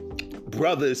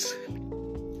brothers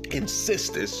and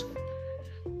sisters,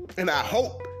 and I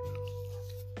hope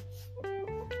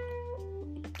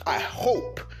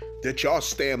that y'all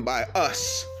stand by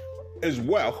us as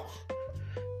well.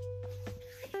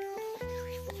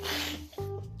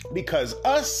 Because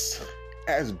us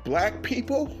as black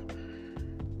people,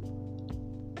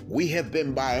 we have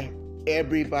been by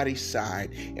everybody's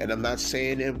side. And I'm not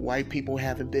saying that white people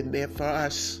haven't been there for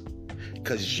us,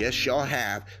 because yes, y'all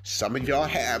have. Some of y'all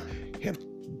have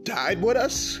died with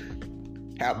us,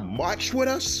 have marched with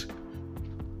us.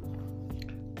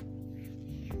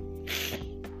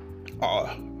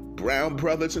 Our brown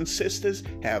brothers and sisters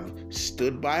have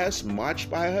stood by us,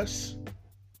 marched by us.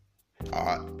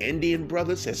 Our Indian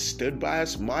brothers have stood by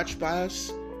us, marched by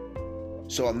us.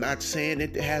 So I'm not saying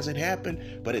it hasn't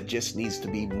happened, but it just needs to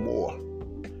be more.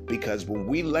 Because when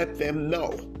we let them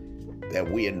know that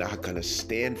we are not going to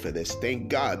stand for this, thank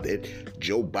God that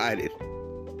Joe Biden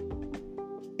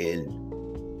and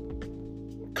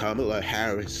Kamala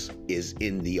Harris is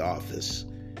in the office.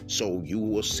 So you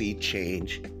will see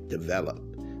change develop.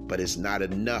 But it's not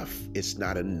enough. It's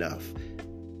not enough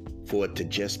for it to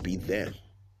just be them.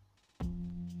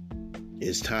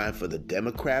 It's time for the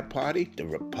Democrat Party, the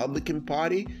Republican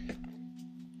Party,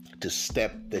 to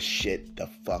step the shit the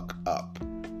fuck up.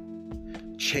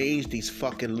 Change these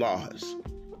fucking laws.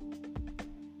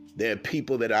 There are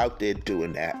people that are out there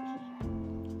doing that.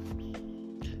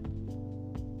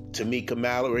 Tamika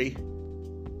Mallory,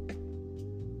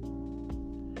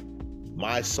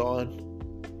 my son,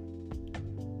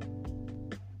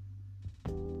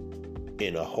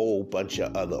 and a whole bunch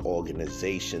of other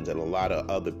organizations and a lot of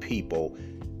other people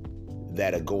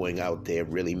that are going out there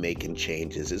really making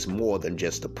changes. It's more than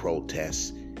just a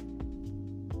protest.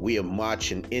 We are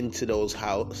marching into those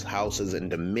houses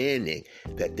and demanding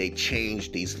that they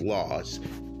change these laws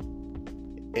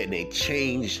and they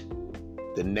change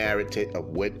the narrative of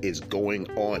what is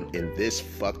going on in this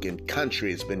fucking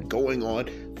country. It's been going on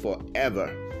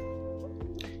forever.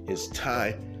 It's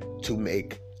time to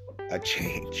make a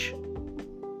change.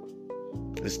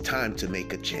 It's time to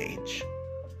make a change.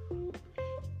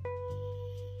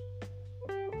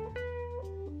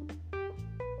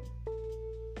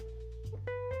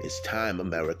 It's time,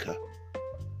 America.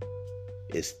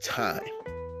 It's time.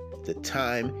 The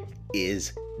time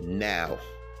is now.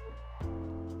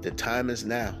 The time is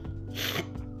now.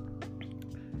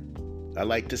 I'd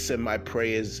like to send my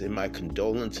prayers and my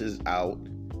condolences out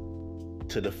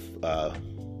to the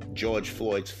George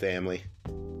Floyd's family.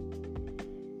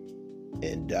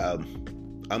 And I'm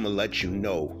going to let you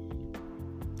know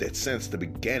that since the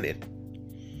beginning,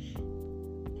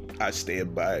 I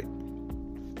stand by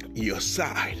your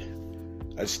side.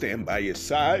 I stand by your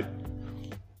side.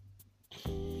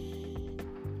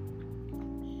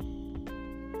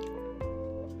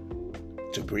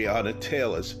 To Breonna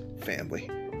Taylor's family,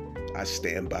 I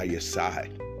stand by your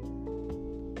side.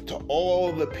 To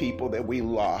all the people that we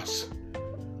lost,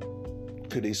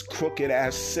 to this crooked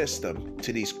ass system,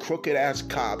 to these crooked ass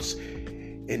cops,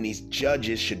 and these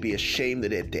judges should be ashamed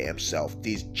of their damn self.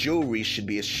 These juries should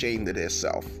be ashamed of their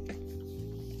self.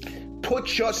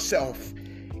 Put yourself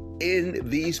in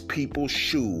these people's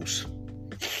shoes.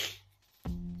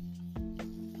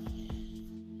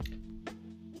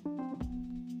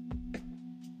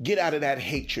 Get out of that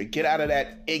hatred. Get out of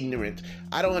that ignorance.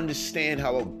 I don't understand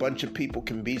how a bunch of people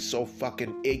can be so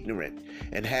fucking ignorant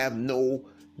and have no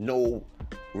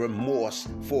remorse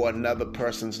for another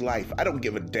person's life. I don't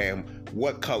give a damn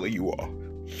what color you are.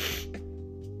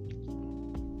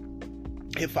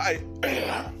 If I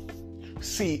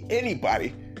see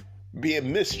anybody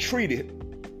being mistreated,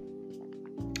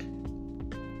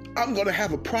 I'm gonna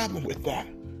have a problem with that.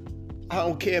 I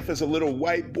don't care if it's a little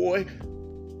white boy,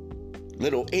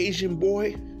 little Asian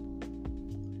boy,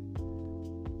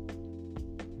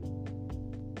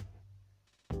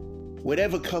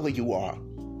 whatever color you are,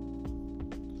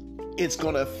 it's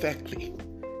gonna affect me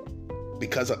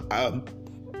because I'm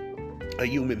a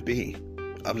human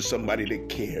being. I'm somebody that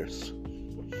cares.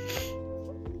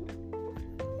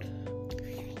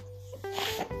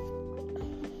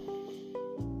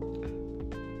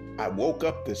 I woke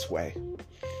up this way.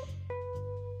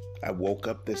 I woke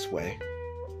up this way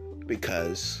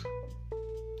because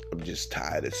I'm just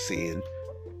tired of seeing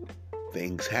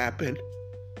things happen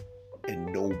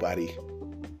and nobody,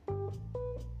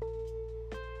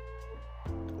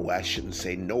 well, I shouldn't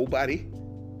say nobody,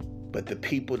 but the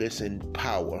people that's in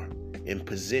power, in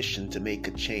position to make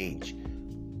a change,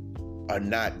 are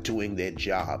not doing their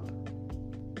job.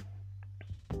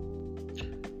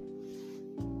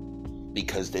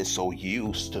 Because they're so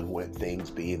used to what things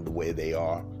being the way they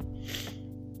are.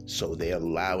 So they're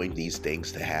allowing these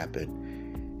things to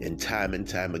happen. And time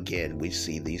again, we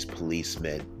see these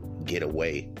policemen get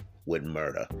away with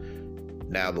murder.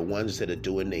 Now, the ones that are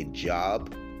doing their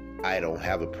job, I don't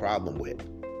have a problem with.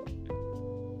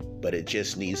 But it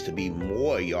just needs to be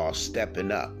more y'all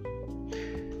stepping up.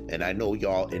 And I know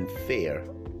y'all in fear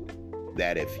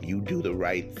that if you do the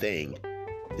right thing,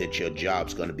 that your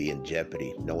job's going to be in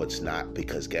jeopardy. No, it's not,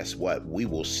 because guess what? We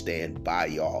will stand by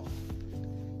y'all.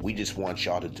 We just want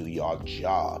y'all to do your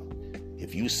job.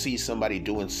 If you see somebody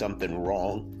doing something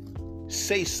wrong,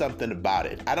 say something about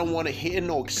it. I don't want to hear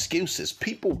no excuses.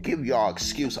 People give y'all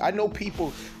excuses. I know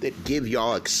people that give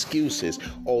y'all excuses.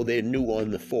 Oh, they're new on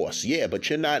the force. Yeah, but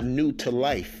you're not new to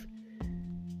life.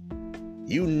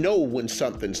 You know when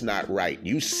something's not right.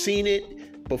 You've seen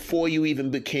it before you even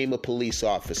became a police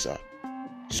officer.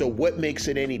 So what makes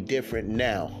it any different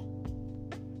now?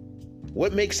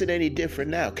 What makes it any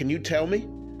different now? Can you tell me?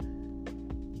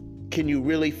 Can you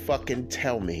really fucking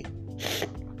tell me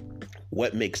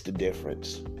what makes the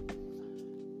difference?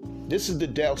 This is the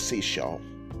Del C Show.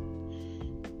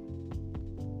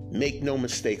 Make no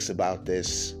mistakes about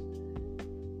this.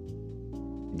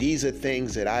 These are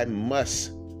things that I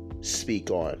must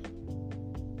speak on.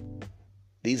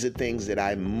 These are things that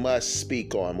I must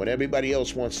speak on. When everybody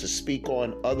else wants to speak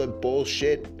on other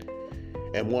bullshit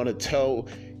and want to tell,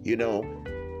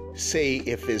 say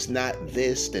if it's not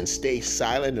this, then stay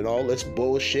silent and all this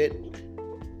bullshit.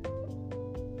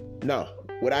 No,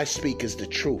 what I speak is the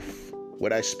truth.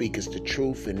 What I speak is the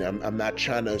truth, and I'm not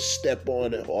trying to step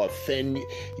on or offend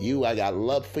you. I got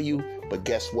love for you, but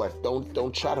guess what?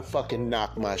 Don't try to fucking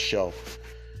knock my show.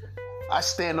 I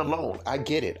stand alone. I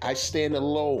get it. I stand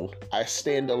alone. I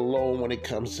stand alone when it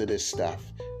comes to this stuff.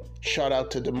 Shout out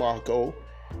to DeMarco,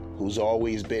 who's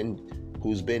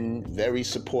been very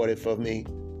supportive of me.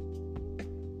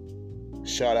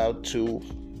 Shout out to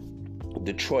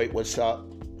Detroit, what's up,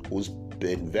 who's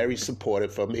been very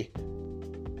supportive of me.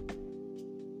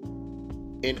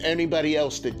 And anybody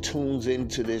else that tunes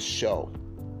into this show,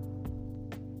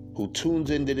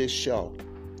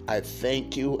 I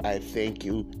thank you, I thank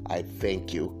you, I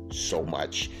thank you so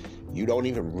much. You don't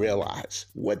even realize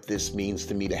what this means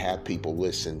to me to have people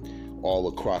listen all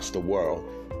across the world.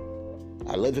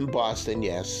 I live in Boston,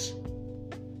 yes,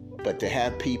 but to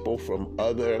have people from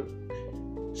other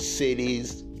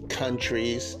cities,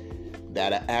 countries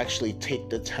that actually take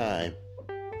the time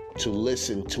to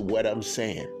listen to what I'm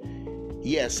saying.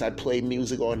 Yes, I play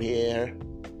music on here.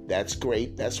 That's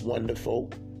great. That's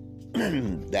wonderful.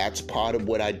 That's part of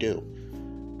what I do.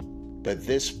 But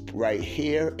this right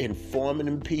here,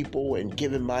 informing people and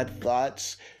giving my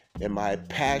thoughts and my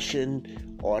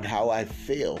passion on how I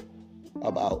feel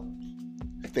about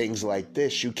things like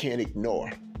this, you can't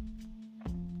ignore.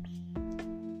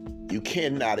 You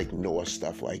cannot ignore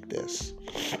stuff like this.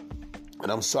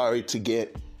 And I'm sorry to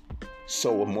get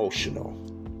so emotional.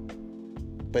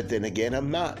 But then again,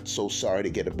 I'm not so sorry to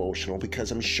get emotional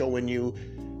because I'm showing you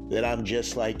that I'm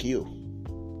just like you.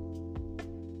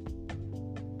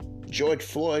 George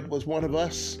Floyd was one of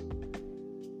us.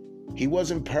 He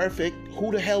wasn't perfect.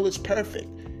 Who the hell is perfect?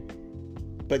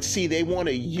 But see, they want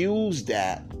to use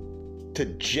that to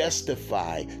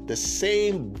justify the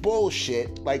same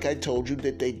bullshit, like I told you,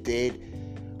 that they did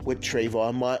with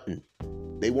Trayvon Martin.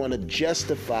 They want to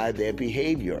justify their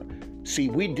behavior. See,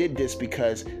 we did this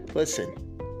because, listen,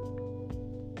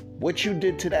 what you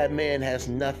did to that man has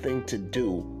nothing to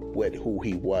do with who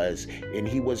he was, and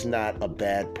he was not a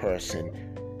bad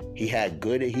person. He had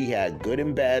good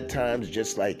and bad times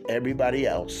just like everybody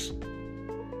else.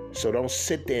 So don't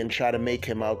sit there and try to make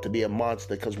him out to be a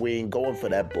monster, because we ain't going for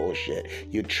that bullshit.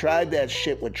 You tried that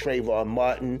shit with Trayvon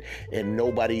Martin, and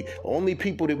only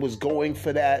people that was going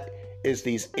for that is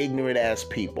these ignorant ass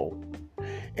people.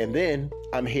 And then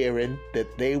I'm hearing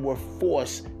that they were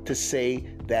forced to say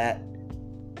that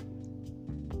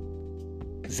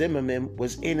Zimmerman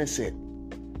was innocent,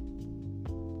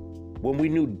 when we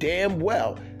knew damn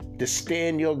well the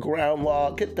stand your ground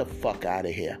law. Get the fuck out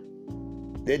of here.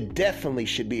 There definitely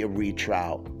should be a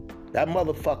retrial. That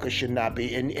motherfucker should not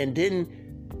be. And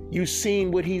then you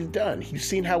seen what he's done. You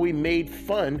seen how he made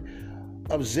fun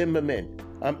of Zimmerman.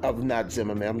 Of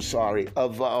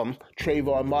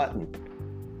Trayvon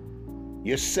Martin.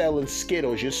 You're selling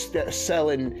Skittles. You're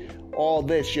selling all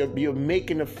this. You're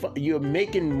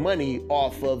making money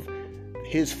off of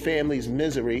his family's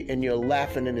misery, and you're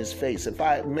laughing in his face.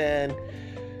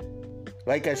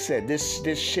 Like I said,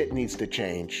 this shit needs to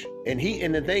change. And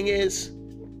the thing is,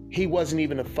 he wasn't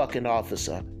even a fucking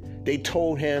officer. They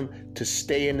told him to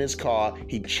stay in his car.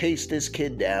 He chased this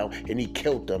kid down and he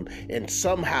killed him. And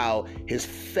somehow his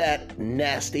fat,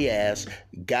 nasty ass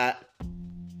got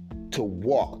to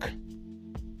walk.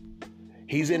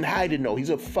 He's in hiding though.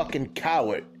 He's a fucking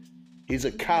coward. He's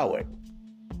a coward.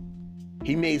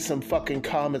 He made some fucking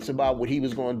comments about what he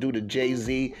was going to do to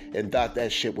Jay-Z and thought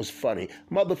that shit was funny.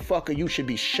 Motherfucker, you should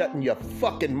be shutting your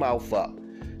fucking mouth up.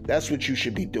 That's what you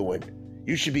should be doing.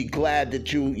 You should be glad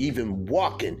that you even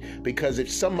walking, because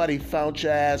if somebody found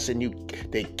your ass and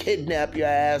they kidnapped your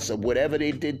ass or whatever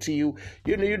they did to you,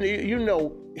 you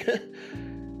know,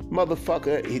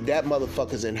 motherfucker, that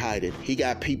motherfucker's in hiding. He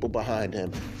got people behind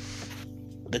him.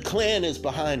 The Klan is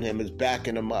behind him, is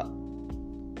backing him up.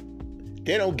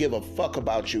 They don't give a fuck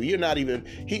about you. You're not even,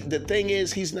 the thing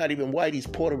is, he's not even white, he's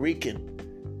Puerto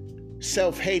Rican.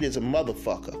 Self-hate is a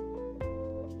motherfucker.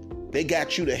 They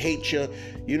got you to hate you,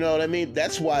 you know what I mean?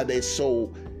 That's why they're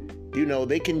so, you know,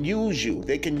 they can use you.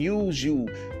 They can use you,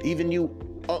 even you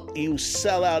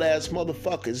sellout ass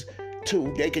motherfuckers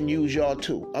too. They can use y'all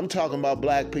too. I'm talking about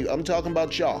black people. I'm talking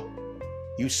about y'all.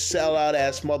 You sellout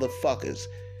ass motherfuckers.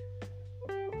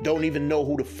 Don't even know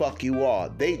who the fuck you are.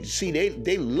 They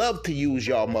love to use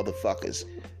y'all motherfuckers.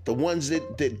 The ones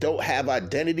that don't have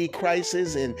identity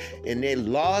crisis and they're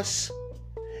lost.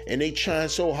 And they trying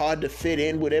so hard to fit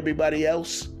in with everybody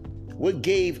else. What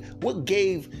gave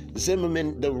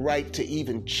Zimmerman the right to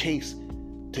even chase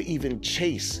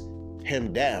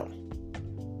him down?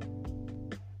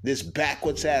 This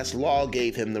backwards ass law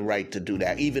gave him the right to do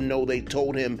that. Even though they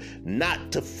told him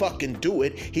not to fucking do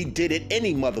it, he did it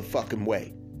any motherfucking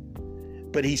way.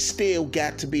 But he still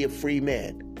got to be a free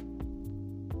man.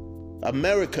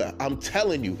 America, I'm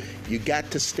telling you, you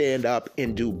got to stand up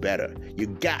and do better. You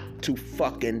got to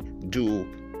fucking do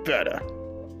better.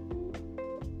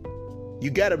 You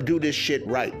got to do this shit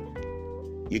right.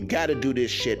 You got to do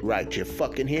this shit right. You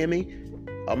fucking hear me?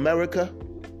 America,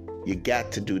 you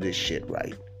got to do this shit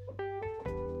right.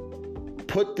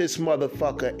 Put this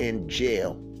motherfucker in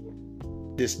jail.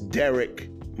 This Derek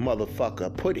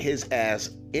motherfucker. Put his ass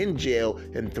in jail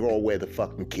and throw away the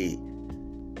fucking key.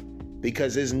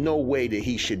 Because there's no way that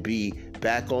he should be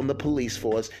back on the police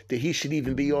force, that he should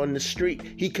even be on the street.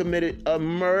 He committed a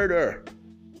murder.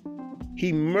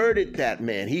 He murdered that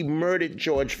man. He murdered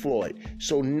George Floyd.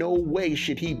 So no way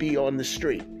should he be on the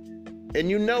street. And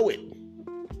you know it.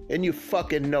 And you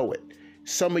fucking know it.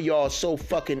 Some of y'all are so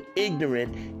fucking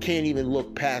ignorant, can't even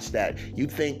look past that. You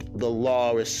think the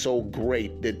law is so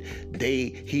great that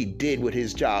he did with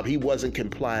his job. He wasn't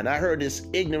complying. I heard this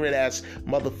ignorant ass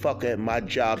motherfucker at my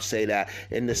job say that.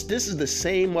 And this is the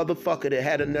same motherfucker that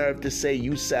had a nerve to say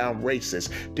you sound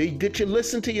racist. Did you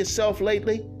listen to yourself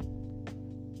lately?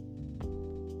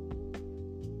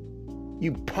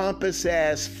 You pompous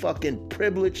ass, fucking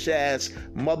privileged ass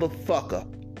motherfucker.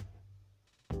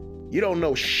 You don't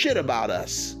know shit about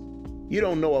us. You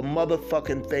don't know a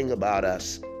motherfucking thing about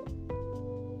us.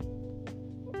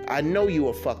 I know you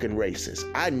a fucking racist.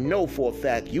 I know for a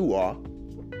fact you are.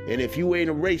 And if you ain't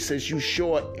a racist, you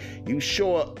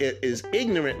sure is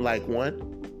ignorant like one.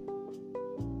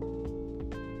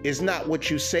 It's not what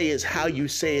you say, it's how you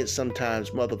say it sometimes,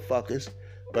 motherfuckers.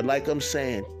 But like I'm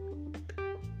saying,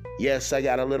 yes, I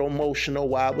got a little emotional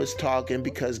while I was talking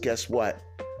because guess what?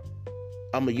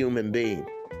 I'm a human being.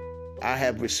 I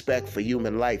have respect for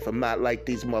human life. I'm not like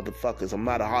these motherfuckers. I'm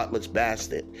not a heartless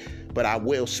bastard. But I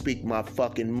will speak my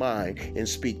fucking mind and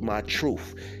speak my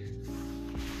truth.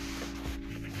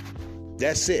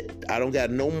 That's it. I don't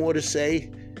got no more to say.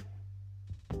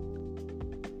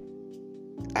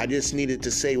 I just needed to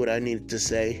say what I needed to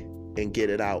say and get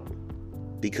it out.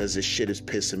 Because this shit is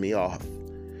pissing me off.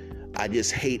 I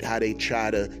just hate how they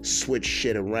try to switch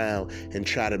shit around and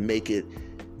try to make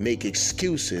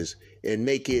excuses and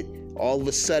make it all of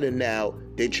a sudden now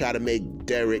they try to make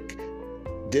Derek,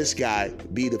 this guy,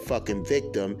 be the fucking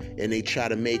victim, and they try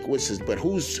to make but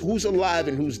who's alive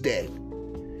and who's dead?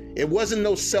 It wasn't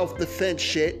no self-defense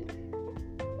shit.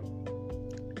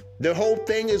 The whole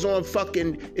thing is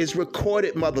is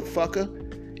recorded, motherfucker.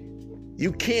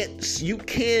 You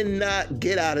cannot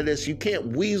get out of this. You can't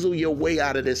weasel your way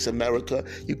out of this, America.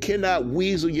 You cannot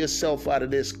weasel yourself out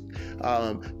of this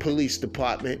police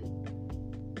department.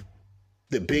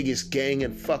 The biggest gang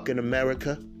in fucking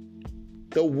America.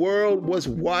 The world was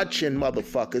watching,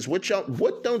 motherfuckers.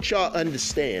 What don't y'all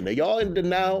understand? Are y'all in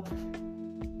denial?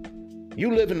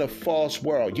 You live in a false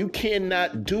world. You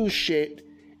cannot do shit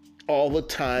all the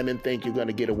time and think you're going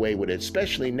to get away with it,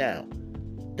 especially now.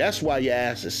 That's why your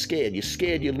ass is scared. You're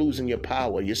scared you're losing your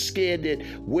power. You're scared that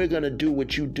we're going to do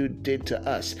what you did to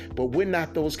us. But we're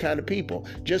not those kind of people.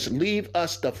 Just leave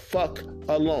us the fuck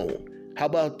alone. How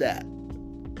about that?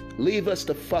 Leave us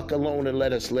the fuck alone and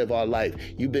let us live our life.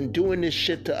 You've been doing this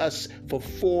shit to us for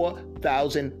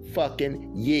 4,000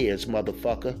 fucking years,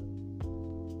 motherfucker.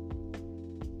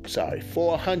 Sorry,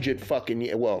 400 fucking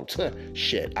years. Well,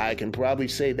 shit, I can probably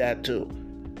say that too.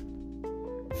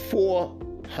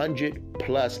 400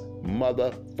 plus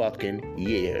motherfucking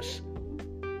years.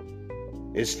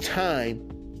 It's time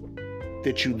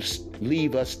that you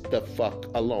leave us the fuck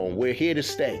alone. We're here to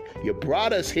stay. You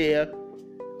brought us here,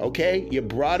 okay? You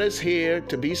brought us here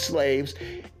to be slaves,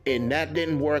 and that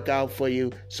didn't work out for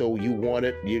you, so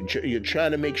you're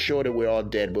trying to make sure that we're all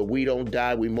dead, but we don't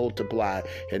die, we multiply.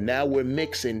 And now we're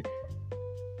mixing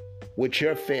with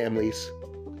your families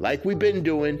like we've been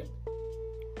doing,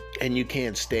 and you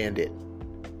can't stand it.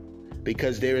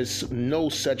 Because there is no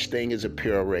such thing as a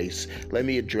pure race. Let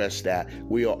me address that.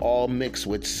 We are all mixed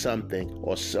with something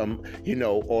or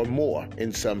or more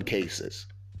in some cases.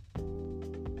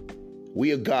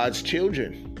 We are God's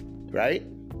children, right?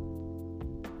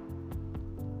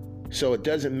 So it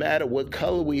doesn't matter what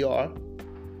color we are.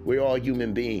 We're all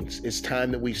human beings. It's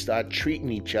time that we start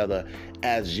treating each other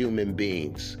as human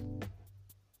beings.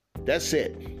 That's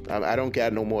it. I don't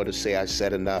got no more to say. I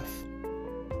said enough.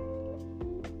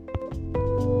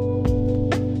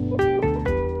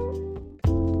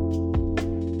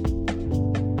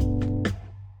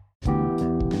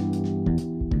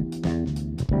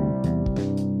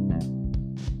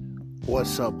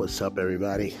 What's up,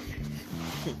 everybody?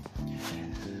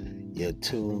 You're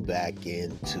tuned back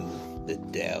into the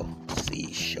Del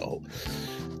C Show.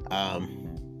 I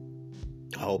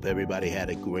hope everybody had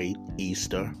a great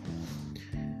Easter.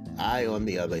 I, on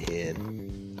the other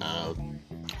hand,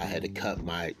 I had to cut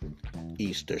my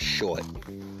Easter short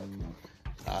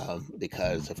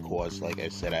because, of course, like I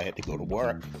said, I had to go to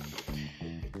work.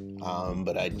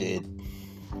 But I did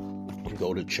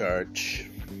go to church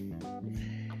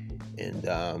and,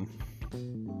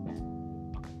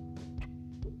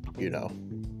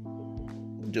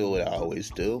 do what I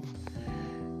always do.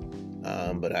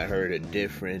 But I heard a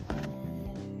different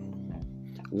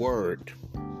word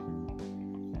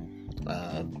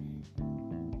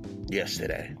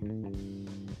yesterday.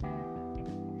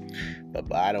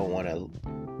 But I don't want to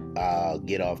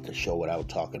get off the show without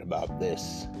talking about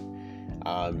this.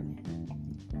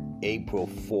 April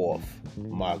 4th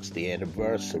marks the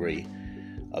anniversary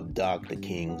of Dr.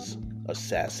 King's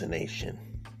assassination.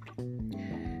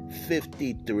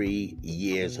 53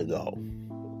 years ago.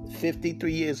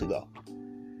 53 years ago.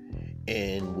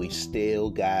 And we still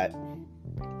got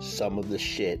some of the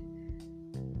shit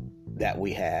that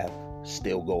we have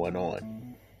still going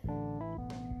on.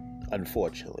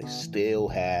 Unfortunately, still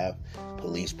have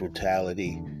police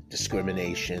brutality,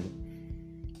 discrimination,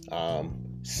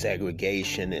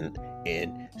 segregation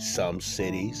in some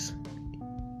cities,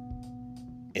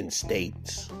 in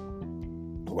states,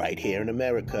 right here in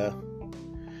America,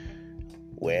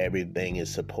 where everything is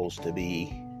supposed to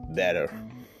be better.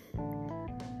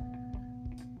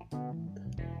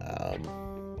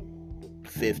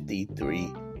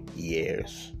 53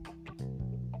 years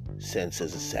since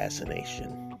his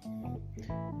assassination.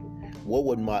 What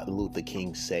would Martin Luther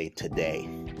King say today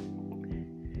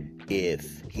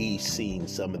if he seen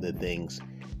some of the things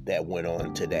that went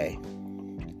on today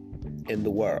in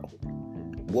the world?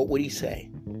 What would he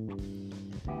say?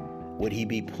 Would he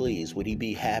be pleased? Would he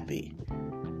be happy?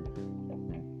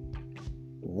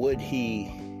 Would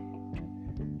he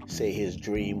say his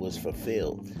dream was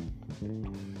fulfilled?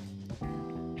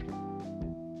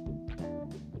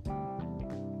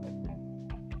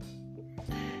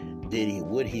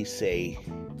 Would he say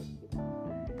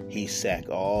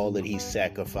all that he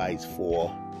sacrificed for?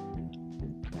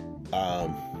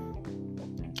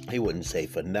 He wouldn't say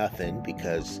for nothing,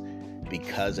 because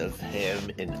of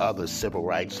him and other civil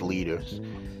rights leaders,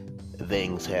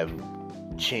 things have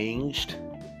changed.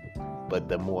 But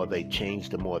the more they change,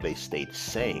 the more they stay the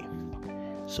same.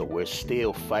 So we're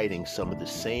still fighting some of the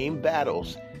same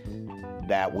battles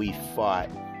that we fought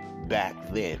back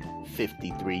then,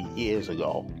 53 years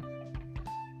ago,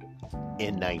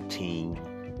 in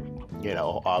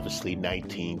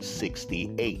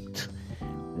 1968,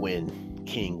 when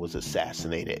King was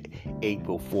assassinated.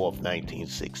 April 4th,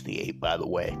 1968, by the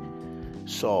way.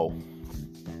 So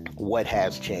what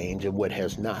has changed and what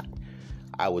has not?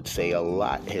 I would say a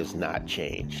lot has not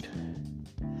changed.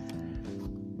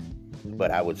 But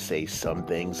I would say some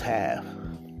things have.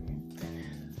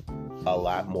 A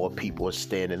lot more people are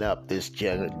standing up. This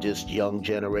young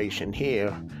generation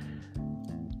here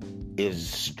is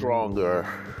stronger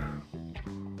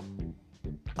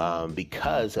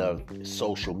because of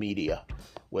social media,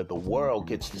 where the world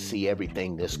gets to see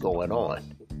everything that's going on.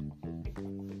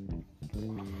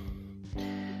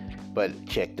 But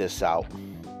check this out.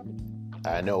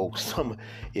 I know some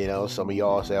of y'all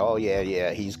say, oh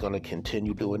yeah, he's going to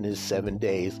continue doing his 7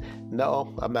 days.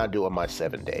 No, I'm not doing my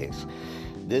 7 days.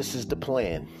 This is the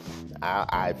plan.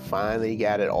 I finally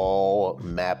got it all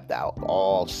mapped out,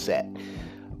 all set.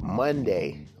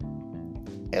 Monday,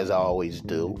 as I always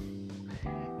do,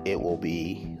 it will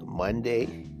be Monday,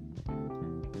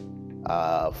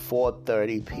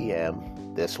 4:30 p.m.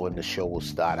 That's when the show will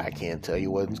start. I can't tell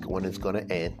you when it's going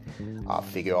to end. I'll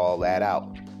figure all that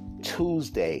out.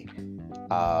 Tuesday,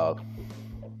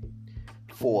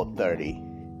 4:30.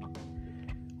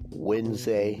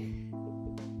 Wednesday,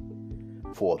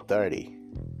 4:30.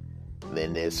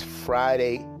 Then there's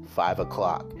Friday, 5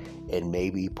 o'clock. And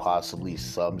maybe possibly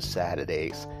some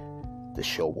Saturdays, the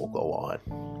show will go on.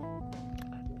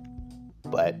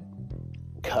 But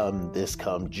come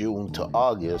June to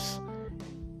August,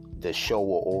 the show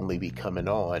will only be coming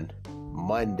on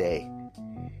Monday,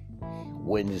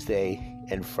 Wednesday,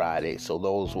 and Friday. So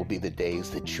those will be the days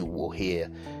that you will hear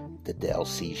the Del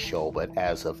C show. But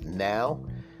as of now,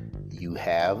 you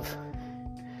have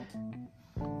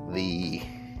the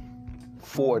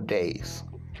 4 days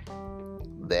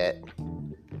that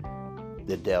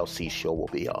the Del C show will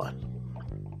be on.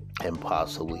 And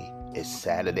possibly it's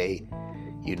Saturday.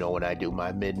 You know, when I do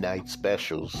my midnight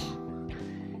specials.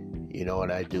 You know, when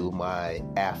I do my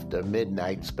after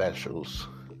midnight specials.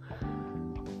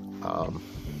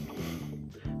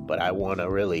 But I want to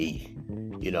really,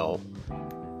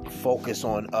 focus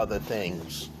on other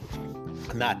things.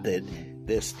 Not that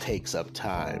this takes up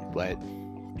time, but,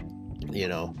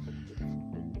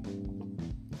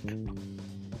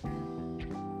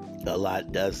 a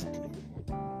lot does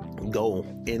go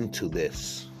into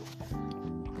this,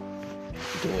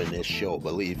 doing this show,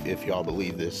 if y'all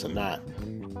believe this or not.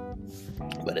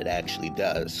 But it actually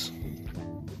does.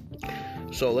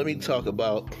 So let me talk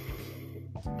about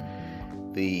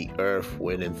the Earth,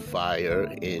 Wind, and Fire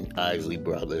in Isley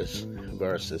Brothers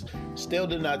versus. Still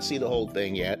did not see the whole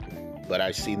thing yet, but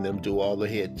I seen them do all the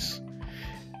hits.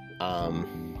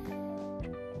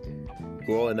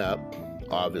 Growing up,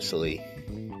 obviously,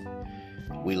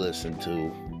 we listened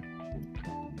to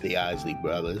the Isley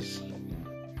Brothers,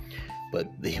 but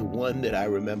the one that I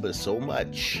remember so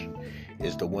much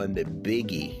is the one that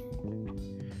Biggie.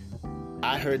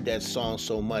 I heard that song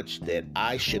so much that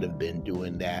I should have been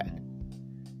doing that,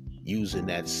 using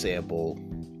that sample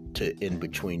to In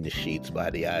Between the Sheets by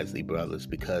the Isley Brothers,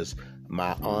 because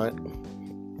my aunt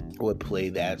would play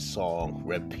that song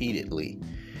repeatedly.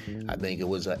 I think it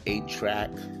was an 8-track.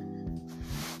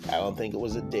 I don't think it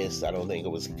was a disc. I don't think it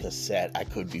was a cassette. I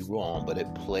could be wrong, but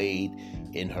it played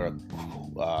in her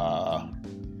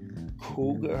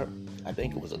Cougar. I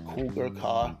think it was a Cougar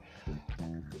car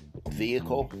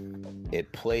vehicle.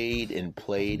 It played and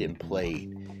played and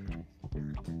played.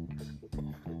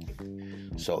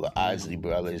 So the Isley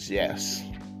Brothers, yes,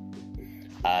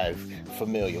 I'm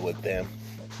familiar with them.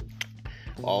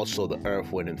 Also the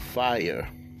Earth, Wind, and Fire,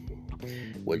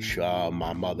 which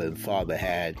my mother and father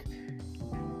had.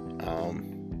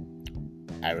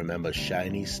 I remember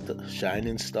shining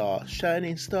star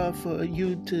for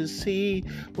you to see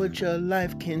what your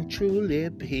life can truly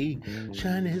be.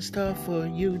 Shining star for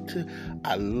you to.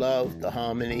 I love the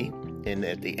harmony, and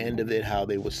at the end of it, how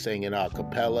they were singing a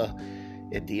cappella.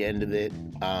 At the end of it,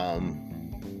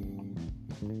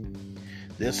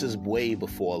 this is way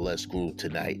before Let's Groove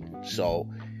Tonight. So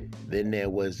then there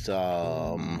was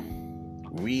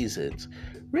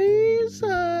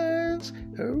Reasons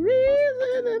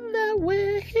that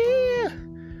we're here.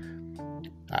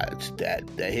 That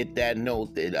hit that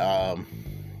note that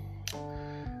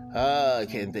I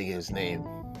can't think of his name.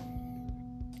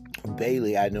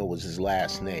 Bailey, I know was his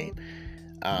last name.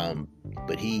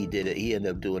 But he did it. He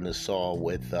ended up doing a song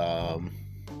with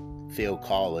Phil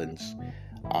Collins,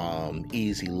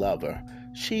 Easy Lover.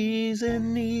 She's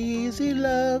an easy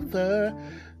lover.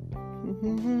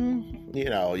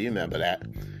 You remember that.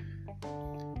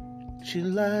 She's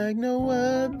like no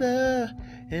other,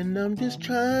 and I'm just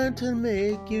trying to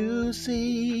make you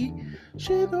see.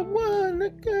 She's the one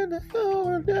that gonna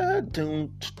hold her.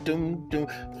 Doom, doom, doom.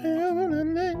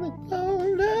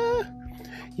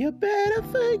 You better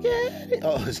forget it.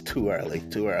 Oh, it's too early.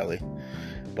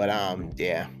 But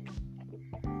yeah.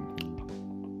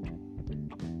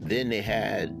 Then they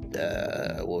had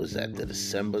what was that? The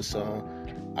December song.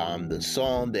 The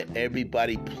song that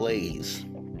everybody plays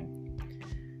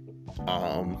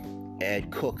at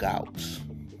cookouts.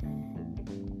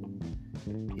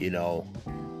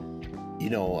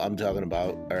 I'm talking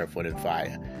about Earth, Wind, and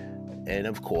Fire. And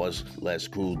of course, Let's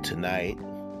Groove Tonight.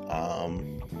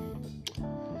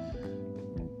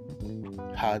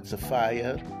 Hearts of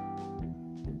Fire.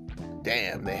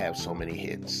 Damn, they have so many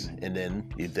hits. And then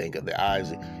you think of the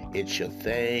Isley, It's Your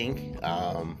Thing.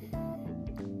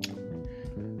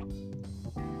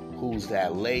 Who's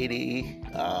That Lady?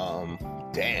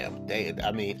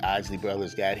 Isley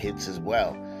Brothers got hits as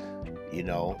well,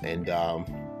 and of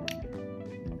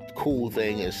cool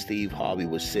thing is Steve Harvey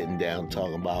was sitting down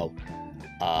talking about,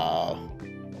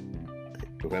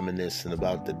 reminiscing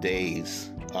about the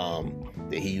days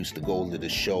that he used to go to the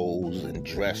shows and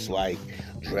dress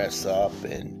up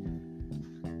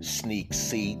and sneak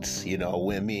seats. You know,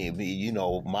 when me, you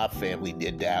know, my family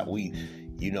did that. We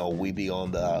be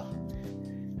on the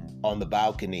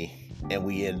balcony and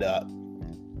we end up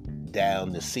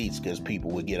down the seats because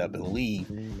people would get up and leave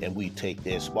and we take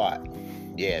their spot.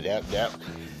 Yeah,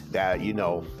 that you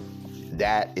know,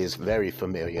 that is very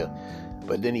familiar.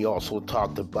 But then he also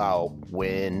talked about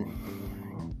when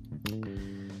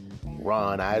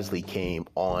Ron Isley came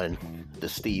on the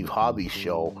Steve Harvey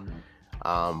show.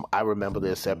 I remember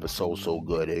this episode so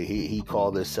good. He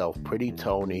called himself Pretty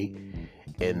Tony,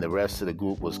 and the rest of the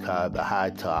group was kind of the High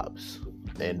Tops.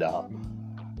 And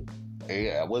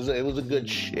yeah, it was a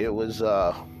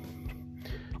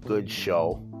good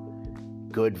show.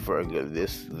 Good for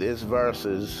this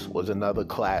Versus was another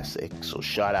classic. So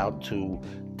shout out to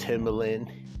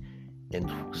Timberland and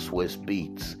Swiss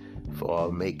Beats for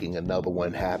making another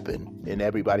one happen, and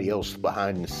everybody else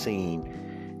behind the scene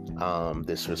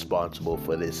that's responsible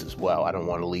for this as well. I don't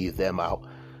want to leave them out,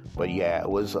 but yeah, it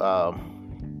was.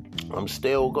 I'm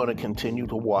still going to continue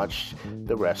to watch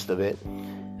the rest of it.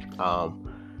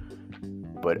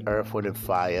 But Earth, Wind, and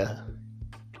Fire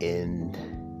and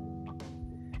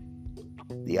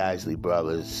the Isley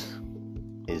Brothers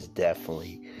is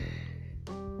definitely,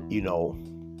 you know,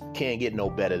 can't get no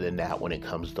better than that when it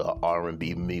comes to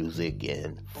R&B music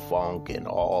and funk and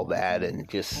all that, and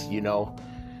just, you know.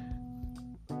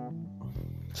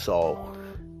 So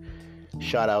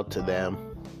shout out to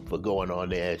them for going on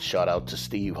there. Shout out to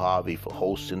Steve Harvey for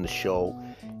hosting the show.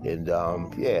 And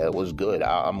yeah, it was good.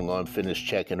 I'm going to finish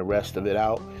checking the rest of it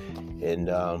out. And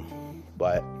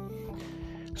but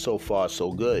so far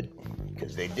so good,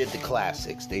 because they did the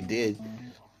classics. They did,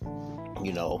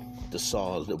 you know, the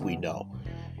songs that we know.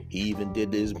 He even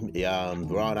did his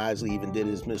Ron Isley even did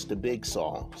his Mr. Big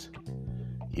songs.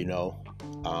 You know,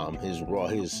 his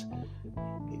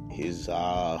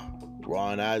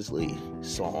Ron Isley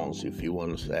songs, if you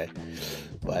want to say.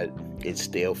 But it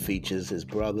still features his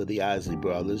brother, the Isley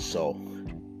Brothers. So,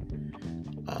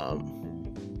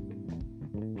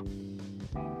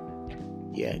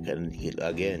 yeah,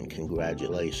 again,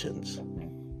 congratulations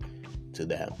to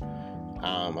them.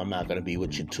 I'm not going to be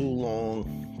with you too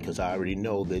long because I already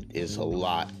know that it's a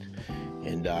lot.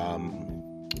 And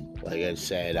like I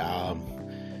said,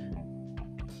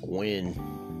 when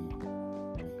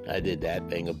I did that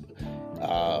thing,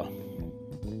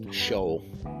 show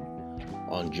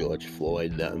on George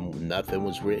Floyd, nothing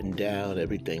was written down.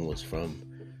 Everything was from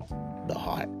the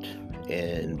heart.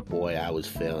 And boy, I was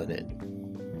feeling it.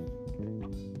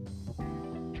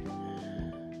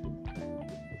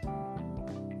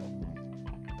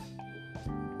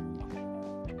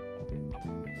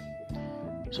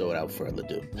 So without further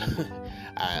ado,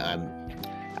 I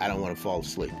don't want to fall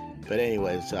asleep. But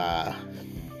anyways,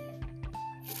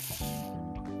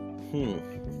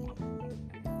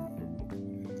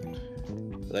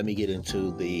 let me get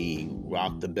into the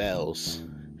Rock the Bells.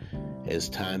 It's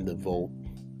time to vote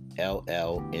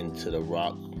LL into the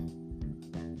Rock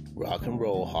and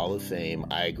Roll Hall of Fame.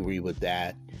 I agree with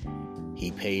that. He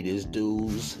paid his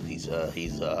dues. He's a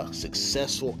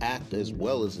successful actor as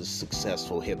well as a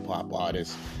successful hip-hop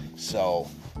artist. So,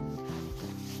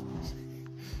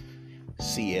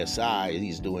 CSI,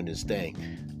 he's doing his thing.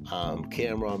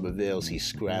 Cameron reveals he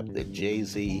scrapped the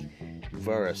Jay-Z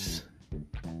verse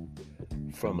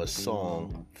from a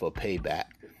song for Payback.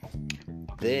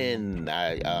 Then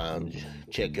I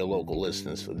check your local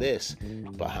listings for this.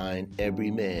 Behind Every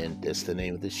Man, that's the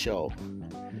name of the show.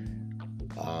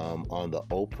 On the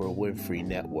Oprah Winfrey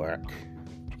Network.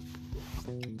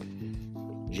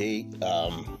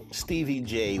 Stevie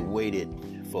J waited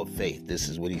for faith. This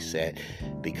is what he said,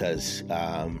 because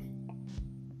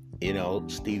you know,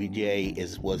 Stevie J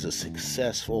was a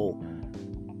successful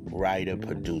writer,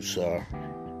 producer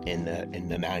in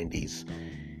the 90s.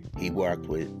 He worked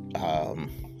with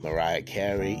Mariah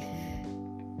Carey,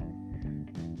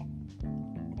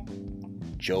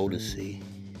 Jodeci,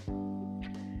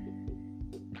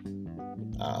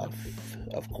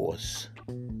 of course,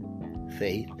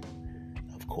 Faith,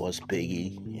 of course,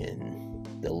 Biggie, and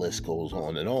the list goes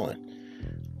on and on.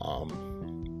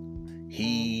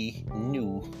 He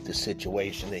knew the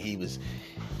situation that he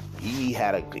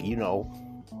had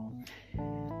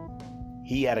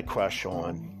a crush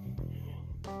on,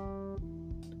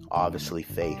 obviously,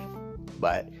 Faith,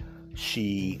 but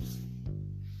she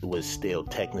was still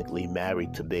technically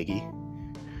married to Biggie.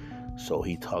 So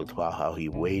he talked about how he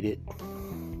waited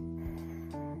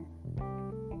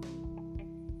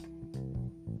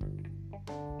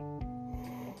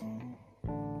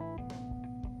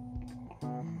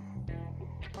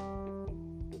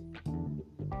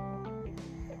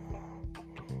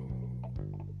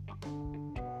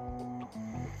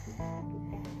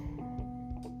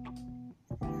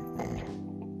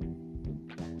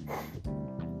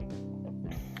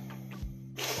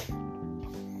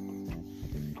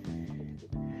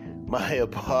My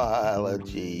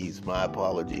apologies,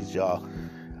 y'all.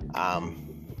 I'm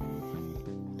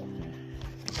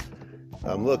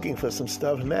looking for some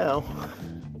stuff now,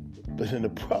 but in the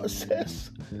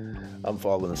process, I'm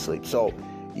falling asleep. So,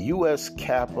 U.S.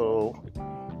 Capitol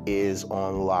is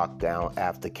on lockdown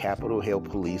after Capitol Hill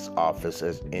police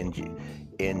officers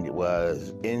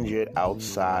was injured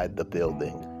outside the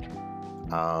building.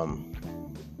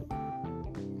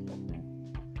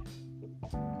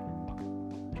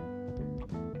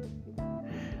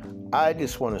 I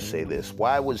just want to say this.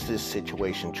 Why was this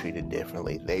situation treated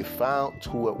differently? They found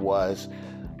who it was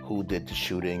who did the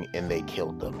shooting, and they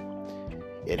killed them.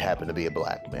 It happened to be a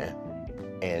black man.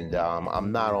 And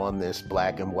I'm not on this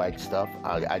black and white stuff.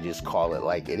 I just call it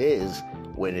like it is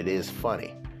when it is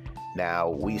funny. Now,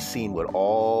 we've seen what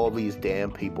all these damn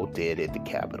people did at the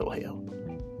Capitol Hill.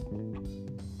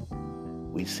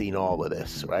 We've seen all of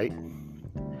this, right?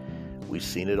 We've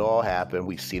seen it all happen.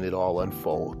 We've seen it all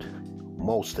unfold.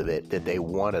 Most of it that they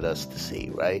wanted us to see,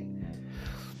 right?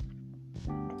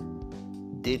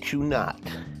 Did you not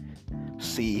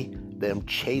see them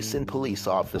chasing police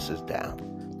officers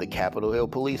down? The Capitol Hill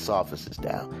police officers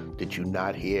down? Did you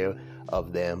not hear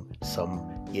of them,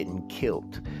 some getting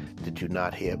killed? Did you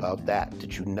not hear about that?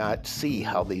 Did you not see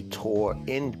how they broke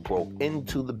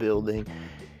into the building?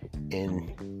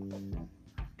 And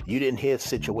you didn't hear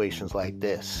situations like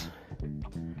this.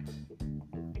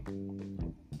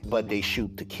 But they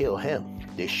shoot to kill him.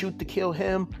 They shoot to kill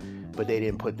him, but they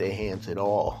didn't put their hands at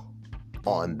all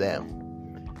on them.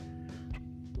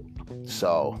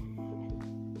 So,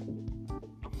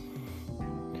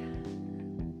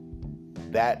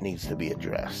 that needs to be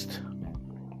addressed.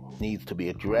 And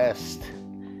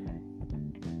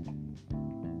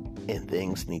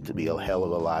things need to be a hell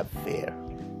of a lot fair.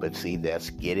 But see, that's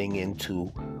getting into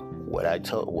what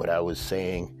I was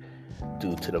saying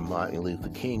due to the Martin Luther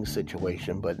King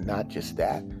situation, but not just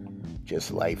that,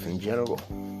 just life in general.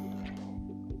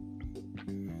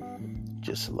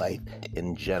 Just life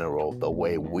in general, the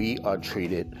way we are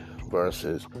treated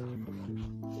versus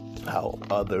how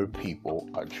other people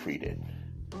are treated.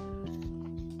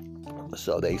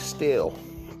 So they still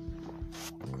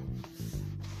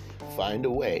find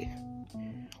a way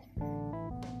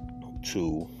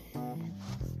to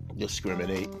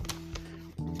discriminate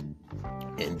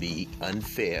and be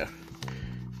unfair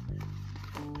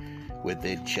with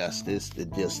their justice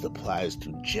that just applies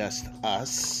to just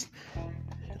us,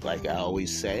 like I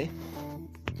always say.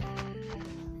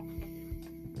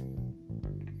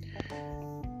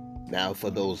 Now, for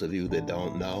those of you that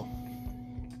don't know,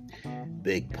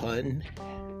 Big Pun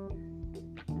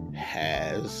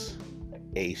has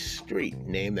a street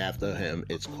named after him.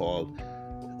 It's called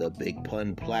the Big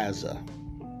Pun Plaza.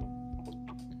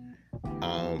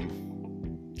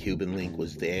 Cuban Link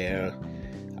was there.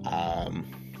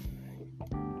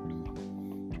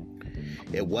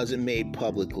 It wasn't made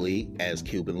publicly, as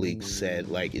Cuban Link said,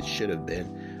 like it should have been.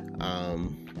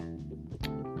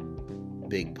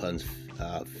 Big Pun's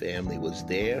family was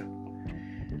there.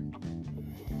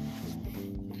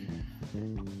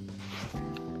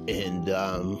 And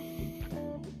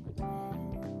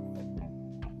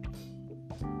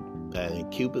I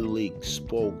think Cuban Link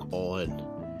spoke on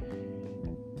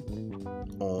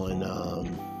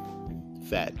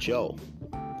Fat Joe,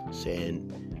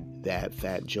 saying that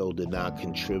Fat Joe did not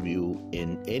contribute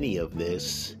in any of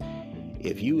this.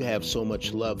 If you have so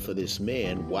much love for this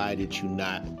man, why did you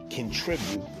not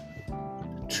contribute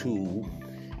to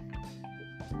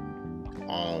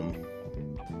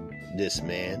this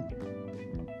man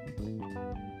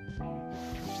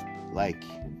like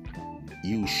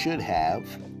you should have,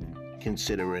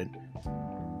 considering,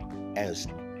 as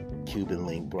Cuban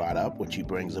Link brought up, which he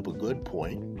brings up a good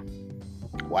point,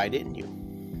 why didn't you?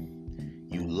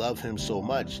 You love him so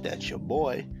much, that's your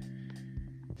boy.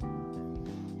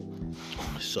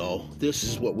 So this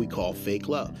is what we call fake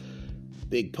love.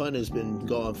 Big Pun has been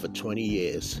gone for 20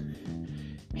 years.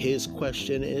 His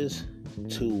question is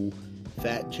to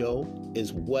Fat Joe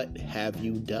is, what have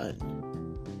you done?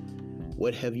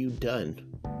 What have you done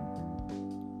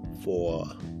for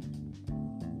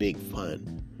Big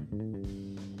Pun?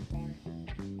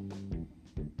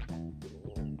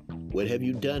 What have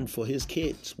you done for his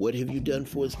kids? What have you done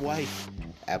for his wife?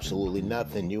 Absolutely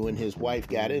nothing. You and his wife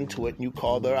got into it and you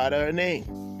called her out of her name.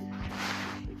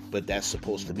 But that's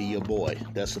supposed to be your boy.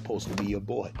 That's supposed to be your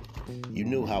boy. You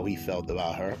knew how he felt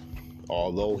about her.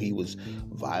 Although he was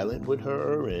violent with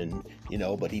her and,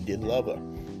 but he did love her.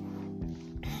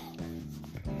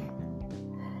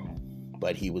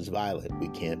 But he was violent.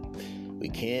 We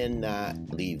cannot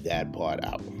leave that part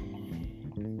out.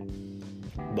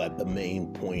 But the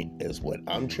main point is what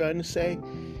I'm trying to say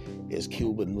is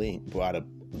Cuban Link brought up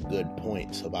good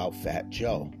points about Fat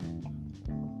Joe.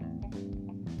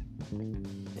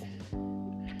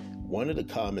 One of the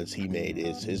comments he made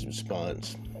is his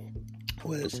response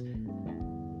was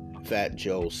Fat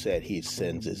Joe said he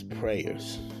sends his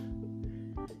prayers.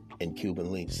 And Cuban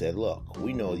Link said, look,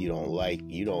 we know you don't like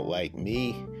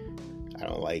me, I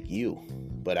don't like you.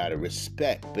 But out of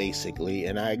respect, basically,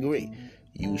 and I agree,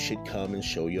 you should come and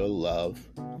show your love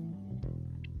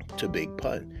to Big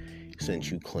Pun,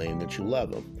 since you claim that you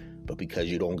love him. But because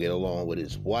you don't get along with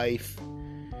his wife,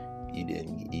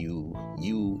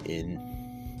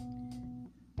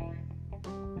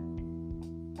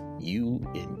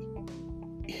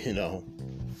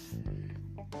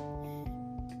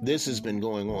 this has been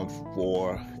going on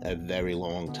for a very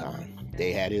long time.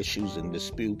 They had issues and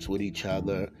disputes with each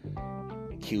other,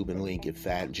 Cuban Link and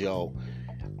Fat Joe.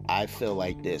 I feel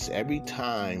like this. Every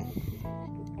time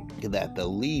that the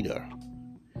leader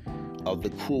of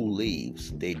the crew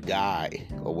leaves, they die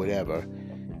or whatever,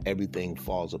 everything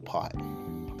falls apart.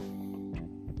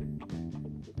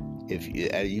 If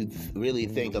you really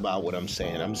think about what I'm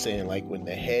saying like when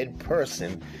the head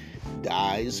person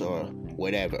dies or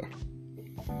whatever.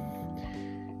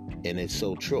 And it's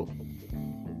so true.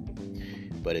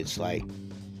 But it's like,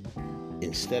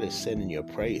 instead of sending your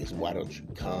prayers, why don't you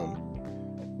come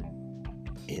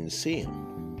and see him?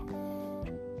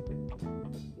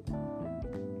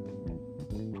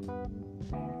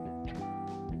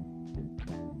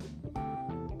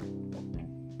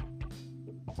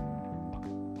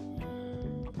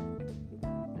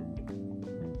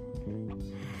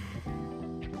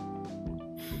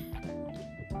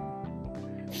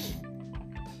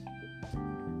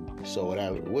 So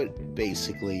what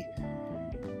basically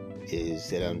is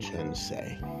that I'm trying to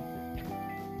say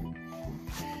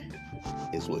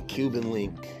is what Cuban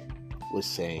Link was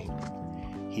saying.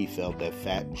 He felt that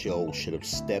Fat Joe should have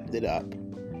stepped it up.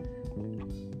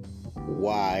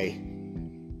 Why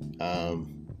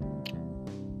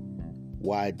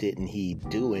didn't he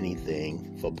do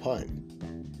anything for Pun?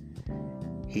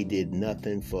 He did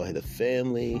nothing for the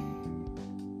family.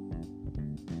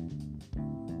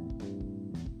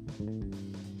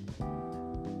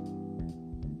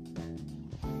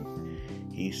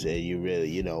 He said,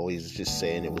 he's just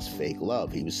saying it was fake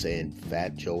love. He was saying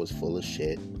Fat Joe was full of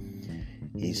shit.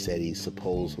 He said he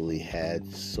supposedly had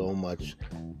so much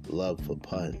love for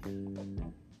Pun.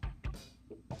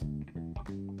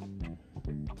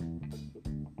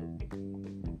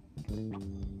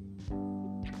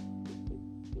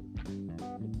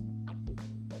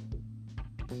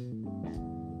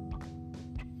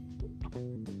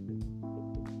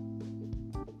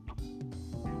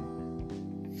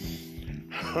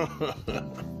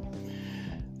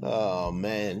 Oh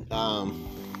man,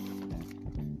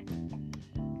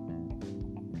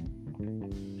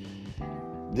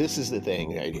 this is the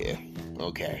thing right here.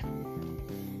 Okay,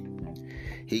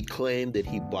 he claimed that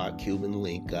he bought Cuban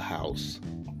Link a house.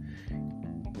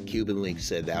 Cuban Link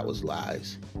said that was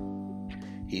lies.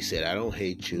 He said, I don't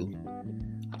hate you.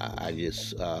 I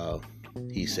just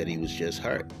he said he was just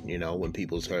hurt. When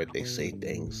people's hurt, they say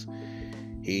things.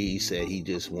 He said he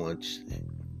just wants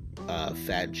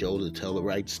Fat Joe to tell the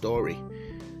right story.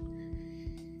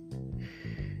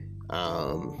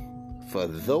 For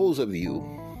those of you,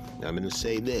 I'm going to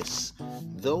say this.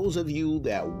 Those of you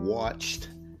that watched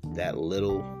that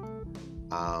little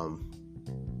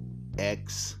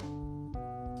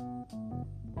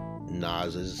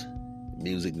Nas's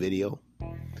music video,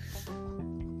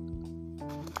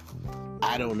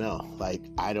 I don't know.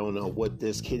 I don't know what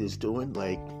this kid is doing.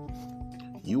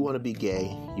 You want to be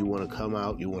gay, you want to come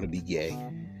out, you want to be gay.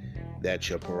 That's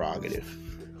your prerogative.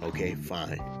 Okay,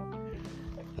 fine.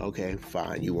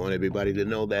 You want everybody to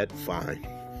know that? Fine.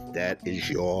 That is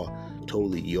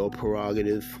totally your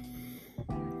prerogative.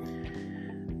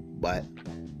 But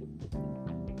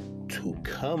to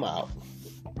come out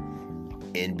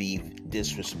and be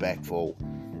disrespectful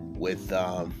with,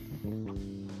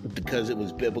 because it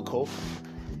was biblical,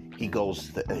 he goes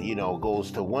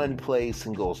to one place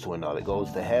and goes to another.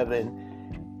 Goes to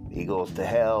heaven, he goes to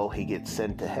hell, he gets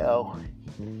sent to hell.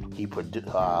 He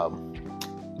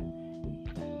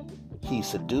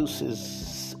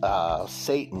seduces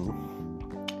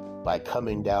Satan by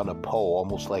coming down a pole,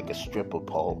 almost like a stripper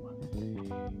pole.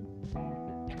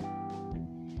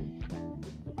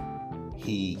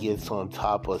 He gets on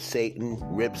top of Satan,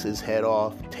 rips his head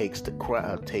off, takes the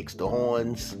crown, takes the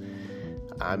horns.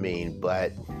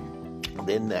 But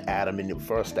then the Adam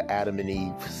and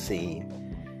Eve scene,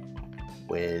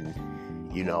 when,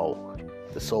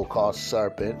 the so-called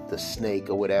serpent, the snake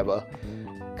or whatever,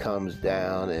 comes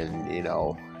down and, you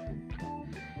know,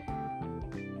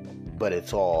 but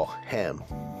it's all him.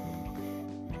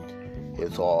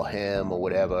 It's all him or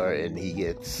whatever, and he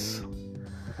gets,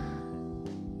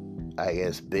 I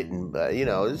guess, bitten. But, you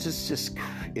know, it's just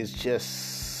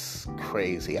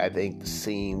crazy. I think the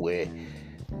scene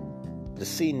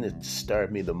that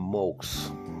disturbed me the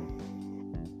most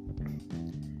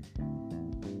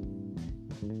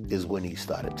is when he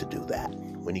started to do that.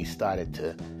 When he started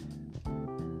to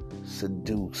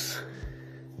seduce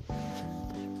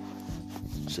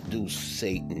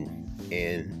Satan.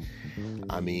 And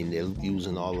I mean, they're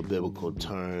using all the biblical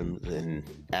terms and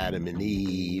Adam and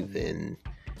Eve, and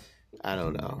I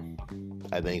don't know.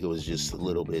 I think it was just a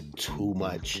little bit too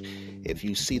much. If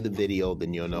you see the video,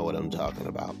 then you'll know what I'm talking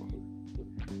about.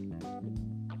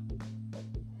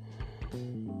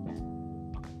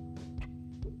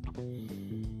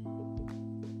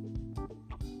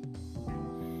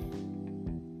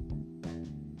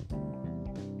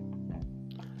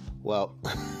 Well,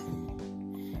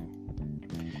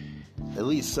 at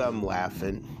least I'm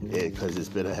laughing because it's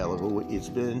been a hell of a week. It's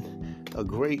been a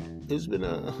great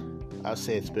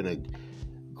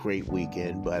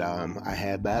weekend, but I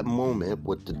had that moment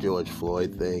with the George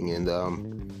Floyd thing, and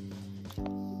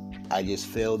I just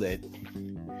feel that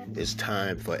it's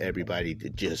time for everybody to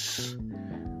just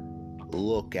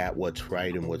look at what's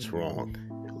right and what's wrong.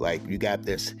 Like, you got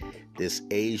this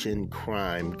Asian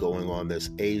crime going on,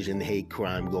 this Asian hate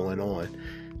crime going on.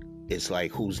 It's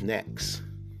like, who's next?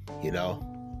 You know?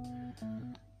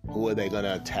 Who are they going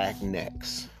to attack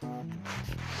next?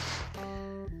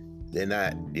 They're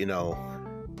not, you know,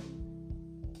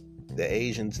 the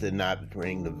Asians did not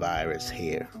bring the virus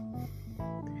here.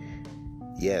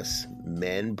 Yes,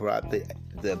 men brought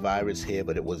the virus here,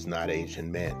 but it was not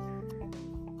Asian men.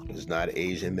 It was not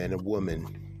Asian men and women.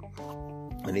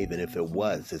 And even if it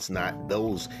was, it's not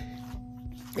those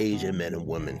Asian men and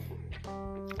women.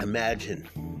 Imagine,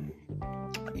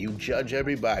 you judge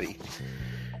everybody.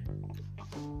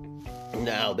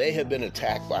 Now, they have been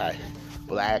attacked by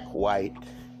black, white.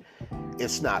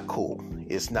 It's not cool.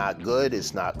 It's not good.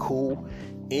 It's not cool.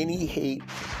 Any hate,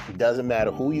 doesn't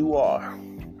matter who you are.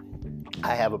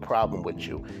 I have a problem with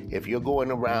you. If you're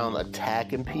going around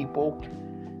attacking people,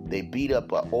 they beat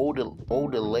up an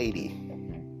older lady.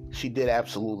 She did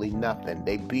absolutely nothing.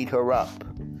 They beat her up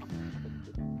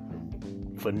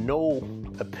for no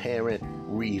apparent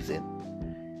reason.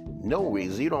 No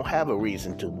reason. You don't have a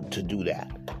reason to do that.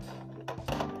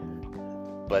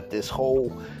 But this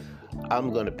whole,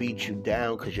 I'm going to beat you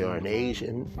down because you're an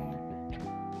Asian.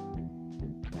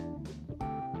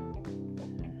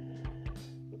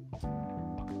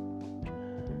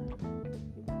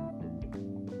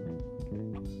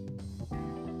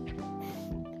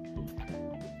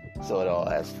 So it all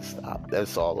has to stop.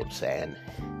 That's all I'm saying.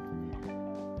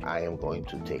 I am going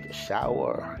to take a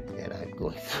shower and I'm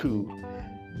going to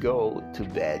go to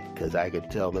bed because I can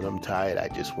tell that I'm tired. I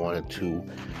just wanted to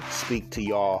speak to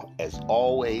y'all. As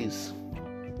always,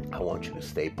 I want you to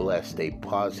stay blessed, stay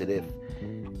positive,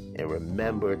 and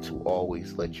remember to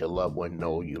always let your loved one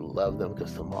know you love them,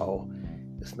 because tomorrow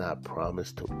is not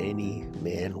promised to any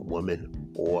man, woman,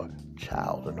 or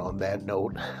child. And on that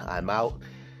note, I'm out.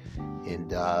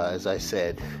 And as I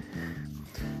said,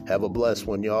 have a blessed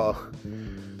one, y'all.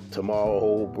 Tomorrow, a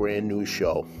whole brand new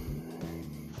show.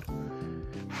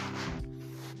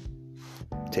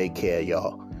 Take care,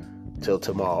 y'all. Till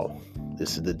tomorrow.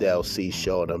 This is the Del C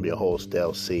Show, and I'm your host,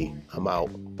 Del C. I'm out.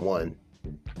 One.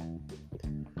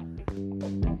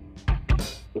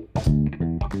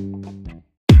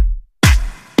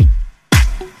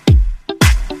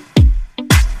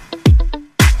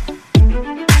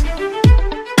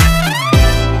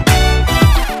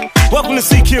 Welcome to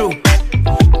CQ.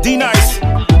 D-Nice,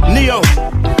 Neo,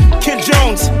 Kid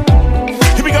Jones.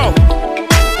 Here we go.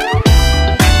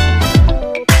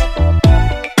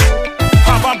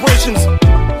 High vibrations,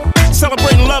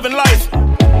 celebrating love and life.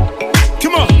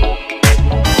 Come on.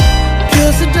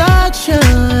 Feel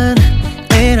seduction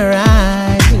in her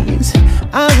eyes.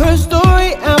 I've heard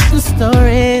story after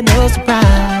story, no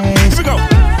surprise. Here we go.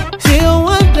 Till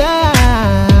one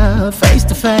day, face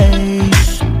to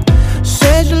face,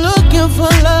 said you're looking for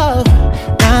love,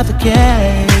 not the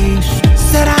case.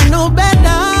 Said I know better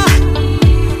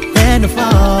than to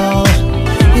fall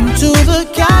into the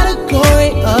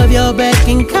category of your beck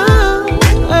and call.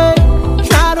 Hey,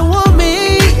 try to want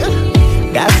me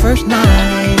that first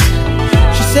night.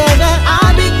 She said that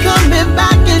I'd be coming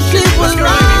back and she was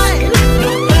right.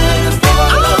 No plans for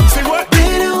love. Say what?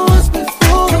 Been it once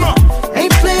before. Come on.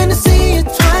 Ain't plan to see it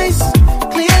twice.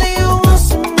 Clearly you want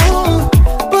some more,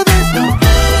 but there's no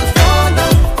plans for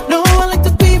love. No, I like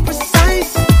to be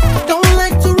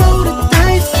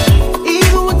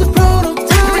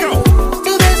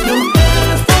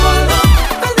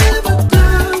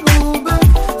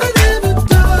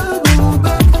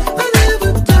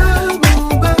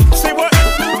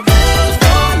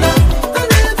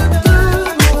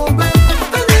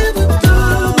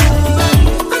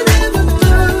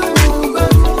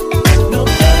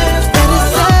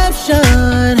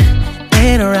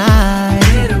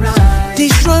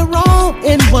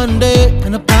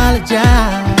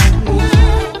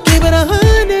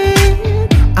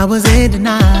I was in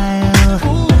denial.